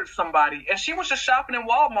murdered somebody, and she was just shopping in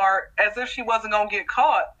Walmart as if she wasn't going to get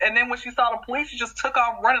caught. And then when she saw the police, she just took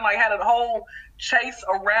off running, like had a whole chase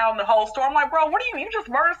around the whole store. I'm like, bro, what do you just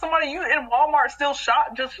murdered somebody? You in Walmart still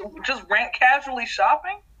just ran casually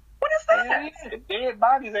shopping? What is that? Yeah, dead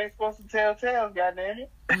bodies ain't supposed to tell tales, goddammit.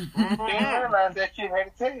 You didn't realize that shit had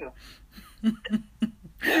a tail.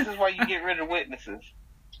 This is why you get rid of witnesses.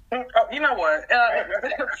 Oh, you know what?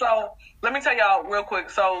 So let me tell y'all real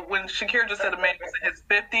quick. So when Shakira just said the man was in his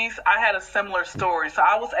 50s, I had a similar story. So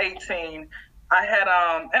I was 18. I had and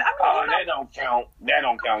I mean, that don't count. That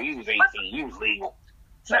don't count. You was 18. You was legal.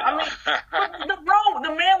 So, I mean, the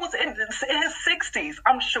man was in his 60s.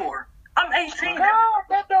 I'm sure. I'm 18. No,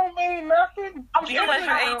 that don't mean nothing. I'm sure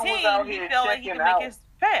you're 18. You feel like you can make his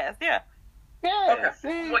pass. Yeah. Yeah. Okay.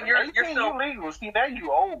 See, well, you're still legal. See, now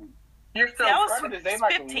you old. You're still. I was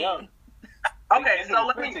 15. Okay, so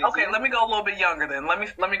let me go a little bit younger then. Let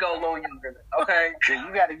me go a little younger then. Okay. So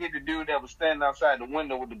you got to get the dude that was standing outside the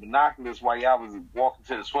window with the binoculars while y'all was walking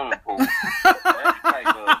to the swimming pool. That's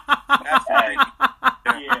like,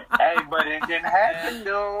 yeah. Hey, but it didn't happen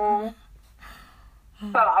though.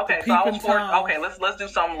 So I was 14. Okay, let's do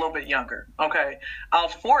something a little bit younger. Okay, I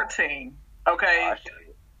was 14. Okay,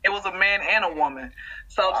 it was a man and a woman.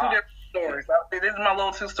 So two different stories. This is my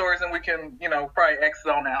little two stories, and we can probably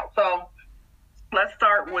exit on out. So let's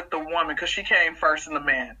start with the woman because she came first in the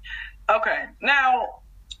man. Okay, now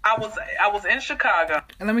I was in Chicago.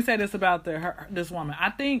 And let me say this about this woman. I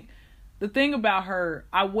think the thing about her,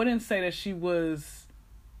 I wouldn't say that she was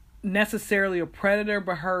necessarily a predator,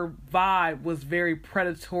 but her vibe was very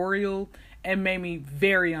predatorial and made me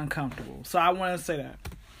very uncomfortable. So I want to say that.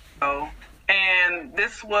 Oh, and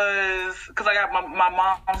this was because I got my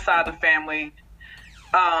mom's side of the family.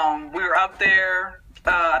 We were up there.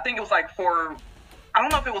 I think it was like I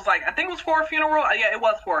don't know if it was I think it was for a funeral. Yeah, it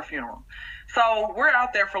was for a funeral. So we're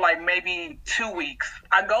out there for like maybe 2 weeks.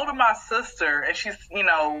 I go to my sister and she's,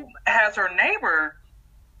 has her neighbor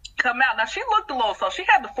come out. Now she looked a little, so she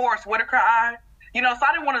had the Forrest Whitaker eye, so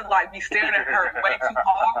I didn't want to be staring at her way too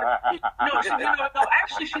hard. No,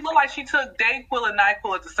 actually she looked like she took Dayquil and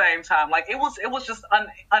NyQuil at the same time. Like it was just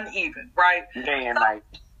uneven, right? Day and night.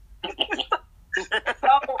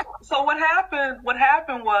 So what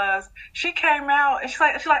happened was she came out and she's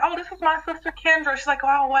like, oh, this is my sister Kendra. She's like,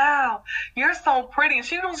 oh wow, you're so pretty. And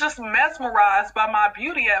she was just mesmerized by my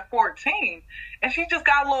beauty at 14. And she just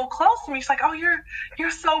got a little close to me. She's like, oh, you're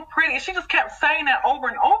so pretty. And she just kept saying that over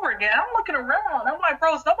and over again. I'm looking around. I'm like,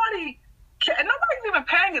 bro, nobody's even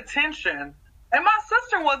paying attention. And my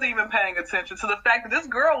sister wasn't even paying attention to the fact that this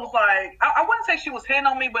girl was like, I wouldn't say she was hitting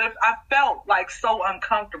on me, but I felt like so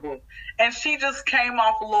uncomfortable. And she just came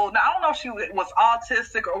off a little, now I don't know if she was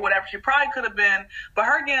autistic or whatever. She probably could have been, but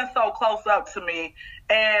her getting so close up to me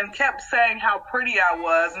and kept saying how pretty I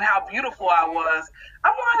was and how beautiful I was.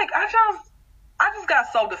 I'm like, I just got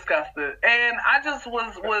so disgusted. And I just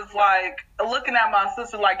was like looking at my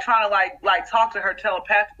sister, like trying to like talk to her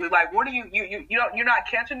telepathically. Like, what are you're not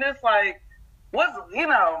catching this? Like, I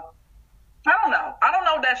don't know. I don't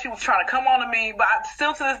know that she was trying to come on to me, but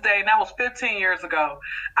still to this day, and that was 15 years ago,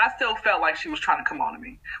 I still felt like she was trying to come on to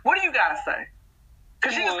me. What do you guys say?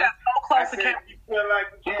 Because she just got so close to Kendra. You feel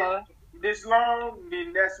like this long,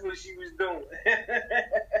 then that's what she was doing.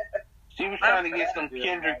 She was trying to get some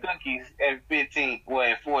Kendra cookies at 15,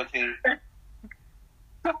 at 14.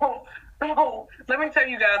 So, let me tell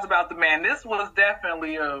you guys about the man. This was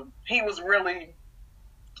definitely he was really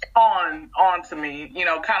on to me,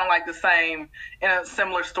 kind of like the same, in a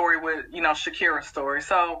similar story with, Shakira's story.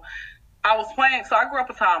 So I was playing, so I grew up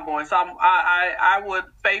a tomboy, so I would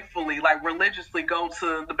faithfully, like religiously go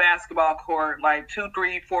to the basketball court like 2,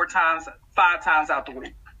 3, 4 times, 5 times out the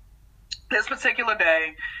week. This particular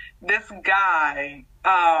day, this guy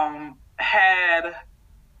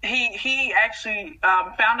he actually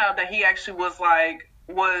found out that he actually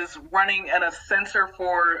was running at a center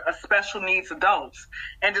for special needs adults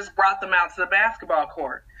and just brought them out to the basketball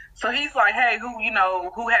court. So he's like, hey,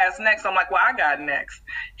 who has next? I'm like, well, I got next.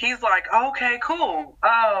 He's like, okay, cool.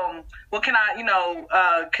 Well, can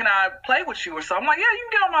I play with you or so? I'm like, yeah, you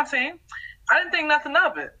can get on my team. I didn't think nothing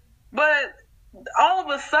of it. But all of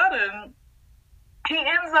a sudden, he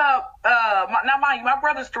ends up, now mind you, my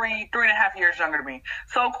brother's 3.5 years younger than me.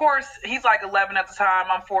 So of course he's like 11 at the time.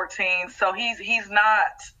 I'm 14. So he's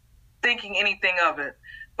not thinking anything of it.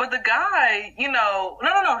 But the guy, no,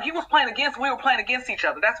 we were playing against each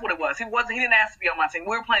other. That's what it was. He didn't ask to be on my team.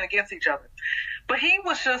 We were playing against each other. But he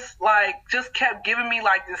was just kept giving me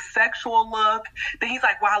like this sexual look. Then he's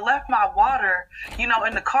like, well, I left my water, in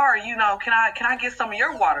the car, can I get some of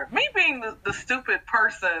your water? Me being the stupid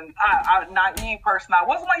person, naive person I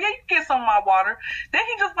was, like, yeah, you can get some of my water. Then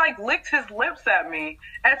he just like licked his lips at me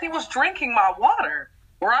as he was drinking my water.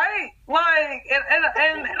 Right? Like,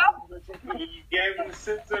 and you gave him a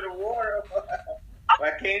sip of the water.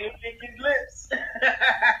 Why can't he lick his lips?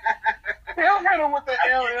 He'll hit him with the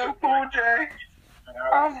LL Cool J.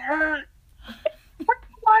 I'm hurt.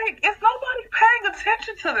 Like, is nobody paying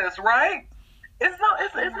attention to this, right? It's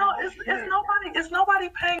nobody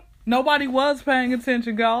paying. Nobody was paying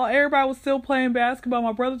attention, y'all. Everybody was still playing basketball.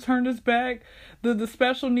 My brother turned his back. The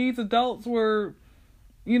special needs adults were,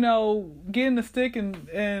 getting the stick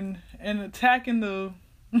and attacking the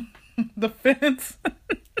the fence.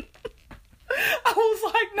 I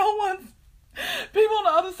was like, no one's. People on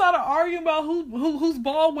the other side are arguing about whose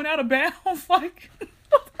ball went out of bounds. Like,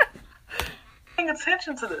 paying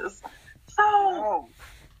attention to this. So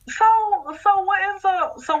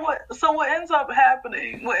what ends up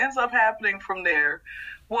happening? What ends up happening from there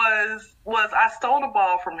was I stole the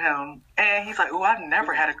ball from him, and he's like, "Oh, I've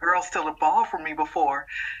never had a girl steal a ball from me before."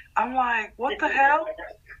 I'm like, "What the hell?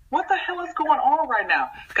 What the hell is going on right now,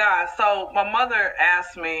 guys?" So my mother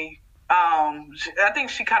asked me. I think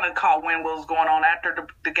she kind of caught wind what was going on after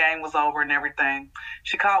the game was over and everything.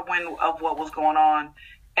 She caught wind of what was going on,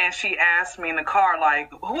 and she asked me in the car,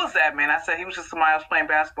 like, "Who was that, man?" I said, "He was just somebody I was playing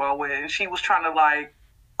basketball with." And she was trying to like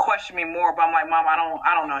question me more, but I'm like, "Mom, I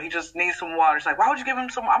don't know. He just needs some water." She's like, "Why would you give him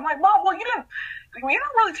some?" I'm like, "Mom, well, you're not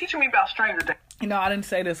really teaching me about stranger danger." I didn't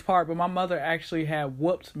say this part, but my mother actually had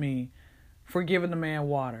whooped me for giving the man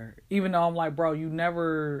water, even though I'm like, bro, you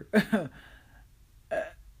never.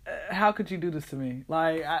 How could you do this to me?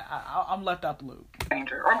 Like, I'm left out the loop.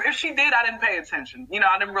 Or if she did, I didn't pay attention.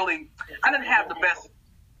 I didn't have the best.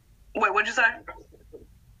 Wait, what'd you say?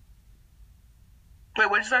 Wait,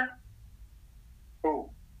 what'd you say?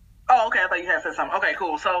 Cool. Oh, okay. I thought you had said something. Okay,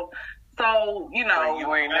 cool. So you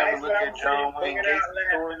ain't never looked at John Wayne Gacy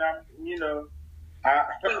story,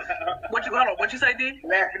 What'd you say, D?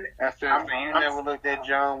 I said, you never looked at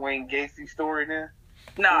John Wayne Gacy story then?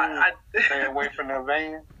 No, I stay away from the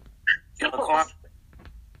van. Yeah.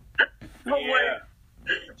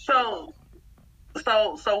 So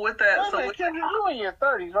with that, you in your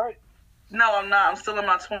 30s, right? No, I'm not. I'm still in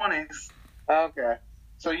my 20s. Okay.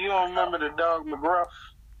 So you don't remember the dog McGruff?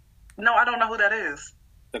 No, I don't know who that is.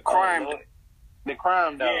 The crime dog.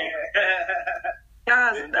 Yeah.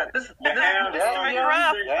 Guys, this is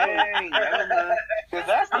McGruff. Because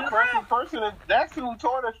that's the perfect person. That's who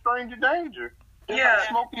taught us Stranger Danger. Like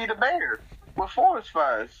Smokey the Bear with forest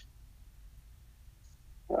fires.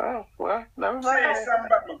 Oh, well, never mind. You said something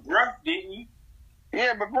about McGruff, didn't you?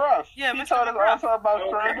 Yeah, McGruff. Yeah, he taught us also about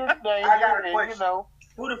Stranger Danger. I got a question.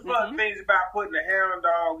 Who the fuck thinks about putting a hound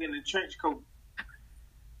dog in a trench coat?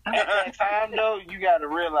 At that time, though, you got to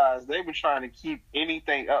realize they were trying to keep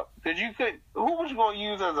anything up. Because you could, who was you going to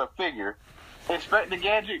use as a figure? Inspector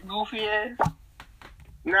Gadget, goofy ass?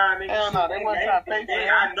 Nah, nigga. Hell no, they wasn't trying to pay for him.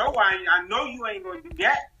 I know you ain't going to do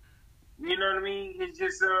that. You know what I mean? It's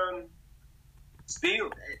just, still,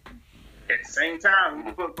 at the same time, who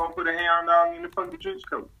the fuck gonna put a hound dog in the fucking trench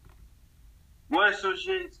coat? What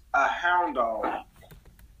associates a hound dog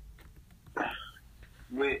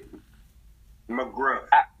with McGruff?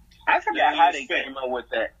 I forgot how they came up with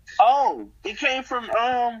that. Oh, it came from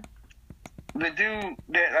the dude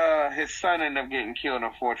that his son ended up getting killed,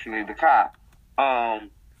 unfortunately, the cop.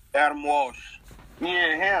 Adam Walsh.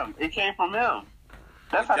 Yeah, him. It came from him.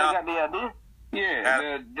 That's how they got the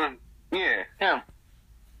idea. Yeah, him.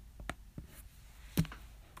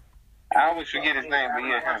 I always forget his name, but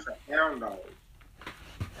yeah, him.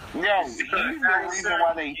 Yo, he's the reason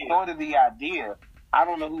why they thought of the idea. I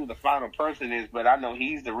don't know who the final person is, but I know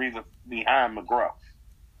he's the reason behind McGruff.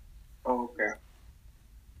 Oh, okay.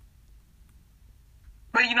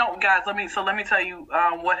 But guys, let me tell you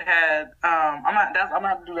what had I'm gonna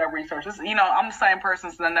have to do that research. I'm the same person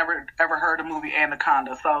since I never ever heard the movie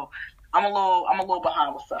Anaconda, so I'm a little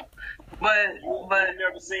behind with stuff. But you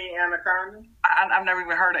never seen Anaconda? I've never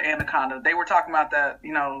even heard of Anaconda. They were talking about that,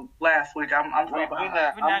 last week. I'm we're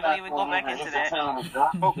not gonna even go back into that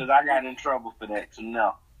because I got in trouble for that. So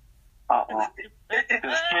no.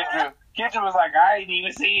 Kitchen was like, I ain't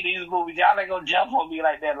even seen these movies. Y'all ain't gonna jump on me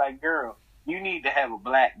like that. Like, girl, you need to have a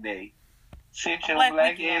black day. Sit your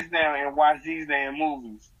black ass down and watch these damn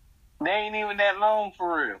movies. They ain't even that long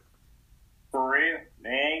for real. For real? They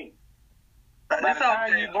ain't. By the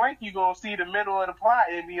time you blink, you gonna see the middle of the plot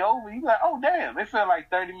and be over. You like, oh damn, it felt like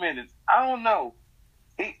 30 minutes. I don't know.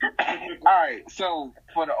 All right, so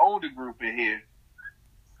for the older group in here,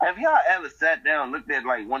 have y'all ever sat down and looked at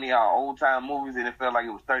like one of y'all old time movies and it felt like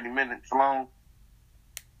it was 30 minutes long?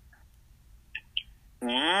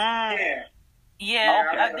 Yeah.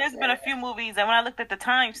 Yeah, there's been a few movies, and when I looked at the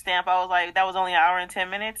timestamp, I was like, that was only an hour and 10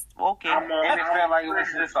 minutes? Okay. And it felt like it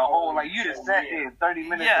was just a whole, like, you just sat there 30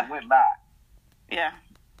 minutes and went by. Yeah.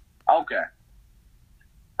 Okay.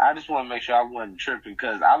 I just want to make sure I wasn't tripping,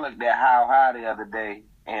 because I looked at How High the other day,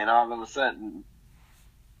 and all of a sudden,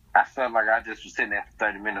 I felt like I just was sitting there for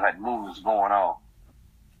 30 minutes, like the movie was going on.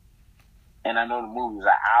 And I know the movie was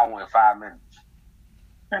an hour and 5 minutes.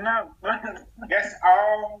 And that's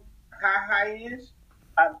all How High is?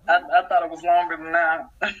 I thought it was longer than that.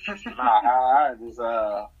 How High is an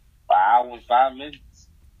hour and 5 minutes.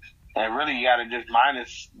 And really, you got to just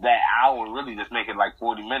minus that hour, really just make it like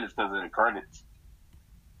 40 minutes because of the credits.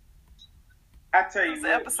 I tell you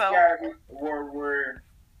what, episode. Where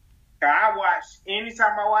I watch,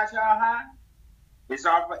 anytime I watch How High, it's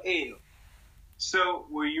off of L. So,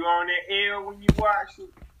 were you on that L when you watched it?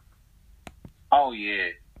 Oh,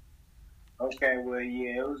 yeah. Okay, well,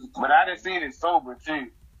 yeah, it was. But I done seen it sober too,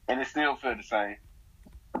 and it still felt the same.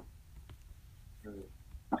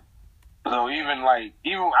 So even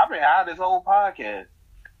I've been high this whole podcast,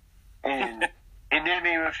 and it didn't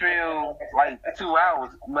even feel like 2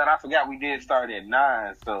 hours. But I forgot we did start at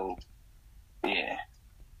 9, so yeah.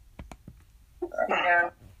 Yeah.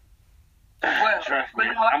 Well, Trust me,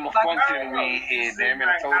 I'm a functioning head. Damn it,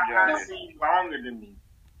 I told y'all that. It seemed longer than me.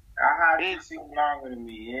 It seemed longer than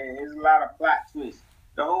me. It's a lot of plot twists.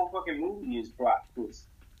 The whole fucking movie is plot twists.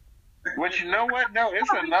 But you know what? No,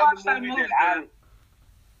 it's another movie that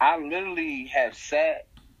I literally have sat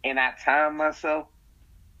and I timed myself.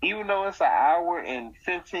 Even though it's an hour and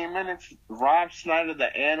 15 minutes, Rob Schneider,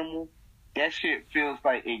 The Animal, that shit feels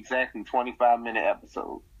like exactly 25-minute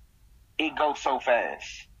episode. It goes so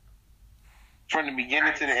fast. From the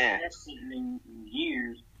beginning to the end. In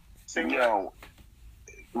years. Yo,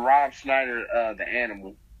 Rob Schneider, The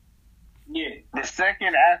Animal. Yeah. The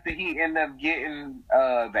second after he ended up getting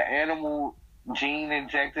the animal gene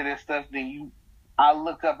injected and stuff, then I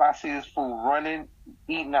look up, I see this fool running,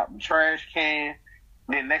 eating up the trash can.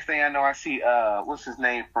 Then next thing I know, I see what's his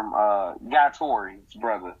name from Guy Torry's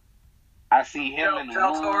brother. I see him in the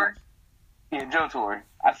woods. Torre? Yeah, Joe Torre.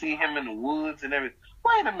 I see him in the woods and everything.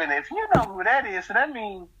 Wait a minute, if you know who that is, so that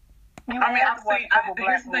means I've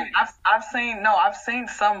seen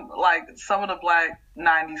some of the Black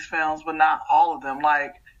 90s films, but not all of them.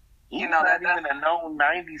 Like, you know, that's even a known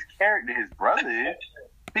 90s character. His brother is.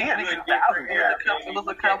 It was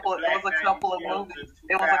a couple of movies.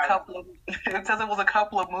 It was a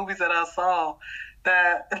couple of movies that I saw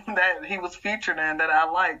that he was featured in that I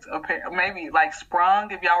liked. Maybe like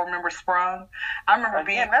Sprung, if y'all remember Sprung. I remember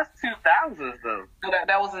that's 2000s though.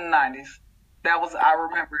 That was in the 90s. I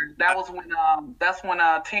remember. That's when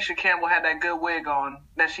Tisha Campbell had that good wig on.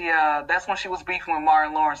 That's when she was beefing with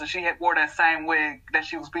Martin Lawrence, and she wore that same wig that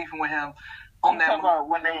she was beefing with him on that. Talking about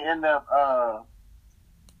when they end up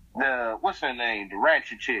what's her name? The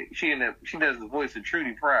ratchet chick. She does the voice of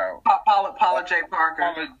Trudy Proud. Paula J. Parker.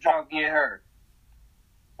 Paula Drunk, yeah, her.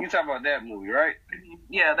 You talking about that movie, right?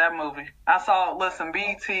 Yeah, that movie. I saw. Listen,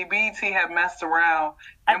 BET had messed around.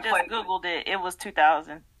 I just googled it. It was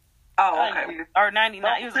 2000. Oh, okay. Or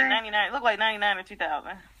 99. It was like 99. It looked like 99 or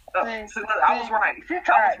 2000. I was right.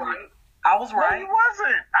 I was right. No, you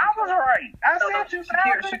wasn't. I was right. I said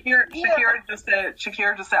 2000.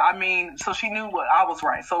 Shakira just said, I mean, so she knew what I was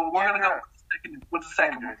right. So we're going to go with the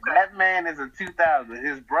second one. That man is a 2000.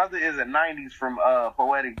 His brother is a 90s from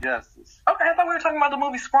Poetic Justice. Okay, I thought we were talking about the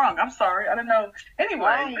movie Sprung. I'm sorry. I didn't know.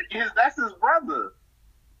 Anyway. That's his brother.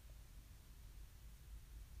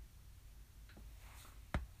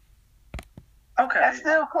 Okay. That's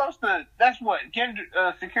still close to, that's what,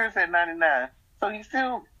 Shakira said 99. So he's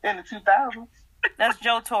still in the 2000s. That's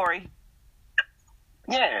Joe Torre.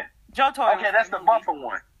 Yeah. Joe Torre. Okay, that's the buffer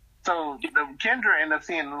one. So Kendra ended up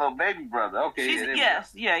seeing the little baby brother. Okay. Yeah.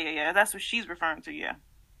 That's what she's referring to, yeah.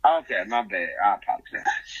 Okay, my bad. I apologize.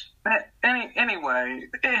 Anyway,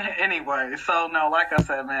 so no, like I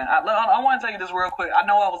said, man, I want to tell you this real quick. I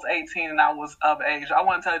know I was 18 and I was of age. I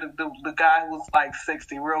want to tell you the guy who was like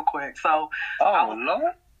 60 real quick. So,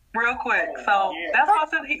 Lord. Real quick. So that's why I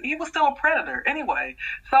said he was still a predator. Anyway,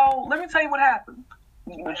 so let me tell you what happened.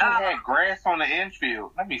 But you had grass on the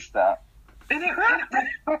infield. Let me stop. No,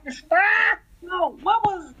 what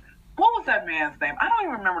was that man's name? I don't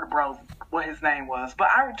even remember what his name was, but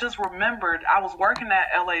I just remembered I was working at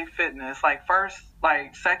LA Fitness,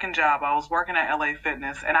 second job. I was working at LA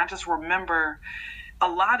Fitness, and I just remember a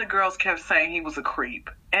lot of girls kept saying he was a creep.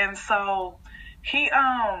 And so he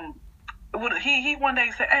one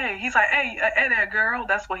day said, hey, he's like, hey there, girl.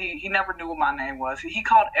 That's what he never knew what my name was. He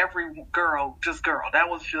called every girl just girl. That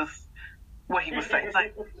was just what he was saying.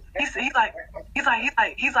 He's like,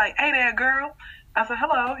 hey there, girl. I said,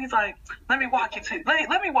 hello. He's like, let me walk you to,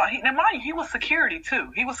 let me walk. Now, mind you, he was security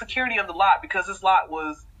too. He was security of the lot because this lot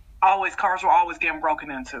was cars were always getting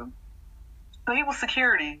broken into. So he was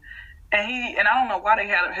security. And I don't know why they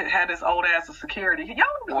had this old ass of security.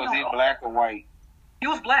 Was he black or white? He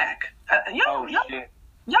was black. Y'all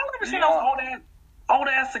ever seen those old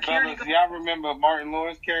ass security? Fellas, y'all remember Martin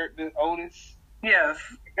Lawrence character Otis? Yes.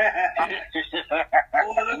 That's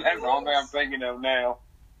the only thing I'm thinking of now.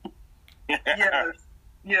 Yes.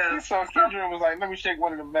 Yes. He saw Kendra and was like, let me shake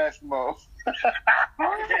one of the basketballs.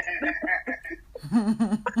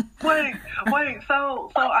 Wait.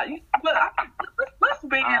 Let's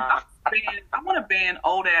ban. I want to ban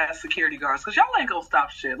old ass security guards because y'all ain't gonna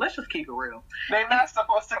stop shit. Let's just keep it real. They're not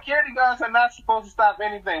supposed. Security guards are not supposed to stop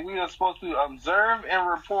anything. We are supposed to observe and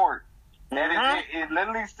report. And it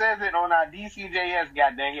literally says it on our DCJS.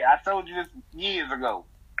 Goddamn it! I told you this years ago.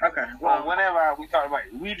 Okay. Well, whenever we talk about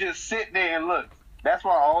it, we just sit there and look. That's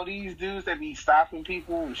why all these dudes that be stopping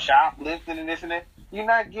people, shoplifting and this and that, you're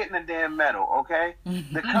not getting a damn medal, okay?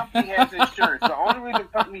 The company has insurance. The only reason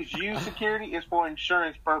companies use security is for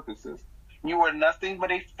insurance purposes. You are nothing but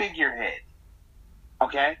a figurehead,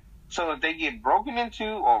 okay? So if they get broken into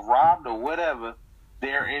or robbed or whatever,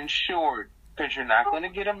 they're insured because you're not going to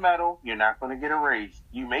get a medal. You're not going to get a raise.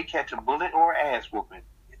 You may catch a bullet or ass whooping.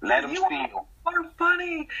 Let them steal. Are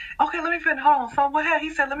funny. Okay, let me finish. Hold on. So what happened?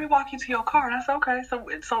 He said, let me walk you to your car. And I said, okay. So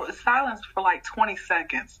it's silence for like 20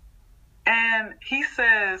 seconds. And he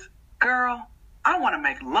says, girl, I want to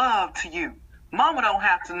make love to you. Mama don't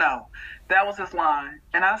have to know. That was his line.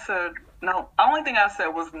 And I said, no. The only thing I said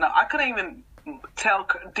was no. I couldn't even say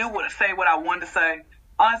what I wanted to say.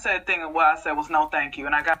 Only thing of what I said was no, thank you.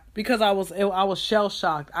 And I got because I was shell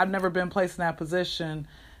shocked. I've never been placed in that position.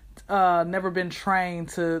 Never been trained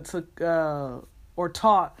to or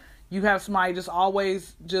taught. You have somebody just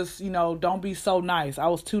always don't be so nice. I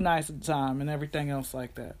was too nice at the time and everything else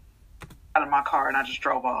like that. Out of my car and I just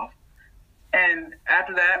drove off. And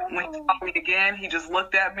after that, when he saw me again, he just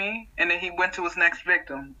looked at me and then he went to his next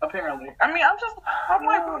victim, apparently. I mean, I'm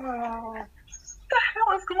like, what the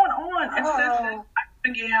hell is going on? And since I've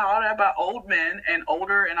been getting all that about old men and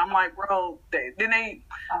older, and I'm like, bro,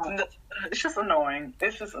 it's just annoying.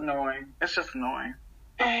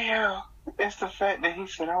 Yeah, it's the fact that he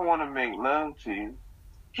said, I want to make love to you.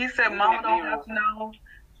 He said, Mama don't have to know.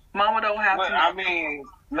 Mama don't have to know. I mean,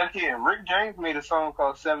 look here, Rick James made a song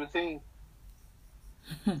called 17.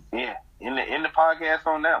 Yeah, in the podcast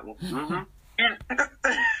on that one. Mm-hmm.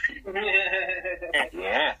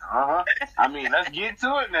 Yeah, I mean, let's get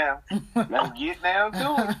to it now. Let's get down to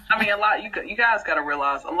it. I mean, you guys got to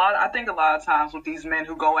realize I think a lot of times with these men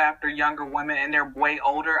who go after younger women and they're way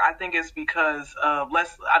older, I think it's because of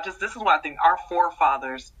this is what I think our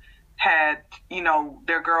forefathers had,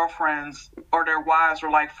 their girlfriends or their wives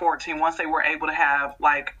were like 14. Once they were able to have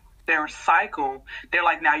like their cycle, they're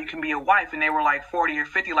like, now you can be a wife, and they were like 40 or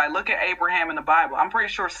 50. Like, look at Abraham in the Bible. I'm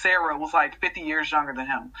pretty sure Sarah was like 50 years younger than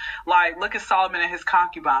him. Like, look at Solomon and his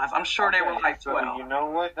concubines. I'm sure they were like 12. So you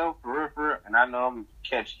know what though, for real, and I know I'm gonna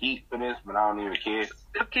catch heat for this, but I don't even care. Just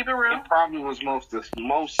keep it real. It probably was the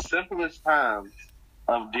most simplest time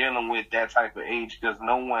of dealing with that type of age because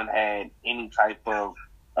no one had any type of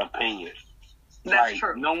opinion. That's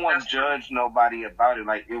true. No one judged nobody about it.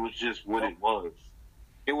 Like, it was just what it was.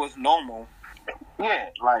 It was normal.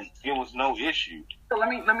 Yeah, like, it was no issue. So let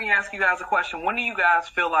me ask you guys a question. When do you guys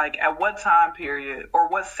feel like, at what time period or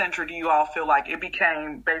what century do you all feel like it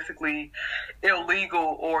became basically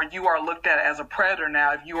illegal or you are looked at as a predator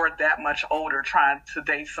now if you are that much older trying to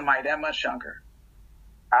date somebody that much younger?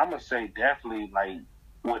 I'm going to say definitely, like,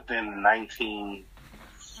 within the 1960s.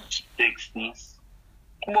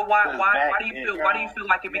 Well, why do you feel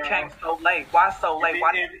like it became so late? Why so late?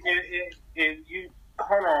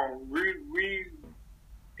 Hold on,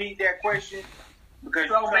 repeat that question. Because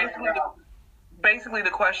basically the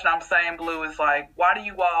question I'm saying, Blue, is like, why do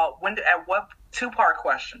you all, two-part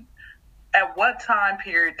question. At what time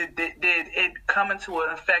period did it come into an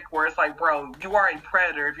effect where it's like, bro, you are a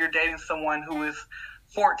predator if you're dating someone who is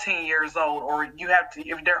 14 years old, or you have to,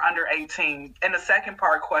 if they're under 18. And the second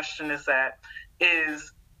part question is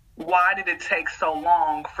why did it take so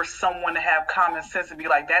long for someone to have common sense and be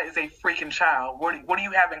like, that is a freaking child? What do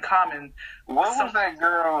you have in common? What was that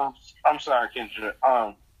girl? I'm sorry, Kendra.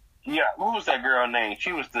 What was that girl name?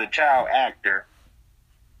 She was the child actor.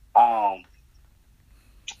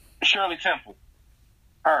 Shirley Temple.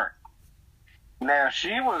 Her. Now,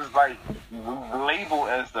 she was, like, labeled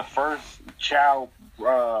as the first child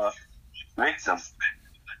victim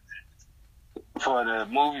for the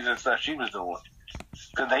movies and stuff she was doing.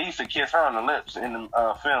 Because they used to kiss her on the lips in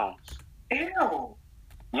the films. Ew.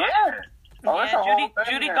 Yeah. Oh, yeah,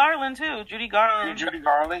 Judy Garland too. Judy Garland. Judy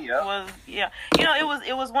Garland, yeah. Was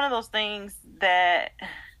it was one of those things that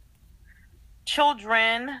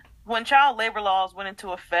children, when child labor laws went into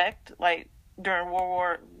effect, like during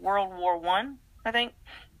World War One, I think,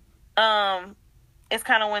 it's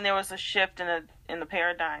kind of when there was a shift in the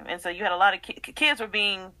paradigm, and so you had a lot of kids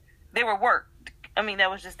they were worked. I mean, that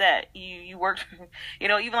was just that you worked.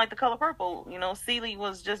 Even like The Color Purple. Celie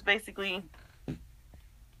was just basically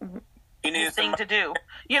this thing to do.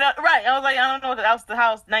 Right? I was like, I don't know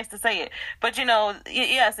how nice to say it, but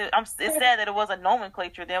yes, it's sad that it was a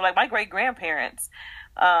nomenclature there. Like my great grandparents,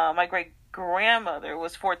 my great grandmother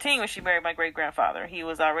was 14 when she married my great grandfather. He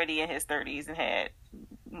was already in his 30s and had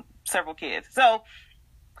several kids. So,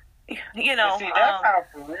 see, that's how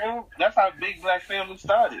for real. That's how big black families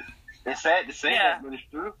started. It's sad to say that, but it's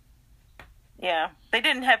true. Yeah, they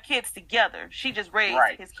didn't have kids together. She just raised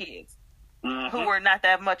his kids, who were not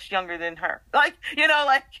that much younger than her. So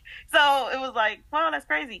it was like, wow, that's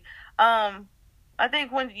crazy. I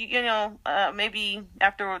think when maybe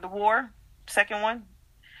after the war, second one,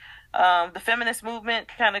 the feminist movement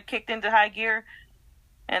kind of kicked into high gear,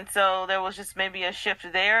 and so there was just maybe a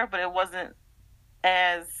shift there, but it wasn't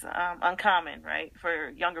as uncommon, right, for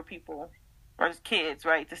younger people or kids,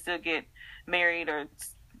 right, to still get married or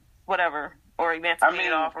whatever, or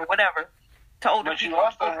emancipated off or whatever to older people.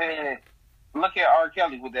 But you also had, look at R.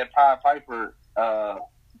 Kelly with that Pied Piper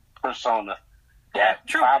persona. That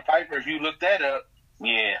true. Pied Piper, if you look that up,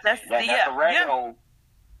 that's a rabbit hole.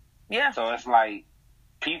 Yeah. So it's like,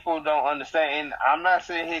 people don't understand, and I'm not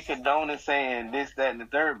sitting here condoning saying this, that, and the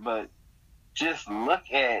third, but just look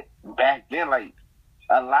at back then, like,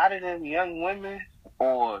 a lot of them young women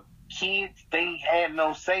or kids, they had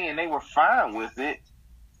no say and they were fine with it.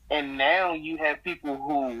 And now you have people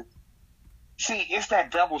who, see, it's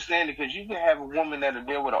that double standard, because you can have a woman that'll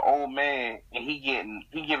deal with an old man and he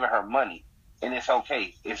giving her money, and it's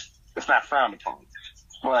okay. It's not frowned upon.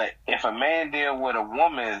 But if a man deal with a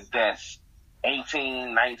woman that's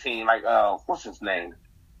 18, 19, like, what's his name?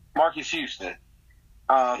 Marcus Houston.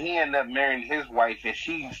 He ended up marrying his wife and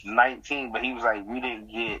she's 19, but he was like, we didn't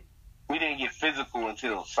get physical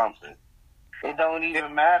until something. It don't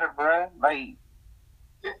even matter, bruh. Like,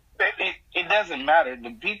 it doesn't matter.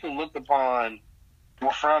 The people will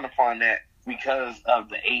frown upon that because of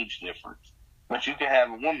the age difference. But you can have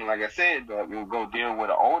a woman, like I said, that will go deal with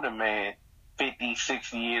an older man, 50,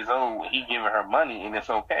 60 years old, he giving her money, and it's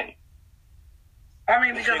okay. I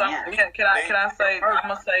mean, because can I say, I'm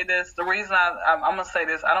gonna say this. The reason I'm gonna say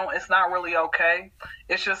this, it's not really okay.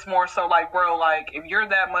 It's just more so like, bro, like, if you're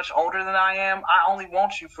that much older than I am, I only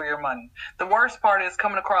want you for your money. The worst part is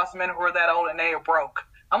coming across men who are that old and they are broke.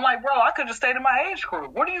 I'm like, bro, I could just stay in my age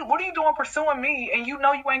group. What are you doing pursuing me and you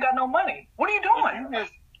ain't got no money? What are you doing?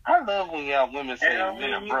 I love when y'all women say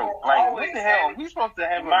men are broke. Like, what the hell? We supposed to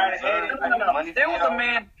have money?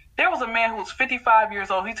 There was a man who was 55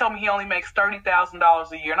 years old. He told me he only makes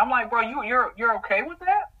 $30,000 a year, and I'm like, bro, you're okay with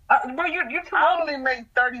that? Bro, you're too old. I only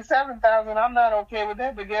make $37,000. I'm not okay with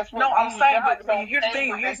that. But guess what? No, I'm saying, but here's the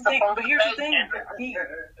thing. Here's the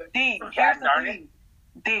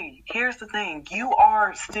thing.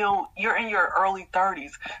 You're in your early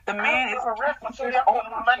 30s. The man is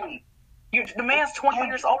money. The man's 20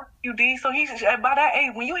 years older than you, D. So he's by that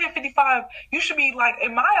age. When you hit 55, you should be like,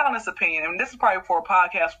 in my honest opinion, and this is probably for a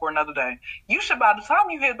podcast for another day. You should, by the time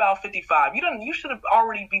you hit about 55, you should have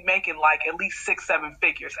already be making like at least 6-7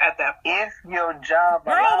 figures at that point. If your job,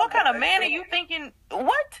 girl, what kind of man are you thinking?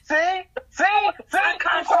 What? See, I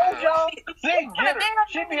told y'all.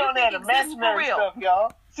 She be on that imaginary stuff,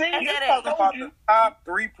 y'all. See, you talking about the top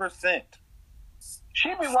 3%. She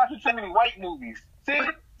be watching too many white movies. See.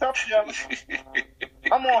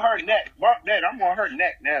 I'm on her neck. Mark that. I'm on her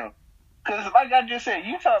neck now. Because, like I just said,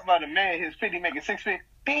 you talk about a man, his 50 making 6 figures.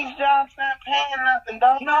 These jobs not paying nothing,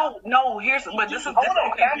 dog. No.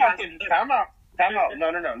 Time out. No.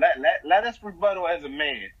 Let us rebuttal as a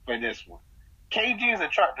man for this one. KG is a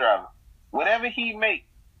truck driver. Whatever he make,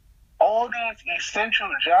 all these essential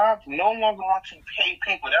jobs no longer want to pay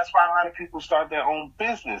people. That's why a lot of people start their own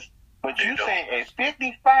business. But you saying at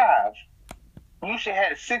 55, you should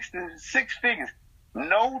have 6 figures.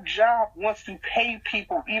 No job wants to pay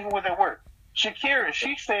people even when they work. Shakira,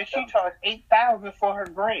 she said she charged $8,000 for her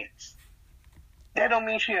grants. That don't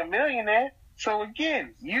mean she a millionaire. So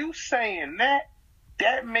again, you saying that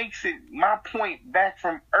that makes it my point back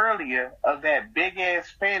from earlier of that big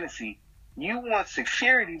ass fantasy. You want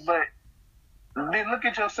security, but then look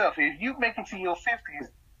at yourself. If you make it to your 50s,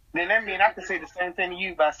 then that means I can say the same thing to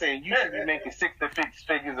you by saying you should be making 6 to 6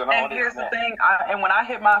 figures and all this. And here's the thing, and when I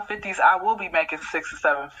hit my 50s, I will be making 6 to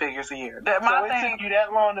 7 figures a year. So it took you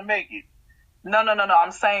that long to make it? No.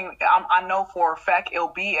 I'm saying I know for a fact it'll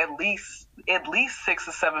be at least 6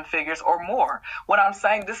 to 7 figures or more. What I'm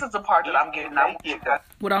saying, this is the part that I'm getting.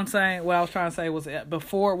 What I'm saying, what I was trying to say was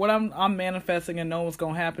before what I'm manifesting and know what's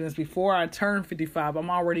gonna happen is before I turn 55, I'm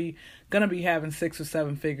already gonna be having 6 or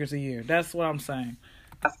 7 figures a year. That's what I'm saying.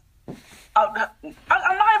 I'm not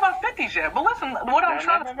even 50s yet, but listen, what I'm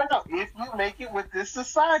trying to say. No. If you make it with this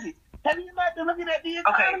society. Have you not been looking at the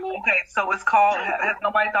economy? Okay, so it's called, has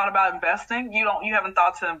nobody thought about investing? You haven't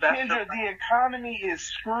thought to invest? Kendra, the economy is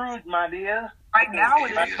screwed, my dear. Right now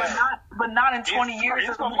it is, but not in 20 years.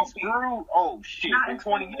 It's going to be screwed. Oh, shit. In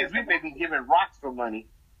 20 years, we may be giving rocks for money.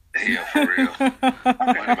 Yeah, for real.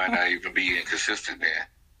 Money might not even be inconsistent there.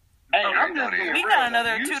 Hey, I'm just being we got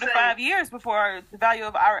another 2 to 5 years before the value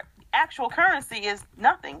of our actual currency is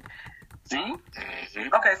nothing. See?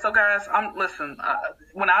 Mm-hmm. Okay, so guys, listen.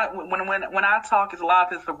 When I talk, it's a lot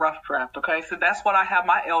of it's the rough draft. Okay, so that's what I have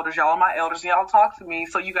my elders. Y'all are my elders. Y'all talk to me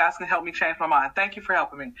so you guys can help me change my mind. Thank you for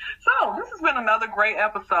helping me. So this has been another great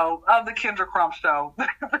episode of the Kendra Crump Show.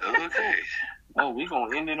 Okay. Oh, we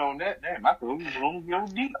gonna end it on that. Damn, I thought we was gonna go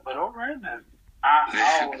deep, but all right then.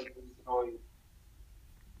 I always enjoy it.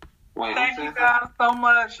 Wait, thank you guys so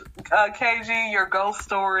much, KG. Your ghost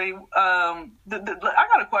story. I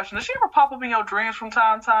got a question. Does she ever pop up in your dreams from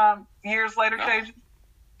time to time? Years later, No. KG.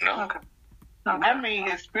 No. Okay. That means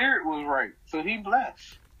his spirit was right, so he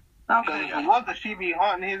blessed. Okay. If it wasn't, she be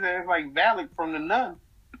haunting his ass like Valak from the Nun.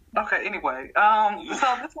 Okay, anyway,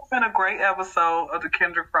 so this has been a great episode of the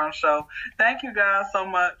Kendra Crump Show. Thank you guys so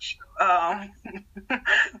much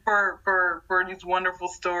for these wonderful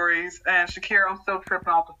stories. And Shakira, I'm still tripping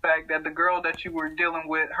off the fact that the girl that you were dealing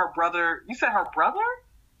with, her brother, you said her brother?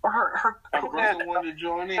 Or her brother wanted to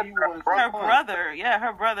join in. Her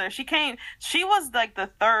brother. She was like the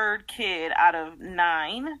third kid out of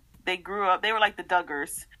 9. They grew up, they were like the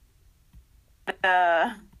Duggars.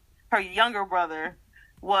 Her younger brother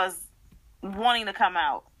was wanting to come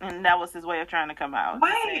out, and that was his way of trying to come out.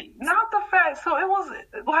 Wait, not the fact. So it was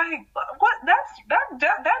like what?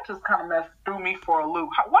 That just kind of messed through me for a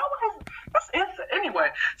loop. Why would that's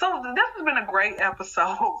anyway? So this has been a great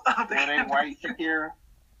episode of the. Ain't white, Shakira.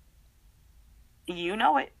 You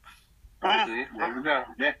know it. Okay, there we go.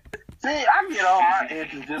 Yeah. See, I get all our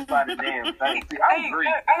answers just by the damn thing. See, I agree.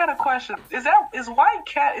 I got a question. Is white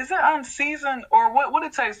cat? Is it unseasoned or what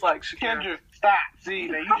it tastes like, Shakira? Kendra, stop. See,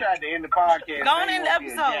 now you tried to end the podcast. Go on in the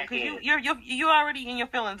episode because you already in your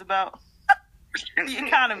feelings about the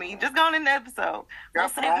economy. Just go on in the episode. We'll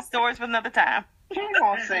save the stories for another time. She's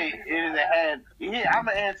gonna say it is a had. Yeah, I'm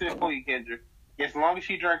gonna answer it for you, Kendra. As long as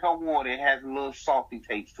she drank her water, it has a little salty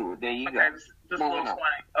taste to it. There you go. Just a little twang.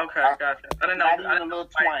 Okay, gotcha. I didn't know. Not even a little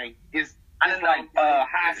twang. It's like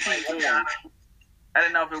high C orange. I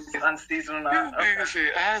didn't know if it was unseasoned or not. Nigga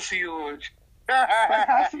said high C orange.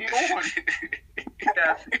 High C orange.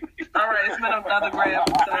 Gotcha. All right, it's been another great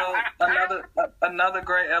episode. Another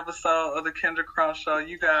great episode of the Kendra Crump Show.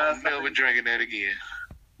 You guys. I'm never drinking that again.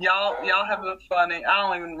 Y'all have been funny. I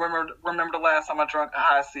don't even remember the last time I drank a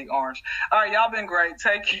high C orange. All right, y'all been great.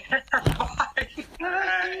 Take care. Bye.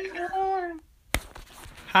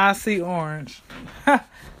 High C orange.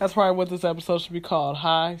 That's probably what this episode should be called.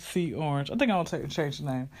 High C orange. I think I'm gonna change the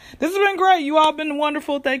name. This has been great. You all been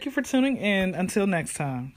wonderful. Thank you for tuning in. Until next time.